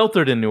was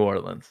sheltered in New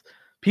Orleans.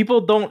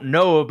 People don't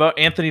know about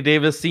Anthony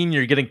Davis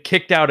Sr. getting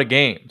kicked out of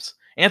games.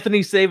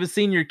 Anthony Davis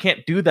Sr.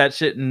 can't do that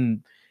shit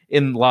in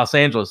Los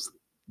Angeles.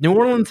 New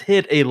Orleans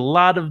hid a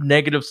lot of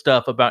negative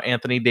stuff about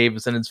Anthony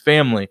Davis and his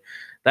family.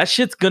 That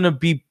shit's going to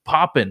be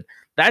popping.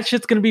 That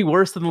shit's going to be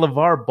worse than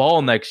LeVar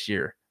Ball next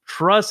year.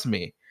 Trust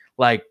me.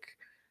 Like,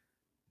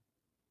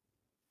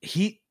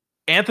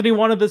 Anthony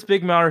wanted this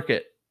big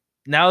market.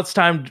 Now it's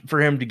time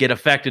for him to get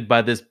affected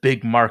by this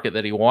big market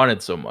that he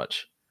wanted so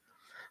much.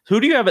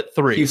 Who do you have at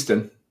 3?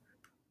 Houston.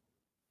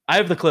 I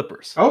have the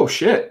Clippers. Oh,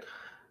 shit.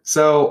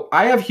 So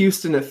I have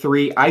Houston at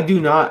 3. I do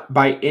not,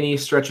 by any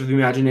stretch of the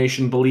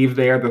imagination, believe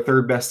they are the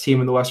third best team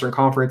in the Western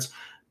Conference,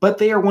 but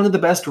they are one of the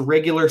best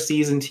regular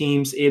season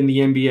teams in the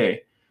NBA.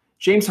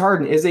 James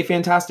Harden is a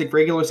fantastic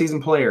regular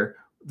season player.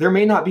 There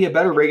may not be a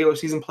better regular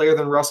season player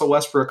than Russell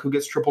Westbrook, who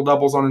gets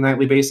triple-doubles on a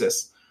nightly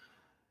basis.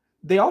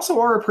 They also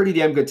are a pretty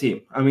damn good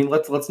team. I mean,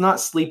 let's not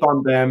sleep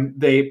on them.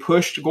 They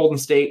pushed Golden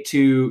State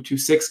to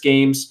 6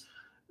 games.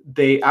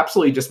 They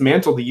absolutely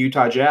dismantled the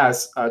Utah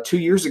Jazz. 2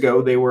 years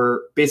ago, they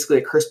were basically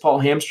a Chris Paul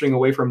hamstring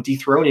away from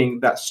dethroning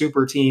that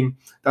super team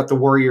that the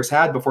Warriors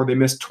had before they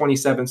missed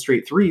 27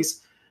 straight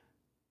threes.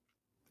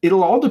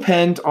 It'll all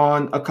depend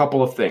on a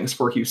couple of things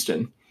for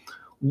Houston.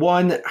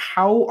 One,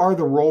 how are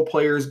the role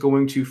players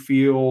going to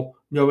feel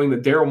knowing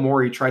that Daryl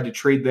Morey tried to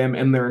trade them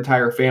and their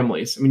entire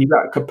families? I mean, you've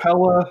got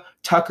Capella,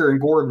 Tucker,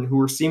 and Gordon,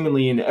 who are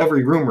seemingly in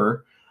every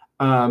rumor.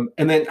 And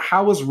then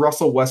how is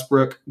Russell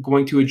Westbrook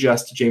going to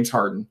adjust to James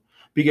Harden?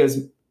 Because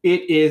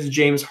it is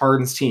James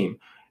Harden's team.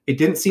 It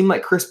didn't seem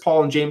like Chris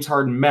Paul and James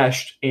Harden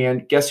meshed,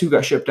 and guess who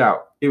got shipped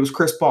out? It was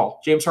Chris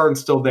Paul. James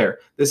Harden's still there.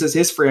 This is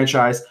his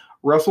franchise.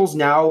 Russell's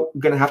now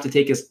going to have to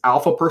take his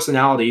alpha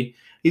personality.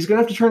 He's going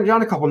to have to turn it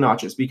down a couple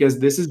notches because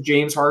this is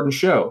James Harden's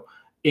show.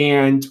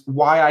 And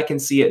why I can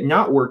see it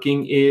not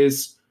working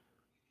is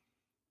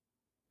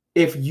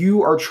if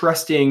you are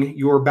trusting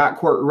your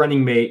backcourt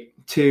running mate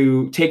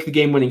to take the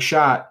game-winning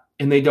shot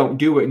and they don't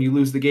do it and you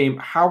lose the game,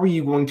 how are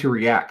you going to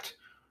react?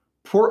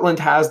 Portland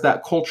has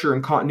that culture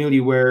and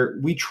continuity where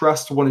we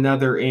trust one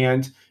another,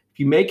 and if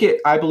you make it,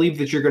 I believe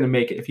that you're going to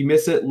make it. If you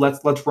miss it,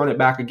 let's run it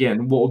back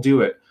again. We'll do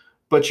it.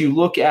 But you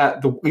look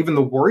at even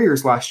the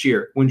Warriors last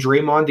year when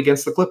Draymond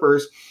against the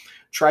Clippers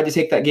tried to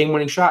take that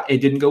game-winning shot.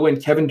 It didn't go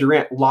in. Kevin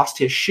Durant lost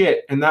his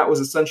shit, and that was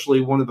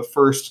essentially one of the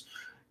first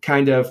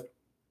kind of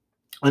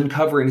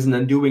uncoverings and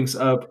undoings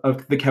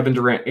of the Kevin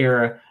Durant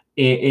era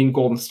in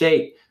Golden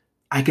State.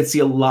 I could see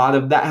a lot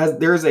of that.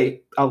 There's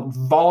a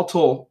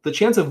volatile, the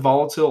chance of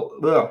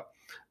volatile,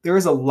 there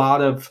is a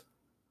lot of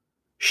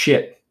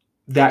shit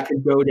that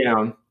could go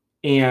down,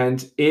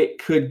 and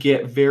it could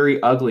get very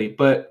ugly.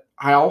 But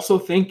I also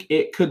think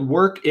it could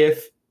work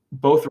if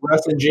both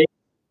Russ and James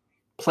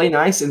play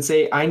nice and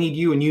say, I need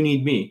you and you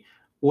need me.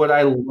 What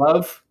I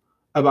love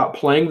about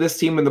playing this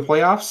team in the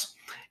playoffs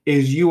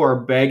is you are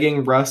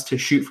begging Russ to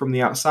shoot from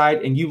the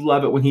outside, and you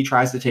love it when he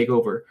tries to take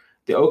over.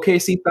 The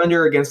OKC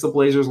Thunder against the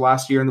Blazers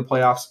last year in the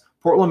playoffs,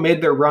 Portland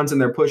made their runs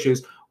and their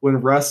pushes when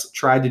Russ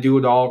tried to do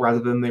it all rather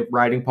than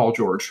riding Paul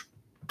George.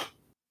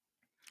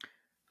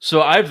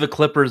 So I have the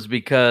Clippers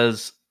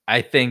because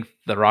I think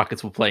the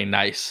Rockets will play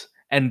nice,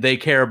 and they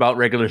care about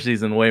regular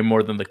season way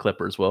more than the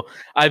Clippers will.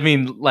 I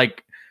mean,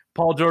 like,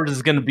 Paul George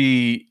is going to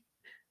be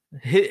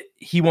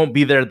he won't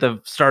be there at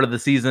the start of the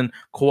season.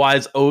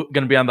 Kawhi's going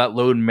to be on that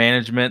load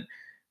management.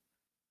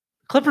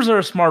 Clippers are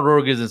a smart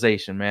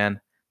organization, man.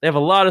 They have a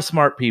lot of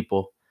smart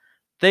people.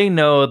 They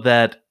know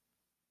that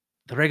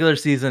the regular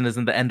season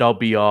isn't the end-all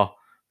be-all.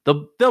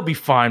 They'll be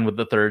fine with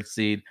the 3rd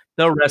seed.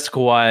 They'll rest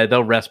Kawhi.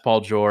 They'll rest Paul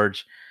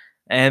George.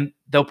 And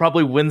they'll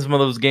probably win some of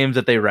those games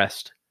that they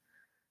rest.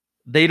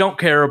 They don't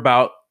care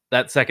about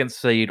that 2nd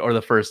seed or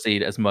the 1st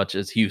seed as much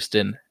as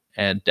Houston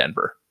and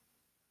Denver.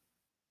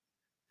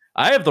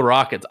 I have the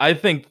Rockets. I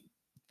think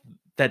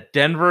that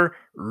Denver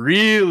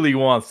really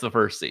wants the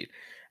 1st seed.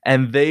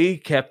 And they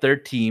kept their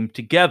team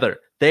together.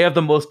 They have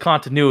the most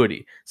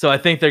continuity. So I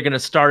think they're going to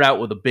start out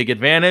with a big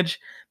advantage.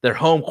 Their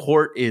home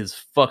court is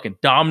fucking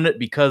dominant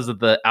because of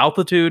the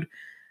altitude.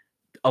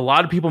 A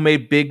lot of people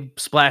made big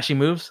splashy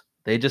moves.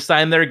 They just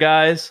signed their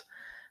guys.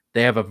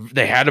 They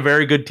had a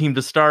very good team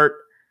to start.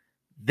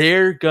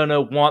 They're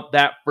gonna want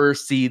that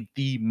first seed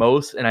the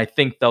most, and I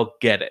think they'll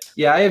get it.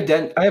 Yeah, I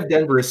have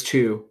Denver as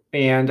 2,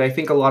 and I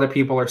think a lot of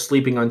people are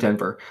sleeping on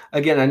Denver.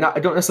 Again, I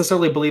don't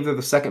necessarily believe they're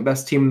the second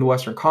best team in the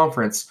Western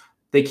Conference.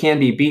 They can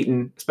be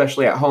beaten,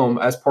 especially at home,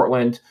 as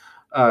Portland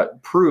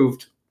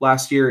proved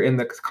last year in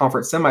the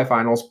conference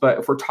semifinals. But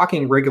if we're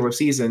talking regular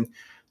season,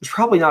 there's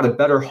probably not a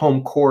better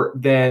home court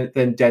than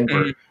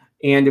Denver. Mhm.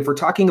 And if we're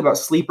talking about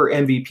sleeper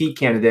MVP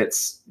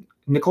candidates,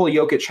 Nikola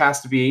Jokic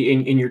has to be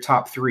in your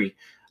top 3.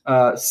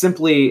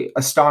 Simply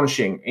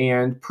astonishing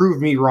and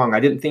proved me wrong. I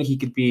didn't think he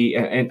could be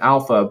an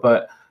alpha,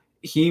 but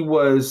he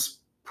was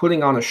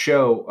putting on a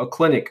show, a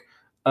clinic.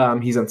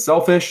 He's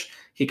unselfish.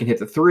 He can hit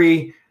the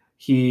 3.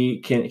 He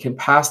can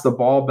pass the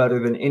ball better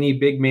than any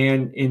big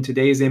man in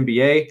today's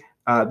NBA.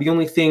 The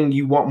only thing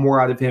you want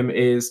more out of him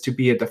is to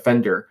be a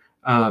defender.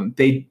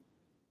 They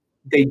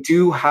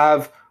do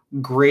have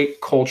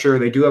great culture.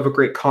 They do have a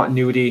great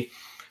continuity.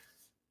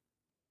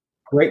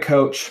 Great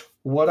coach.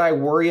 What I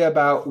worry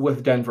about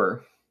with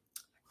Denver,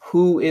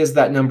 who is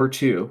that number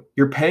 2?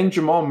 You're paying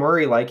Jamal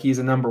Murray like he's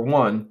a number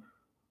 1,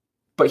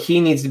 but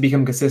he needs to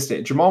become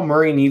consistent. Jamal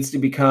Murray needs to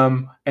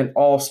become an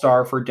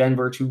all-star for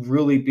Denver to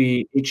really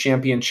be a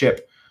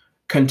championship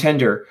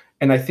contender.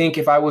 And I think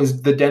if I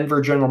was the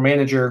Denver general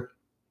manager,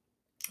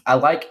 I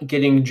like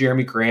getting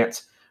Jeremy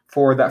Grant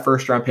for that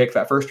first-round pick.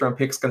 That first-round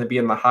pick is going to be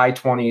in the high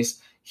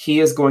 20s. He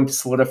is going to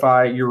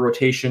solidify your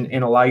rotation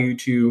and allow you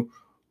to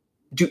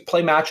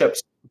play matchups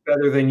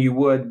better than you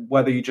would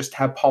whether you just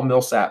have Paul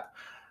Millsap.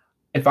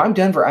 If I'm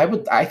Denver,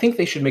 I think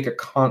they should make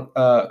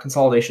a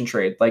consolidation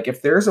trade. Like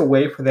if there's a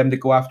way for them to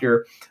go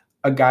after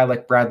a guy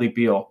like Bradley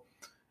Beal,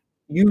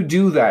 you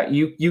do that.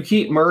 You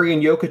keep Murray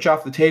and Jokic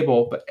off the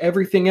table, but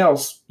everything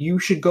else you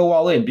should go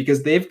all in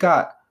because they've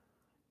got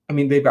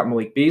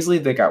Malik Beasley,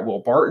 they've got Will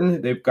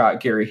Barton, they've got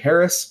Gary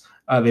Harris,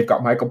 they've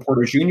got Michael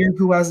Porter Jr.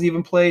 who hasn't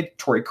even played,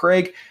 Torrey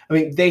Craig. I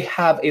mean, they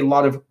have a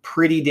lot of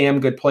pretty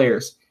damn good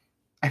players.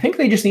 I think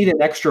they just need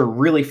an extra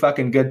really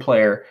fucking good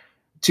player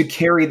to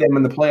carry them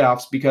in the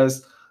playoffs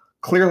because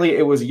clearly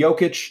it was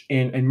Jokic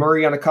and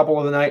Murray on a couple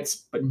of the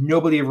nights, but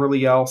nobody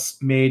really else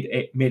made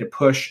a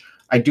push.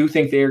 I do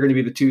think they are going to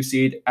be the 2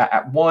 seed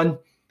at 1.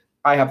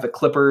 I have the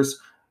Clippers,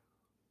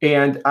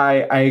 and I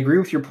agree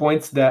with your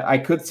points that I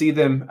could see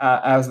them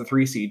as the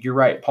 3 seed. You're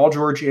right. Paul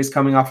George is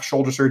coming off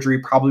shoulder surgery,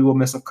 probably will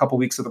miss a couple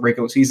weeks of the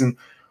regular season.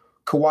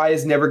 Kawhi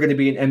is never going to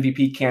be an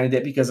MVP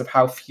candidate because of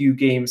how few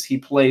games he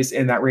plays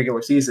in that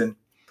regular season.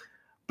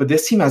 But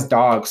this team has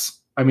dogs.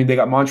 I mean, they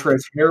got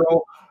Montrezl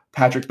Harrell,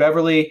 Patrick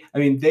Beverly. I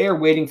mean, they are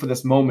waiting for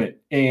this moment.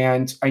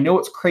 And I know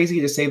it's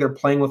crazy to say they're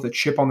playing with a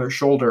chip on their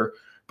shoulder,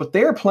 but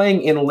they are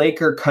playing in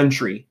Laker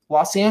country.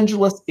 Los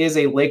Angeles is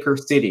a Laker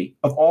city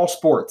of all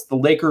sports. The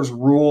Lakers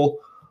rule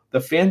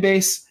the fan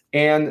base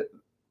and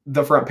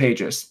the front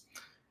pages.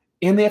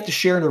 And they have to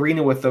share an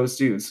arena with those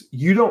dudes.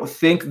 You don't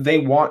think they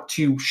want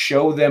to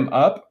show them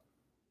up?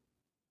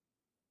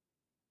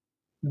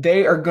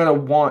 They are going to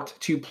want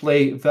to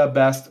play the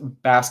best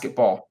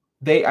basketball.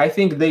 I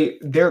think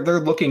they're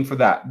looking for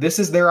that. This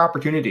is their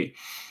opportunity.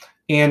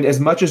 And as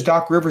much as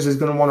Doc Rivers is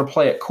going to want to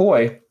play at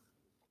Kawhi,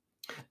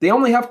 they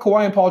only have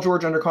Kawhi and Paul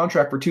George under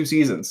contract for 2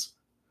 seasons.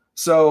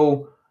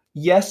 So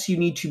yes, you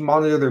need to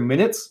monitor their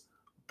minutes,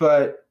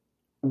 but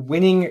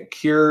winning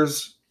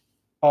cures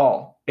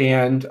all.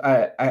 And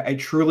I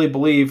truly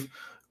believe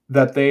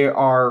that they're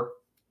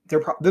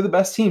the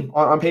best team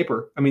on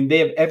paper. I mean, they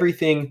have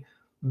everything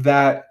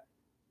that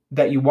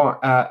you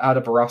want out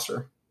of a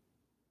roster.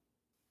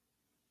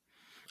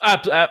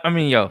 I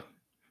mean,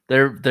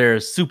 they're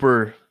a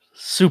super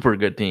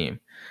good team.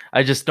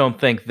 I just don't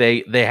think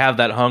they have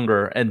that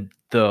hunger and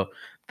the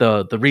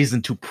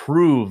reason to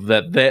prove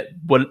that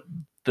what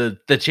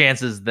the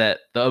chances that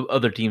the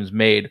other teams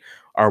made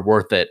are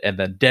worth it. And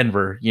then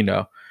Denver,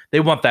 they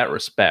want that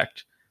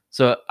respect.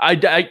 So I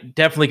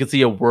definitely could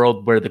see a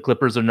world where the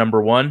Clippers are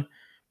number 1,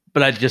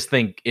 but I just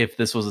think if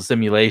this was a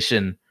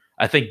simulation,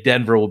 I think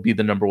Denver will be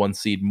the number 1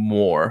 seed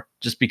more,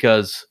 just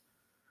because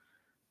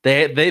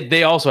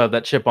they also have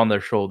that chip on their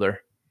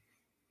shoulder.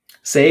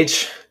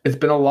 Sage, it's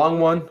been a long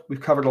one.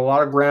 We've covered a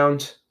lot of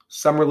ground.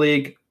 Summer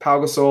League, Pau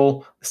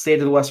Gasol, the state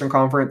of the Western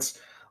Conference.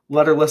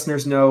 Let our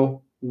listeners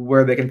know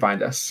where they can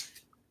find us.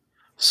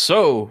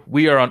 So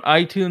we are on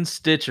iTunes,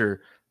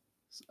 Stitcher,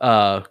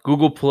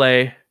 Google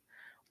Play,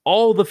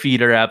 all the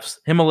feeder apps,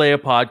 Himalaya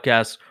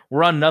Podcasts.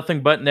 We're on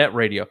Nothing But Net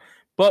Radio.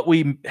 But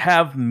we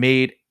have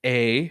made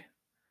a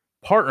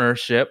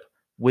partnership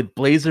with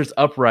Blazers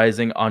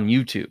Uprising on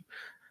YouTube.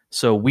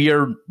 So we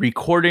are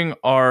recording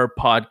our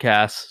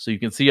podcast so you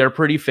can see our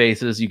pretty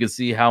faces. You can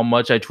see how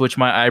much I twitch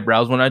my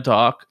eyebrows when I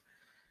talk.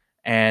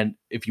 And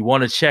if you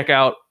want to check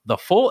out the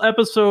full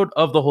episode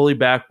of the Holy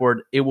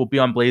Backboard, it will be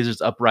on Blazers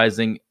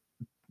Uprising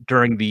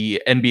during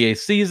the NBA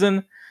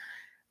season.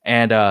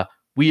 And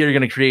we are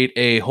going to create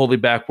a Holy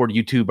Backboard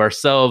YouTube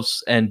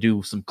ourselves and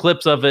do some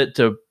clips of it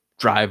to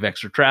drive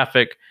extra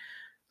traffic.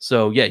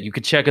 So yeah, you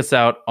can check us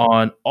out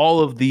on all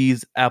of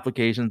these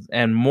applications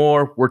and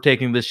more. We're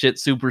taking this shit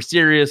super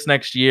serious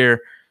next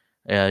year.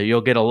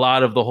 You'll get a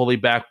lot of the Holy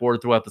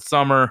Backboard throughout the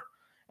summer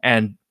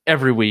and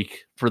every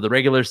week for the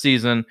regular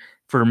season.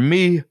 For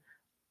me,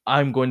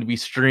 I'm going to be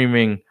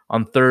streaming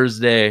on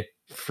Thursday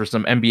for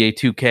some NBA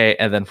 2K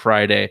and then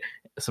Friday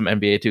some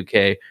NBA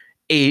 2K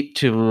 8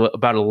 to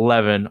about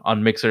 11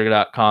 on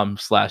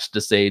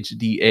mixer.com/Dasage,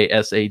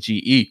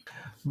 DASAGE.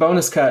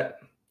 Bonus cut.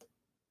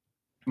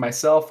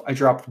 Myself, I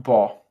dropped the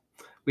ball.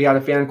 We had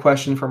a fan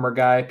question from our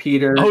guy,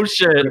 Peter. Oh,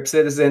 shit. Rip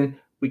Citizen.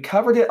 We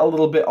covered it a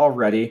little bit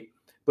already,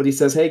 but he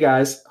says, hey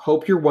guys,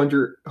 hope you're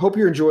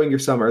enjoying your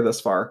summer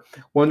thus far.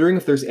 Wondering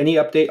if there's any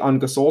update on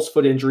Gasol's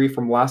foot injury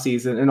from last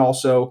season, and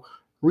also,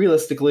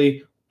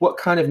 realistically, what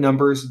kind of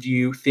numbers do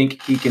you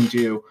think he can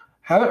do?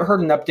 Haven't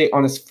heard an update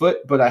on his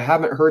foot, but I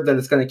haven't heard that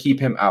it's going to keep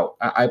him out.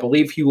 I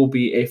believe he will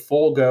be a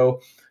full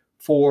go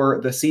for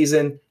the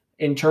season.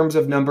 In terms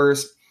of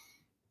numbers,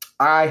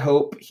 I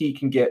hope he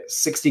can get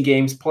 60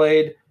 games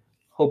played.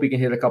 Hope he can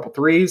hit a couple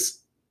threes.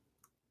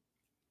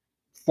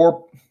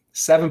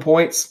 7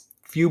 points,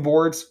 few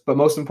boards, but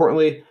most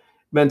importantly,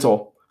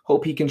 mental.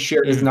 Hope he can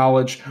share his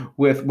knowledge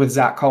with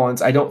Zach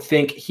Collins. I don't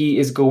think he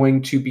is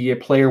going to be a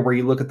player where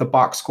you look at the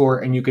box score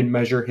and you can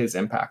measure his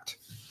impact.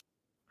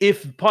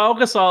 If Paul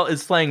Gasol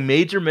is playing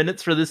major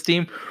minutes for this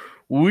team,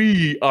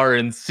 we are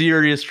in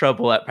serious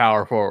trouble at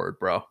power forward,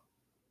 bro.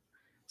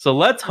 So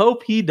let's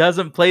hope he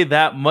doesn't play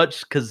that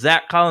much because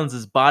Zach Collins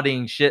is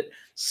bodying shit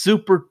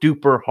super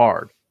duper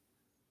hard.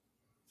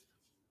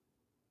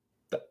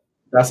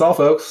 That's all,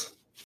 folks.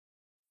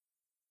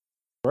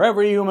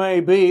 Wherever you may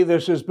be,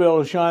 this is Bill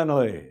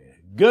Shinley.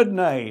 Good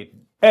night,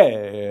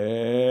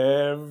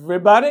 everybody.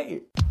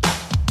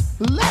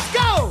 Let's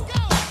go!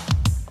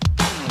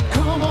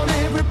 Come on,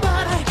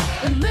 everybody,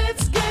 and let's